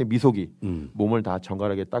반드시 저렇게 미소기 몸을 다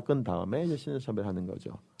정갈하게 닦은 다음에 이제 신사 참배를 하는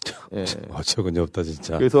거죠. 어처구니 없다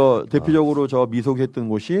진짜. 그래서 대표적으로 저 미소기 했던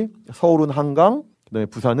곳이 서울은 한강, 그다음에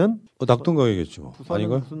부산은 낙동강이겠죠. 부산은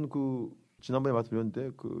무슨 그 지난번에 말씀드렸는데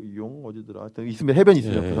그 용 어디더라? 하여튼 있습니다. 해변이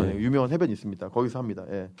있습니다. 부산에 유명한 해변이 있습니다. 거기서 합니다.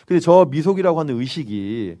 근데 저 미소기라고 하는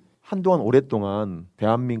의식이 한동안 오랫동안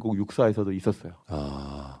대한민국 육사에서도 있었어요.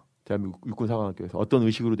 대한민국 육군사관학교에서 어떤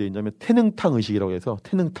의식으로 되어 있냐면 태능탕 의식이라고 해서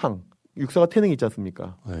태능탕. 육사가 태능이 있지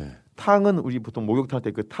않습니까? 네. 탕은 우리 보통 목욕탕 할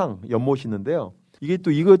때 그 탕, 연못이 있는데요. 이게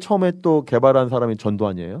또 이거 처음에 또 개발한 사람이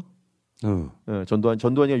전두환이에요. 네,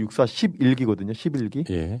 전두환이가 육사 11기거든요. 11기.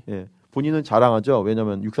 예. 예. 본인은 자랑하죠.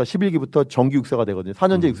 왜냐하면 육사 11기부터 정기 육사가 되거든요.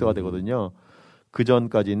 4년제 육사가 되거든요. 그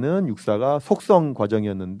전까지는 육사가 속성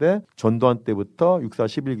과정이었는데 전두환 때부터 육사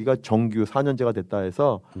 11기가 정규 4년제가 됐다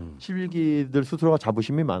해서 11기들 스스로가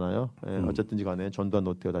자부심이 많아요. 예, 어쨌든지 간에 전두환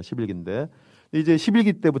노태우 다 11기인데 이제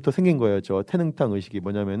 11기 때부터 생긴 거예요. 저 태능탕 의식이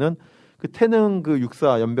뭐냐면은 그 태능 그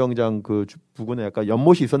육사 연병장 그 부근에 약간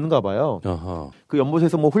연못이 있었는가 봐요. 그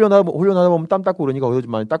연못에서 뭐 훈련하다 보면 땀 닦고 그러니까 거기서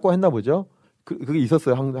좀 많이 닦고 했나 보죠. 그게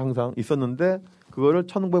있었어요. 항상 있었는데 그거를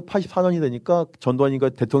 1984년이 되니까 전두환이가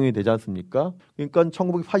대통령이 되지 않습니까? 그러니까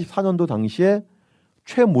 1984년도 당시에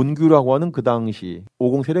최문규라고 하는 그 당시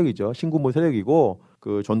 50 세력이죠. 신군부 세력이고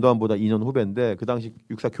그 전두환보다 2년 후배인데 그 당시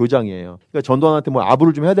육사 교장이에요. 그러니까 전두환한테 뭐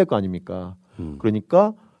아부를 좀 해야 될 거 아닙니까?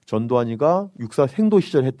 그러니까 전두환이가 육사 생도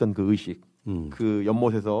시절 했던 그 의식, 그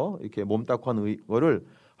연못에서 이렇게 몸 닦고 하는 거를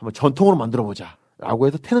한번 전통으로 만들어 보자라고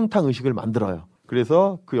해서 태능탕 의식을 만들어요.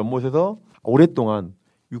 그래서 그 연못에서 오랫동안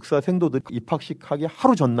육사 생도들 입학식 하기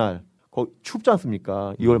하루 전날 춥지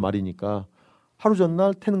않습니까? 2월 말이니까 하루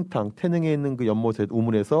전날 태능에 있는 그 연못에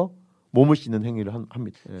우물에서 몸을 씻는 행위를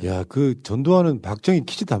합니다. 예. 야, 그 전두환은 박정희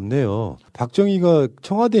퀴즈 답네요. 박정희가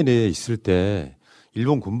청와대 내에 있을 때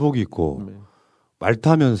일본 군복 입고 말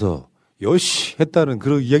타면서 여시 했다는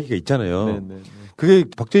그런 이야기가 있잖아요. 네네. 그게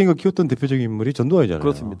박정희가 키웠던 대표적인 인물이 전두환이잖아요.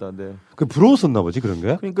 그렇습니다. 네. 그 부러웠었나 보지 그런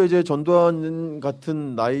거야? 그러니까 이제 전두환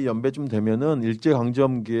같은 나이 연배쯤 되면은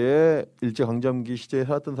일제강점기 시대에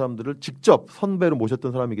살았던 사람들을 직접 선배로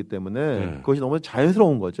모셨던 사람이기 때문에 그것이 너무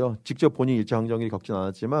자연스러운 거죠. 직접 본인이 일제강점기를 겪진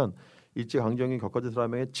않았지만 일제강점기 겪었던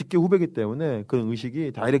사람에게 직계 후배이기 때문에 그런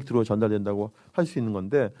의식이 다이렉트로 전달된다고 할 수 있는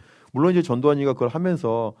건데 물론 이제 전두환이가 그걸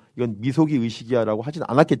하면서 이건 미소기 의식이야라고 하진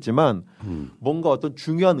않았겠지만 뭔가 어떤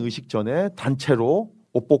중요한 의식 전에 단체로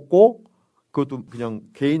옷 벗고 그것도 그냥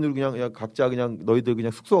개인으로 그냥 각자 그냥 너희들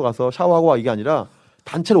그냥 숙소 가서 샤워하고 와 이게 아니라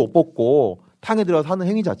단체로 옷 벗고 탕에 들어가서 하는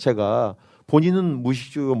행위 자체가 본인은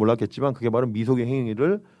무의식적으로 몰랐겠지만 그게 바로 미소기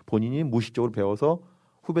행위를 본인이 무의식적으로 배워서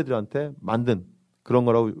후배들한테 만든 그런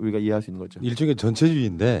거라고 우리가 이해할 수 있는 거죠. 일종의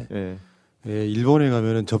전체주의인데 예. 예, 일본에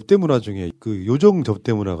가면은 접대 문화 중에 그 요정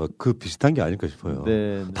접대 문화가 그 비슷한 게 아닐까 싶어요.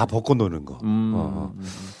 네, 다 벗고 노는 거.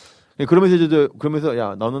 그러면서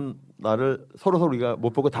야 너는 나를 서로 우리가 못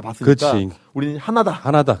보고 다 봤으니까 그렇지. 우리는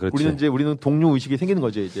하나다. 그렇지. 우리는 동료 의식이 생기는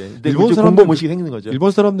거죠 이제. 일본 사람들 의식이 생기는 거죠. 일본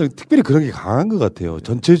사람들 특별히 그런 게 강한 것 같아요.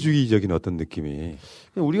 전체주의적인 어떤 느낌이.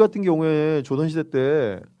 우리 같은 경우에 조선 시대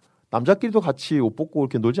때 남자끼리도 같이 옷 벗고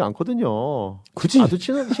이렇게 놀지 않거든요. 그치? 아주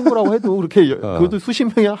친한 친구라고 해도 그렇게 그것도 수십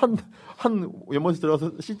명이 한 연못에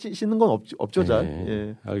들어가서 씻는 건 없죠, 잘.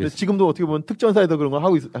 예. 근데 지금도 어떻게 보면 특전사에도 그런 걸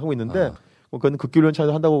하고 있는데 그건 극기훈련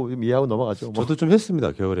차에서 한다고 이해하고 넘어가죠. 저도 좀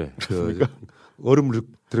했습니다, 겨울에. 얼음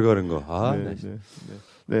들어가는 거.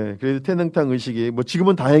 네. 그래서 태능탕 의식이 뭐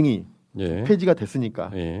지금은 다행히 폐지가 됐으니까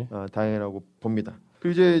다행이라고 봅니다.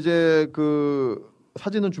 그리고 이제 그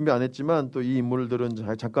사진은 준비 안 했지만 또 이 인물들은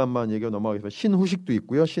잠깐만 얘기가 넘어가겠습니다. 신후식도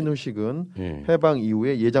있고요. 신후식은 해방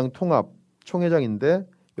이후에 예장 통합 총회장인데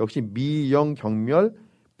역시 미영 경멸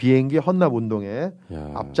비행기 헌납 운동에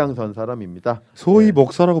앞장선 사람입니다. 소위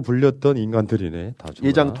목사라고 불렸던 인간들이네. 다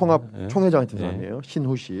예장 통합 총회장 같은 사람이에요.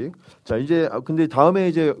 신후식. 자 이제 근데 다음에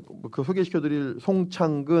이제 그 소개시켜드릴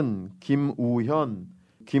송창근, 김우현,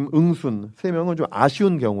 김응순 세 명은 좀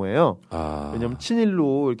아쉬운 경우예요. 왜냐하면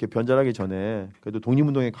친일로 이렇게 변절하기 전에 그래도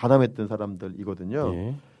독립운동에 가담했던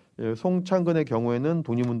사람들이거든요. 송창근의 경우에는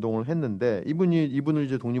독립운동을 했는데 이분을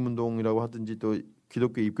이제 독립운동이라고 하든지 또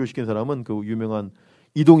기독교에 입교시킨 사람은 그 유명한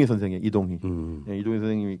이동희 선생이에요. 이동희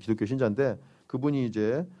선생님이 기독교 신자인데 그분이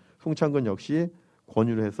이제 송창근 역시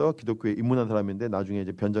권유를 해서 기독교에 입문한 사람인데 나중에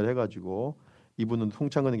이제 변절해가지고 이분은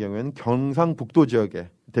송창근의 경우에는 경상북도 지역의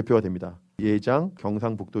대표가 됩니다. 예장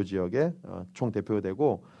경상북도 지역의 총 대표가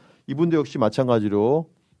되고 이분도 역시 마찬가지로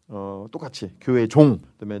똑같이 교회 종,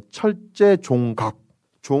 그다음에 철제 종각,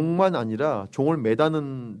 종만 아니라 종을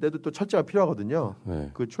매다는 데도 또 철제가 필요하거든요.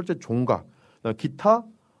 그 철제 종각, 기타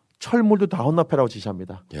철물도 다 헌납해라고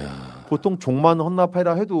지시합니다. 보통 종만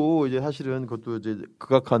헌납해라 해도 이제 사실은 그것도 이제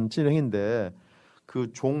극악한 진행인데 그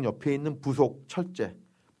종 옆에 있는 부속 철제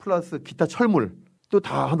플러스 기타 철물 또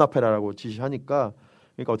다 헌납해라라고 지시하니까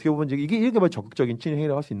그러니까 어떻게 보면 이게 이렇게 적극적인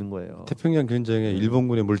진행이라고 할 수 있는 거예요. 태평양 전쟁에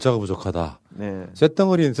일본군의 물자가 부족하다.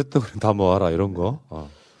 쇳덩어리는 다 모아라 이런 거.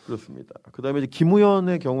 그렇습니다. 그다음에 이제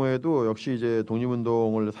김우현의 경우에도 역시 이제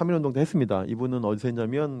독립운동을 3.1운동 때 했습니다. 이분은 어디서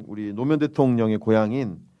했냐면 우리 노무현 대통령의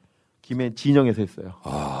고향인 김해 진영에서 했어요.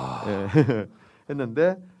 예.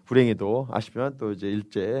 했는데 불행히도 아쉽지만 또 이제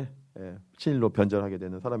일제에 친일로 변절하게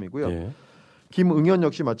되는 사람이고요. 예.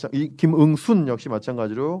 김응순 역시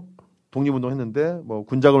마찬가지로 독립운동했는데 뭐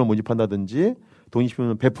군자금을 모집한다든지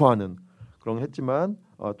독립신문을 배포하는 그런 거 했지만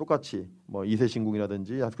똑같이 뭐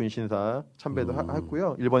이세신궁이라든지 야스쿠니 신사 참배도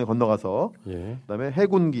했고요. 일본에 건너가서 그다음에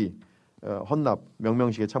해군기 헌납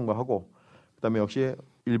명명식에 참가하고 그다음에 역시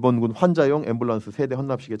일본군 환자용 앰뷸런스 세대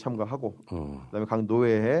헌납식에 참가하고 그다음에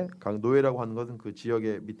각 노회라고 하는 것은 그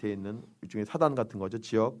지역의 밑에 있는 일종의 사단 같은 거죠.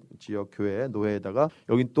 지역 교회 노회에다가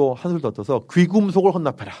여긴 또 한술 더 떠서 귀금속을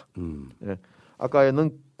헌납해라. 예.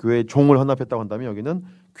 아까에는 교회 종을 헌납했다고 한다면 여기는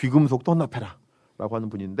귀금속도 헌납해라. 라고 하는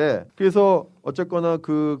분인데 그래서 어쨌거나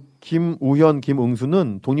그 김우현,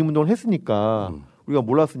 김응수는 독립운동을 했으니까 우리가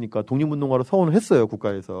몰랐으니까 독립운동가로 서원을 했어요.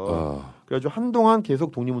 국가에서. 그래가지고 한동안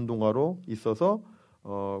계속 독립운동가로 있어서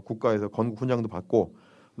국가에서 건국훈장도 받고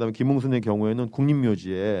그다음에 김응순의 경우에는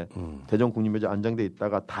국립묘지에 대전 국립묘지에 안장돼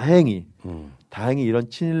있다가 다행히 이런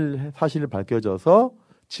친일 사실을 밝혀져서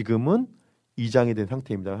지금은 이장이 된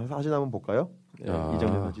상태입니다. 사진 한번 볼까요?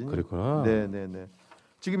 이장된 사진. 그랬구나. 네네네.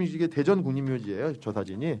 지금 이게 대전 국립묘지예요. 저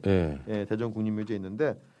사진이. 대전 국립묘지에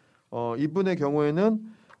있는데 이분의 경우에는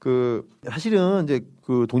그 사실은 이제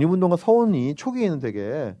그 독립운동가 서원이 초기에는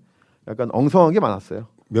되게 약간 엉성한 게 많았어요.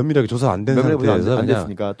 면밀하게 조사 안 된 상태에서 안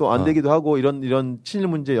됐으니까 또 안 되기도 하고 이런 친일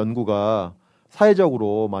문제 연구가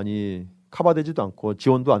사회적으로 많이 커버되지도 않고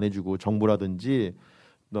지원도 안 해주고 정부라든지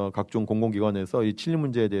각종 공공기관에서 이 친일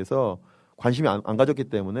문제에 대해서 관심이 안 가졌기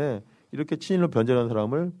때문에 이렇게 친일로 변절한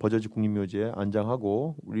사람을 버저지 국립묘지에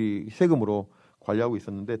안장하고 우리 세금으로 관리하고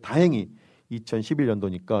있었는데 다행히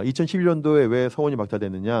 2011년도니까 2011년도에 왜 서원이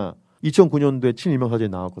박탈됐느냐 2009년도에 친일명사전이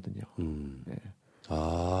나왔거든요.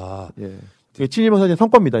 친일명 사진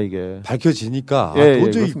성과입니다 이게 밝혀지니까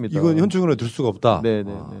도저히 이건 현충으로 들 수가 없다.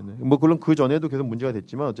 네네네. 뭐 물론 그 전에도 계속 문제가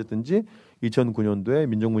됐지만 어쨌든지 2009년도에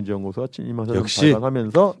민족문제연구소가 친일명 사진 역시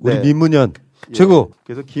발간하면서 우리 민문현 최고.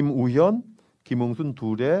 그래서 김우현, 김응순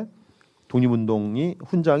둘의 독립운동이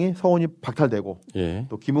훈장이 서원이 박탈되고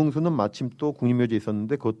또 김응순은 마침 또 국립묘지에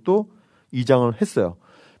있었는데 그것도 이장을 했어요.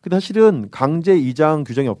 근데 사실은 강제 이장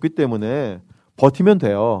규정이 없기 때문에 버티면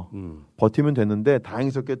돼요. 버티면 되는데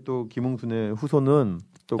다행스럽게 또 김응순의 후손은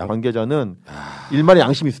또 관계자는 일말의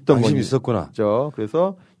양심이 있었던 거죠. 양심이 있었구나. 그렇죠.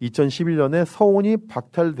 그래서 2011년에 서원이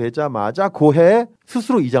박탈되자마자 고해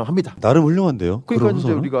스스로 이장합니다. 나름 훌륭한데요.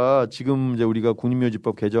 그러니까 이제 우리가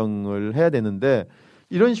국립묘지법 개정을 해야 되는데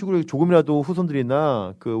이런 식으로 조금이라도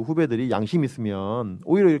후손들이나 그 후배들이 양심 있으면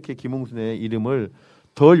오히려 이렇게 김응순의 이름을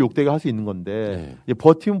덜 욕되게 할 수 있는 건데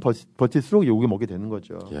버티면 버틸수록 욕을 먹게 되는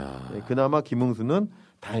거죠. 그나마 김응순은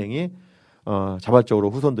다행히 자발적으로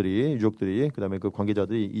후손들이 유족들이 그다음에 그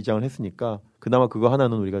관계자들이 이장을 했으니까 그나마 그거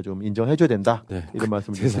하나는 우리가 좀 인정해줘야 된다 이런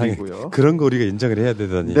말씀을 드리고요. 그런 거 우리가 인정을 해야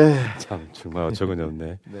되다니 참 정말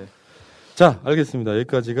어처구니없네. 자 알겠습니다.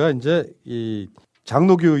 여기까지가 이제 이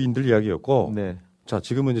장로교인들 이야기였고 자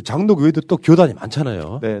지금은 이제 장로교회도 또 교단이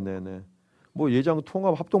많잖아요. 네네네. 뭐 예장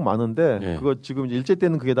통합 합동 많은데 그거 지금 일제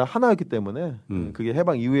때는 그게 다 하나였기 때문에 그게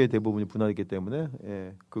해방 이후에 대부분이 분화했기 때문에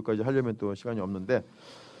그것까지 하려면 또 시간이 없는데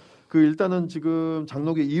그 일단은 지금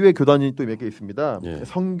장로교 이외 교단이 또 몇 개 있습니다.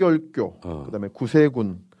 성결교, 그다음에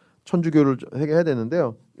구세군, 천주교를 해야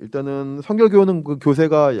되는데요. 일단은 성결교는 그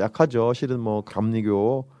교세가 약하죠. 실은 뭐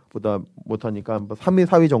감리교보다 못하니까 3위,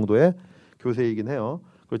 4위 정도의 교세이긴 해요.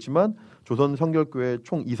 그렇지만 조선 성결교회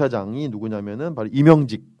총 이사장이 누구냐면은 바로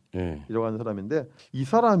이명직. 이라고 하는 사람인데 이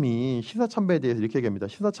사람이 신사참배에 대해서 이렇게 얘기합니다.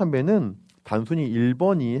 신사참배는 단순히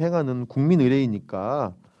 1번이 행하는 국민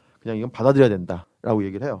의례이니까 그냥 이건 받아들여야 된다라고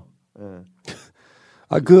얘기를 해요.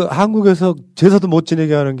 그 한국에서 제사도 못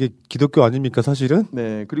지내게 하는 게 기독교 아닙니까 사실은?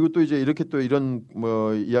 네. 그리고 또 이제 이렇게 또 이런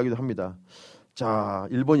뭐 이야기도 합니다. 자,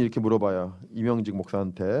 1번이 이렇게 물어봐요. 이명직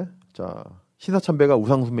목사한테. 자, 신사참배가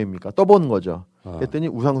우상숭배입니까? 떠보는 거죠. 했더니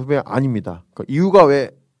우상숭배가 아닙니다. 그 이유가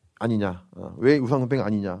왜 아니냐, 왜 우상숭배가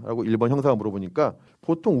아니냐라고 1번 형사가 물어보니까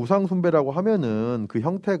보통 우상숭배라고 하면은 그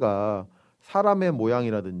형태가 사람의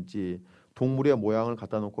모양이라든지 동물의 모양을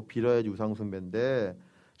갖다 놓고 빌어야지 우상숭배인데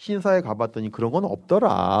신사에 가봤더니 그런 건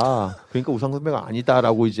없더라. 그러니까 우상숭배가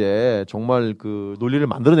아니다라고 이제 정말 그 논리를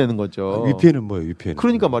만들어내는 거죠. 위패는 뭐예요, 위패는?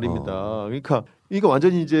 그러니까 말입니다. 그러니까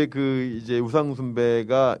완전히 이제 이제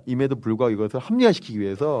우상숭배가 임에도 불구하고 이것을 합리화시키기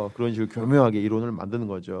위해서 그런 식으로 교묘하게 이론을 만드는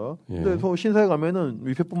거죠. 근데 신사에 가면은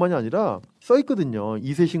위패뿐만이 아니라 써 있거든요.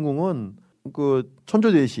 이세 신궁은 그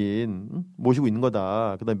천조 대신 모시고 있는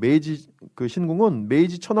거다. 그다음 메이지 그 신궁은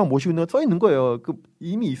메이지 천황 모시고 있는 거 써 있는 거예요. 그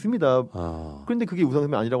이미 있습니다. 그런데 그게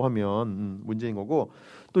우상숭배 아니라고 하면 문제인 거고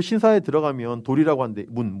또 신사에 들어가면 돌이라고 하는데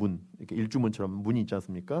문 이렇게 일주문처럼 문이 있지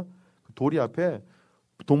않습니까? 그 돌이 앞에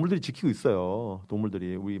동물들이 지키고 있어요.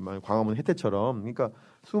 동물들이 우리 광화문 해태처럼. 그러니까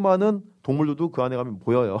수많은 동물들도 그 안에 가면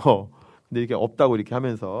보여요. 근데 이게 없다고 이렇게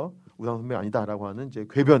하면서 우상 숭배 아니다라고 하는 이제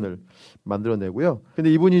궤변을 만들어내고요.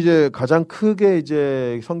 근데 이분이 이제 가장 크게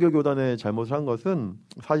이제 성결교단의 잘못을 한 것은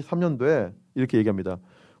 43년도에 이렇게 얘기합니다.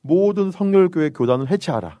 모든 성결교회 교단을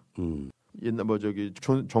해체하라. 옛날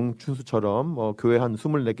정춘수처럼 뭐 교회 한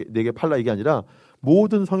 24개 팔라 이게 아니라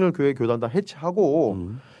모든 성결교회 교단 다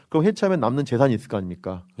해체하고 그럼 해체하면 남는 재산이 있을 거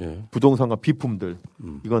아닙니까? 예. 부동산과 비품들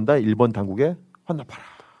이건 다 일본 당국에 환납하라.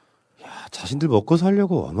 야, 자신들 먹고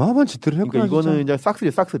살려고 어마어마한 짓들을 했구나. 그러니까 이거는 이제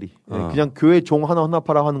싹쓸이. 그냥 교회 종 하나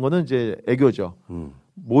환납하라 하는 거는 이제 애교죠.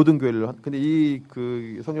 모든 교회를 근데 이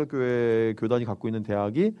그 성결교회 교단이 갖고 있는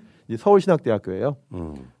대학이 이제 서울신학대학교예요.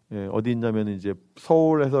 예, 어디 있냐면 이제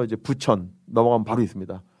서울에서 이제 부천 넘어가면 바로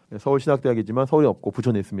있습니다. 서울신학대학이지만 서울에 없고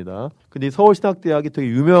부천에 있습니다. 근데 이 서울신학대학이 되게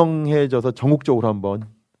유명해져서 전국적으로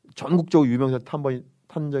유명해서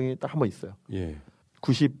탄정이 딱 한 번 있어요. 예.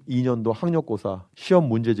 92년도 학력고사 시험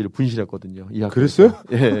문제지를 분실했거든요. 이 학교. 그랬어요?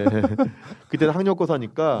 예. 그때는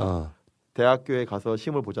학력고사니까 대학교에 가서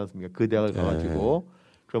시험을 보지 않습니까? 그 대학을 가가지고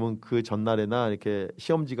그러면 그 전날에나 이렇게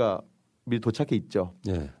시험지가 미리 도착해 있죠.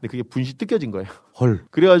 근데 그게 분실 뜯겨진 거예요. 헐.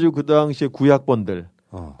 그래가지고 그 당시에 구약번들이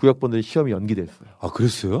시험이 연기됐어요. 아,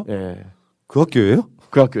 그랬어요? 예. 그 학교예요?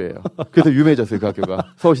 그 학교예요. 그래서 유명해졌어요, 그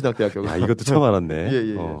학교가. 서울신학대학교가. 아, 이것도 처음 알았네.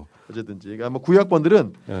 예. 어쨌든지. 그러니까 뭐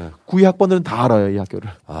구학번들은 다 알아요, 이 학교를.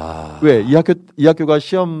 아. 왜? 이 학교가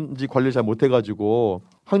시험지 관리를 잘 못해가지고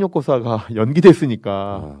학력고사가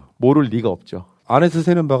연기됐으니까 모를 리가 없죠. 안에서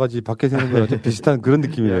새는 바가지 밖에 새는 거랑 좀 비슷한 그런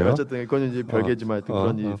느낌이에요. 어쨌든 그건 이제 별개지만 하여튼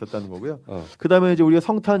그런 일이 있었다는 거고요. 그다음에 이제 우리가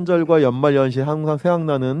성탄절과 연말연시 항상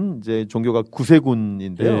생각나는 이제 종교가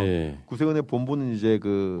구세군인데요. 예. 구세군의 본부는 이제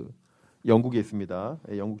그 영국에 있습니다.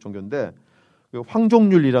 영국 종교인데 그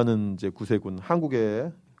황종률이라는 이제 구세군,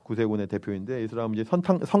 한국의 구세군의 대표인데 이 사람은 이제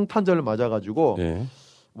성탄절을 맞아가지고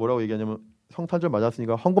뭐라고 얘기하냐면 성탄절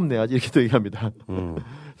맞았으니까 헌금 내야지 이렇게 또 얘기합니다.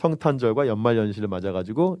 성탄절과 연말연시를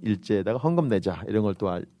맞아가지고 일제에다가 헌금 내자 이런 걸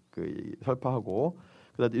또 설파하고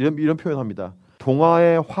그다음에 이런 표현합니다.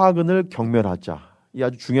 동아의 화근을 경멸하자. 이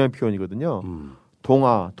아주 중요한 표현이거든요.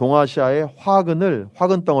 동아시아의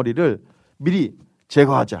화근 덩어리를 미리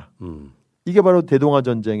제거하자. 이게 바로 대동아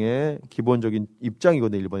전쟁의 기본적인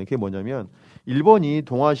입장이거든요. 일본이 그게 뭐냐면 일본이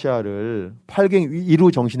동아시아를 8갱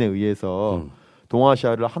 1후 정신에 의해서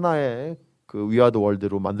동아시아를 하나의 그 위아더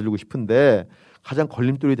월드로 만들고 싶은데 가장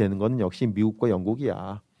걸림돌이 되는 건 역시 미국과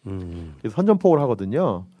영국이야. 그래서 선전포고를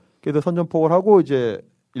하거든요. 그래서 선전포고를 하고 이제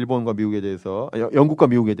일본과 미국에 대해서 영국과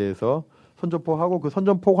미국에 대해서 선전포고하고 그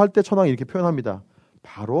선전포고할 때 천황이 이렇게 표현합니다.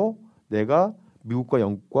 바로 내가 미국과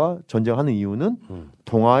영국과 전쟁하는 이유는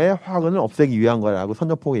동아의 화근을 없애기 위한 거라고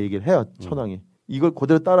선전포고 얘기를 해요. 천황이. 이걸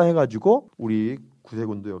그대로 따라 해가지고 우리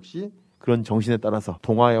구세군도 역시 그런 정신에 따라서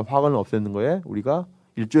동아의 화근을 없애는 거에 우리가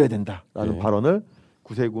일조해야 된다라는 발언을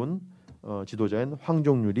구세군 지도자인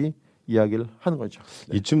황종률이 이야기를 하는 거죠.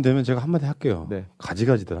 네. 이쯤 되면 제가 한마디 할게요.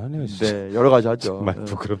 가지가지들 하네요. 진짜. 네, 여러 가지 하죠. 정말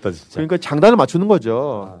부끄럽다 진짜. 그러니까 장단을 맞추는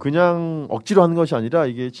거죠. 그냥 억지로 하는 것이 아니라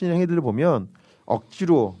이게 친일 행위들을 보면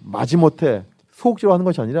억지로 마지못해 소극적으로 하는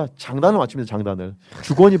것이 아니라 장단을 맞춥니다. 장단을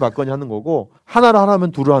주거니 받거니 하는 거고 하나를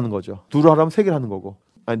하라면 둘을 하는 거죠. 둘을 하라면 세 개를 하는 거고.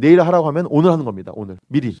 내일 하라고 하면 오늘 하는 겁니다. 오늘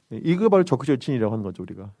미리. 이거 바로 적극적 친일이라고 하는 거죠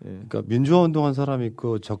우리가. 그러니까 민주화 운동한 사람이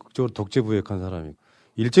있고 적극적으로 독재 부역한 사람이 있고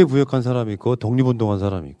일제 부역한 사람이 있고 독립운동한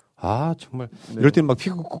사람이 있고. 아 정말 이럴 때는 막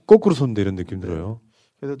피가 거꾸로 솟는데 이런 느낌 들어요.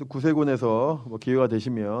 그래서 또 구세군에서 뭐 기회가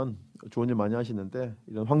되시면 좋은 일 많이 하시는데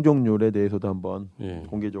이런 황종률에 대해서도 한번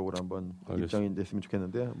공개적으로 한번 입장이 됐으면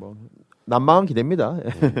좋겠는데 뭐 난망한 기대입니다.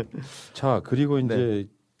 자 그리고 이제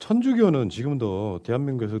천주교는 지금도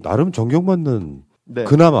대한민국에서 나름 존경받는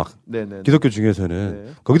그나마 기독교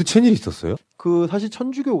중에서는 거기도 친일이 있었어요? 그 사실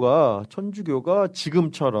천주교가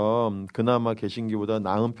지금처럼 그나마 개신교보다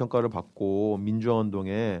나은 평가를 받고 민주화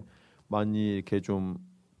운동에 많이 이렇게 좀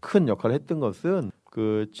큰 역할을 했던 것은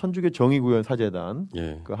그 천주교 정의구현 사재단,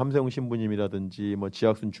 그 함세웅 신부님이라든지 뭐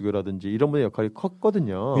지학순 주교라든지 이런 분의 역할이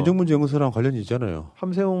컸거든요. 민족문제연구소랑 관련이 있잖아요.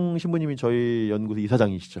 함세웅 신부님이 저희 연구소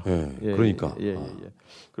이사장이시죠. 그러니까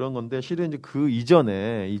그런 건데 실은 이제 그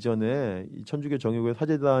이전에 이 천주교 정의구현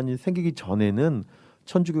사재단이 생기기 전에는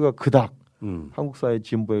천주교가 그닥 한국 사회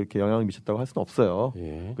진보에 이렇게 영향을 미쳤다고 할 수는 없어요.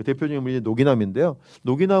 그 대표적인 분이 노기남인데요.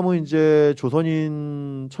 노기남은 이제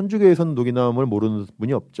조선인 천주교에서는 노기남을 모르는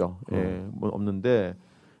분이 없죠. 뭐 없는데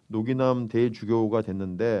노기남 대주교가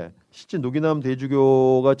됐는데 실제 노기남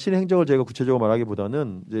대주교가 친일 행적을 제가 구체적으로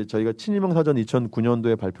말하기보다는 이제 저희가 친일명 사전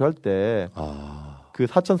 2009년도에 발표할 때 그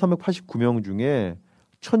 4,389명 중에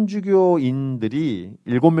천주교인들이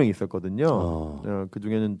 7명 있었거든요. 그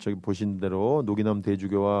중에는 저기 보신 대로 노기남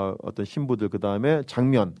대주교와 어떤 신부들, 그 다음에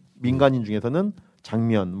장면, 민간인 중에서는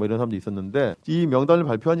장면 뭐 이런 사람도 있었는데, 이 명단을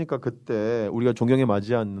발표하니까 그때 우리가 존경에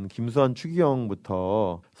맞이하는 김수환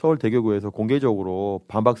추기경부터 서울대교구에서 공개적으로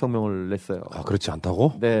반박 성명을 냈어요. 아, 그렇지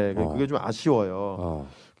않다고? 네, 그게 좀 아쉬워요.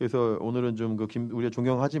 그래서 오늘은 좀 우리가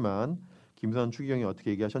존경하지만 김수환 추기경이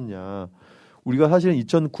어떻게 얘기하셨냐. 우리가 사실은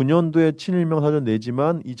 2009년도에 친일명 사전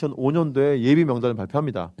내지만 2005년도에 예비 명단을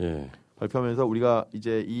발표합니다. 예. 발표하면서 우리가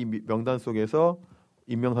이제 이 명단 속에서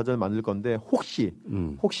임명사전을 만들 건데 혹시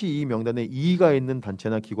이 명단에 이의가 있는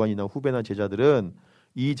단체나 기관이나 후배나 제자들은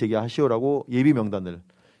이의 제기하시오라고 예비 명단을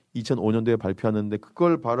 2005년도에 발표하는데,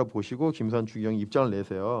 그걸 바로 보시고 김수환 추기경이 입장을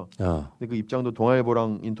내세요. 근데 그 입장도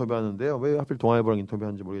동아일보랑 인터뷰하는데요. 왜 하필 동아일보랑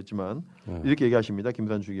인터뷰하는지 모르겠지만 이렇게 얘기하십니다.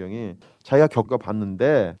 김수환 추기경이 자기가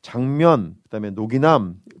겪어봤는데 장면, 그다음에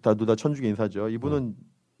노기남, 다 천주교 인사죠. 이분은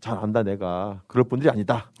잘 안다, 내가 그럴 분들이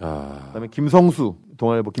아니다. 그다음에 김성수,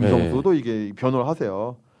 동아일보 김성수도 이게 변호를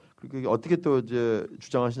하세요. 그리고 어떻게 또 이제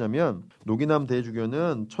주장하시냐면, 노기남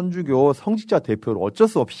대주교는 천주교 성직자 대표로 어쩔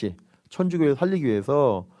수 없이 천주교를 살리기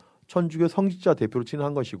위해서 천주교 성직자 대표로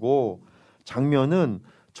친일한 것이고, 장면은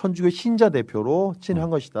천주교 신자 대표로 친일한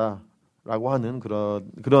것이다. 라고 하는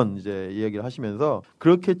그런 이제 이야기를 하시면서,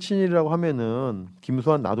 그렇게 친일이라고 하면은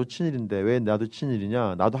김수환 나도 친일인데 왜 나도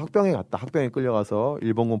친일이냐? 나도 학병에 갔다. 학병에 끌려가서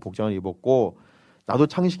일본군 복장을 입었고, 나도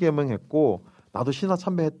창씨개명했고, 나도 신화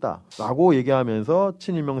참배했다라고 얘기하면서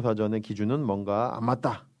친일명사전의 기준은 뭔가 안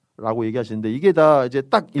맞다라고 얘기하시는데, 이게 다 이제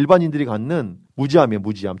딱 일반인들이 갖는 무지함이에요.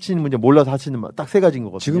 무지함. 친일 문제 몰라서 하시는 딱 3가지인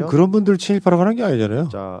거거든요. 지금 그런 분들 친일파라고 하는 게 아니잖아요.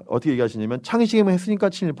 자, 어떻게 얘기하시냐면 창씨개명 했으니까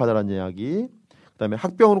친일파다라는 이야기, 그다음에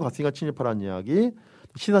학병으로 갔으니까 친일파라는 이야기,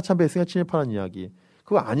 신화 참배했으니까 친일파라는 이야기.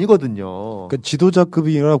 그거 아니거든요. 그러니까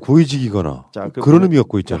지도자급이거나 고위직이거나 그런 의미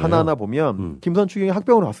갖고 있잖아요. 하나하나 보면 김수환 추기경이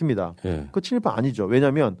학병으로 갔습니다. 그 친일파 아니죠.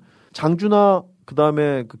 왜냐하면 장주나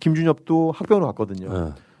그다음에 그 김준엽도 학병으로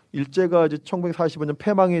갔거든요. 일제가 이제 1945년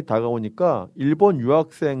폐망이 다가오니까 일본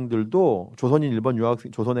유학생들도 조선인 일본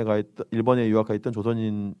유학생, 일본에 유학가 있던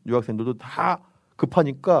조선인 유학생들도 다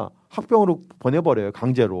급하니까 학병으로 보내버려요.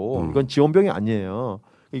 강제로. 이건 지원병이 아니에요.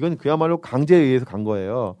 이건 그야말로 강제에 의해서 간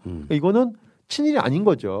거예요. 이거는 친일이 아닌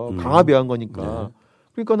거죠. 강압에 한 거니까.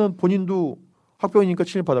 그러니까는 본인도 학병이니까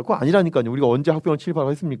친일파다. 그거 아니라니까요. 우리가 언제 학병을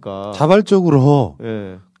친일파라고 했습니까? 자발적으로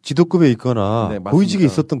지도급에 있거나 고위직에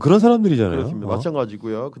있었던 그런 사람들이잖아요. 그렇습니다.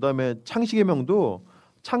 마찬가지고요. 그다음에 창씨개명도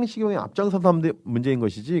창씨개명의 앞장선 사람들 문제인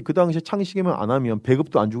것이지, 그 당시에 창씨개명 안 하면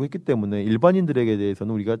배급도 안 주고 했기 때문에 일반인들에게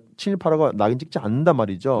대해서는 우리가 친일파라고 낙인 찍지 않는단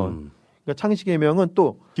말이죠. 그러니까 창씨개명은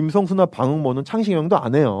또 김성수나 방응모는 창씨개명도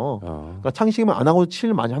안 해요. 그러니까 창씨개명 안 하고도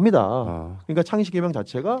친일 많이 합니다. 그러니까 창씨개명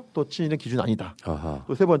자체가 또 친일의 기준 아니다.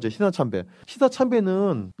 또 세 번째 신화참배.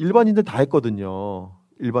 신화참배는 일반인들 다 했거든요.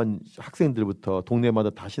 일반 학생들부터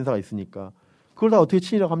동네마다 다 신사가 있으니까 그걸 다 어떻게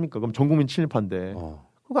친일이라고 합니까? 그럼 전국민 친일파인데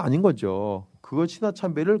그거 아닌 거죠. 그거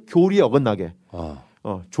신화참배를 교리에 어긋나게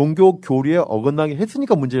종교 교리에 어긋나게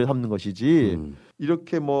했으니까 문제를 삼는 것이지.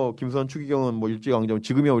 이렇게 뭐 김수환 추기경은 뭐 일제강점,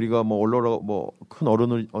 지금이야 우리가 뭐 언론으로 뭐 큰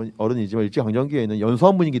어른이지만 일제강점기에는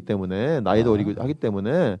연소한 분이기 때문에 나이도 어리고 하기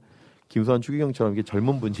때문에 김수환 추기경처럼 이렇게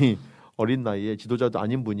젊은 분이 어린 나이에 지도자도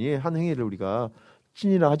아닌 분이 한 행위를 우리가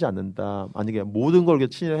친일화 하지 않는다. 만약에 모든 걸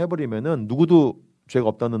친일화 해버리면은 누구도 죄가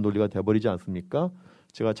없다는 논리가 돼버리지 않습니까?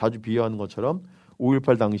 제가 자주 비유하는 것처럼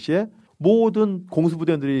 5.18 당시에 모든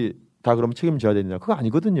공수부대원들이 다 그러면 책임져야 되느냐? 그거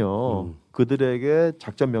아니거든요. 그들에게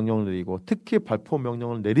작전 명령을 내리고 특히 발포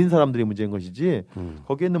명령을 내린 사람들이 문제인 것이지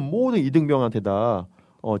거기에 있는 모든 이등병한테 다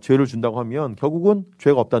죄를 준다고 하면 결국은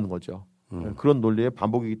죄가 없다는 거죠. 그런 논리의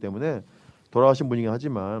반복이기 때문에 돌아가신 분이긴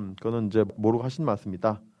하지만 그거는 이제 모르고 하신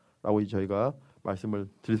말씀이다라고 저희가 말씀을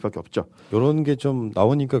드릴 수밖에 없죠. 이런 게 좀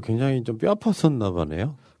나오니까 굉장히 좀 뼈 아팠었나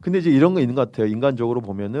보네요. 근데 이제 이런 거 있는 것 같아요. 인간적으로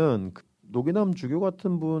보면은 노기남 주교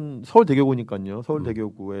같은 분 서울대교구니까요.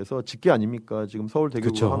 서울대교구에서 직계 아닙니까? 지금 서울대교구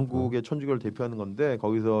그쵸. 한국의 천주교를 대표하는 건데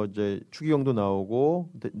거기서 이제 추기경도 나오고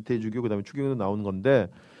대주교 그다음에 추기경도 나오는 건데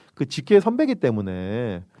그 직계 선배기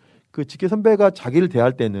때문에 그 직계 선배가 자기를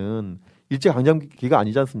대할 때는 일제강점기가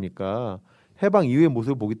아니지 않습니까? 해방 이후의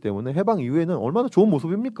모습을 보기 때문에 해방 이후에는 얼마나 좋은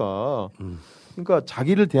모습입니까? 그러니까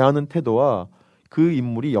자기를 대하는 태도와 그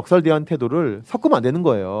인물이 역사를 대하는 태도를 섞으면 안 되는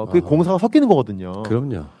거예요. 그게 공사가 섞이는 거거든요.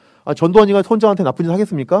 그럼요. 전두환이가 손자한테 나쁜 짓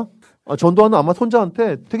하겠습니까? 전두환은 아마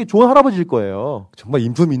손자한테 되게 좋은 할아버지일 거예요. 정말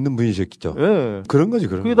인품 있는 분이셨겠죠. 예. 그런 거지,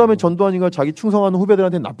 그런 그 다음에 전두환이가 자기 충성하는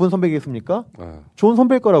후배들한테 나쁜 선배겠습니까? 좋은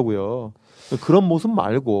선배일 거라고요. 그런 모습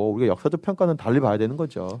말고 우리가 역사적 평가는 달리 봐야 되는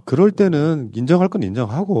거죠. 그럴 때는 인정할 건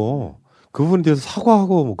인정하고 그 부분에 대해서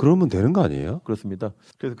사과하고 뭐 그러면 되는 거 아니에요? 그렇습니다.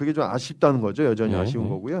 그래서 그게 좀 아쉽다는 거죠. 여전히 아쉬운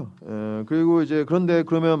거고요. 그리고 이제 그런데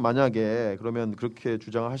그러면 만약에 그러면 그렇게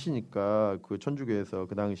주장을 하시니까 그 천주교에서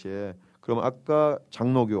그 당시에 그러면 아까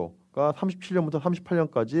장로교가 37년부터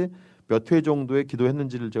 38년까지 몇 회 정도의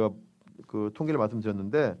기도했는지를 제가 그 통계를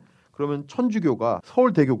말씀드렸는데 그러면 천주교가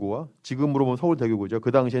서울대교구와 지금으로 보면 서울대교구죠.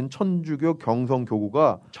 그 당시엔 천주교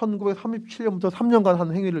경성교구가 1937년부터 3년간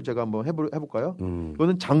한 행위를 제가 한번 해볼까요?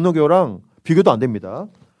 이거는 장로교랑 비교도 안 됩니다.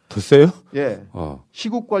 더 세요? 예.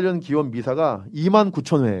 시국 관련 기원 미사가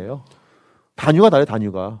 29,000회예요. 단위가 다르요,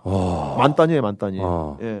 단위가. 만 단위예요, 만 단위.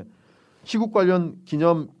 예. 시국 관련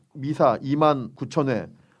기념 미사 29,000회,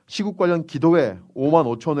 시국 관련 기도회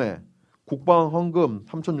 55,000회, 국방 헌금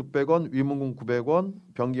 3,600원, 위문금 900원,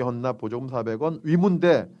 병기 헌납 보조금 400원,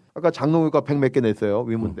 위문대 아까 장로교가 100 몇 개 냈어요.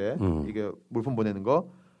 위문대 이게 물품 보내는 거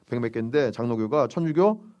 100 몇 개인데 장로교가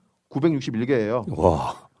천주교 961개예요.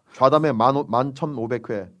 와. 좌담회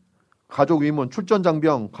 11,500회, 가족 위문 출전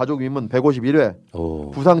장병 가족 위문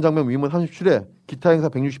 151회, 부상 장병 위문 37회, 기타 행사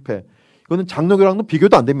 160회. 이거는 장로교랑도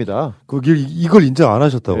비교도 안 됩니다. 이걸 인정 안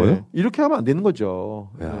하셨다고요? 네. 이렇게 하면 안 되는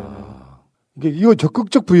거죠. 이거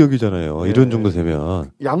적극적 부역이잖아요. 네. 이런 정도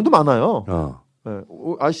되면 양도 많아요. 네.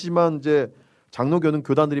 아시지만 이제 장로교는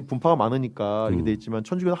교단들이 분파가 많으니까 이렇게 돼 있지만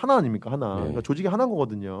천주교는 하나 아닙니까? 하나. 그러니까 조직이 하나인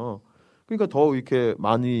거거든요. 그러니까 더 이렇게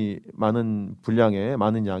많은 분량의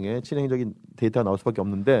많은 양의 친행적인 데이터가 나올 수밖에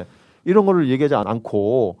없는데 이런 거를 얘기하지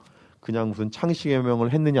않고 그냥 무슨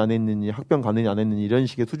창씨개명을 했느냐 안 했느냐 학병 갔느냐 안 했느냐 이런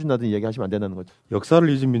식의 수준나든 얘기하시면 안 된다는 거죠. 역사를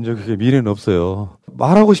잊은 민족에게 미래는 없어요.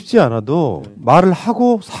 말하고 싶지 않아도 말을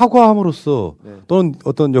하고 사과함으로써 또는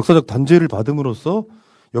어떤 역사적 단죄를 받음으로써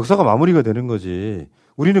역사가 마무리가 되는 거지.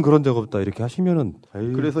 우리는 그런 적 없다 이렇게 하시면은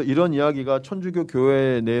그래서 이런 이야기가 천주교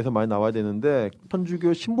교회 내에서 많이 나와야 되는데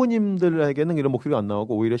천주교 신부님들에게는 이런 목소리가 안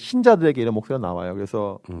나오고 오히려 신자들에게 이런 목소리가 나와요.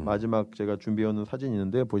 그래서 마지막 제가 준비해오는 사진이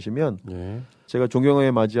있는데 보시면 제가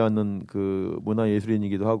존경에 맞이하는 그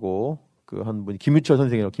문화예술인이기도 하고 그 한 분이 김유철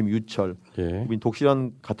선생이라고 김유철 이분이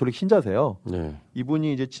독실한 가톨릭 신자세요.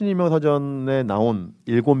 이분이 이제 친일명 사전에 나온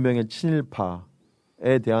 7명의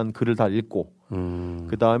친일파에 대한 글을 다 읽고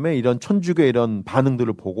그 다음에 이런 천주교의 이런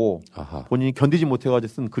반응들을 보고 본인이 견디지 못해가지고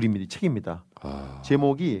쓴 글입니다. 책입니다.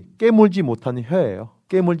 제목이 깨물지 못한 혀예요.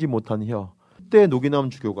 깨물지 못한 혀. 그때 노기남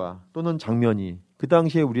주교가 또는 장면이 그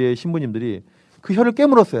당시에 우리의 신부님들이 그 혀를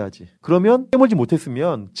깨물었어야지. 그러면 깨물지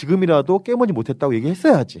못했으면 지금이라도 깨물지 못했다고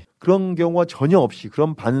얘기했어야지. 그런 경우가 전혀 없이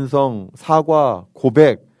그런 반성, 사과,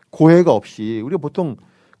 고백, 고해가 없이 우리가 보통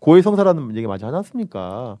고해 성사라는 얘기 많이 하지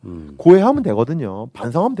않았습니까? 고해하면 되거든요.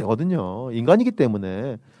 반성하면 되거든요. 인간이기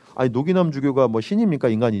때문에. 아니 노기남 주교가 뭐 신입니까?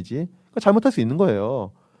 인간이지. 그러니까 잘못할 수 있는 거예요.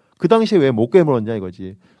 그 당시에 왜 못 깨물었냐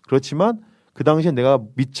이거지. 그렇지만 그 당시에 내가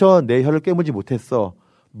미처 내 혀를 깨물지 못했어.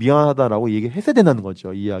 미안하다라고 얘기했어야 된다는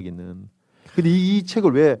거죠. 이 이야기는. 근데 이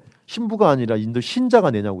책을 왜 신부가 아니라 인도 신자가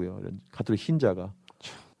내냐고요. 가톨릭 신자가.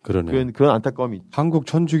 그러네. 그런 안타까움이. 한국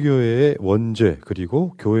천주교회의 원죄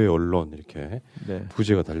그리고 교회 언론 이렇게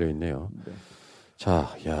부제가 달려 있네요. 자,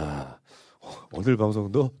 야 오늘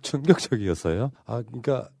방송도 충격적이었어요.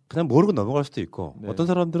 그러니까 그냥 모르고 넘어갈 수도 있고 어떤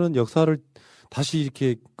사람들은 역사를 다시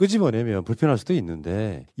이렇게 끄집어내면 불편할 수도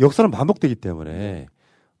있는데 역사는 반복되기 때문에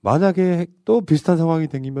만약에 또 비슷한 상황이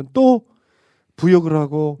생기면 또 부역을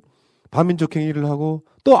하고 반민족 행위를 하고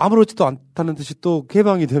또 아무렇지도 않다는 듯이 또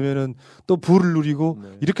개방이 되면은 또 부를 누리고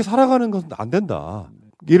이렇게 살아가는 것은 안 된다.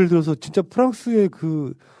 예를 들어서 진짜 프랑스의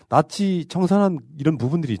그 나치 청산한 이런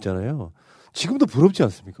부분들이 있잖아요. 지금도 부럽지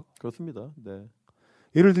않습니까? 그렇습니다. 네.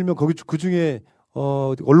 예를 들면 거기 그 중에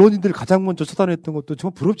언론인들 가장 먼저 처단했던 것도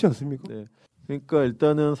정말 부럽지 않습니까? 네. 그러니까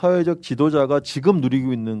일단은 사회적 지도자가 지금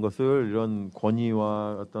누리고 있는 것을 이런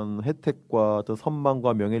권위와 어떤 혜택과 어떤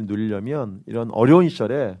선망과 명예를 누리려면 이런 어려운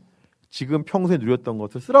시절에 지금 평소에 누렸던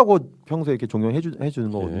것을 쓰라고 평소에 이렇게 종용해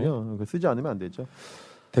주는 거거든요. 쓰지 않으면 안 되죠.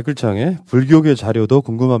 댓글창에 불교계 자료도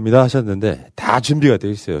궁금합니다 하셨는데 다 준비가 돼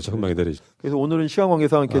있어요. 조금만 기다리죠. 그래서 오늘은 시간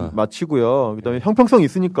관계상 이렇게 마치고요. 그다음에 형평성이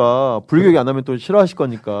있으니까 불교 얘기 안 하면 또 싫어하실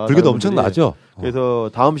거니까. 불교도 엄청 나죠. 그래서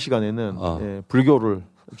다음 시간에는 불교를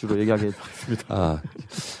주로 얘기하게 하겠습니다.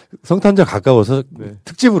 성탄절 가까워서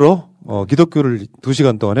특집으로 기독교를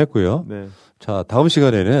 2시간 동안 했고요. 자, 다음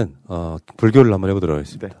시간에는 불교를 한번 해보도록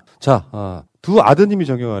하겠습니다. 자, 두 아드님이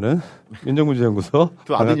존경하는 민족문제연구소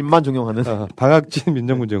두 아드님만 존경하는 방학진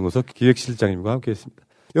민족문제연구소 기획실장님과 함께했습니다.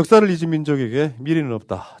 역사를 잊은 민족에게 미래는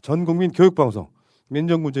없다. 전국민 교육방송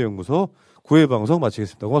민족문제연구소 9회 방송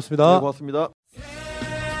마치겠습니다. 고맙습니다. 네, 고맙습니다.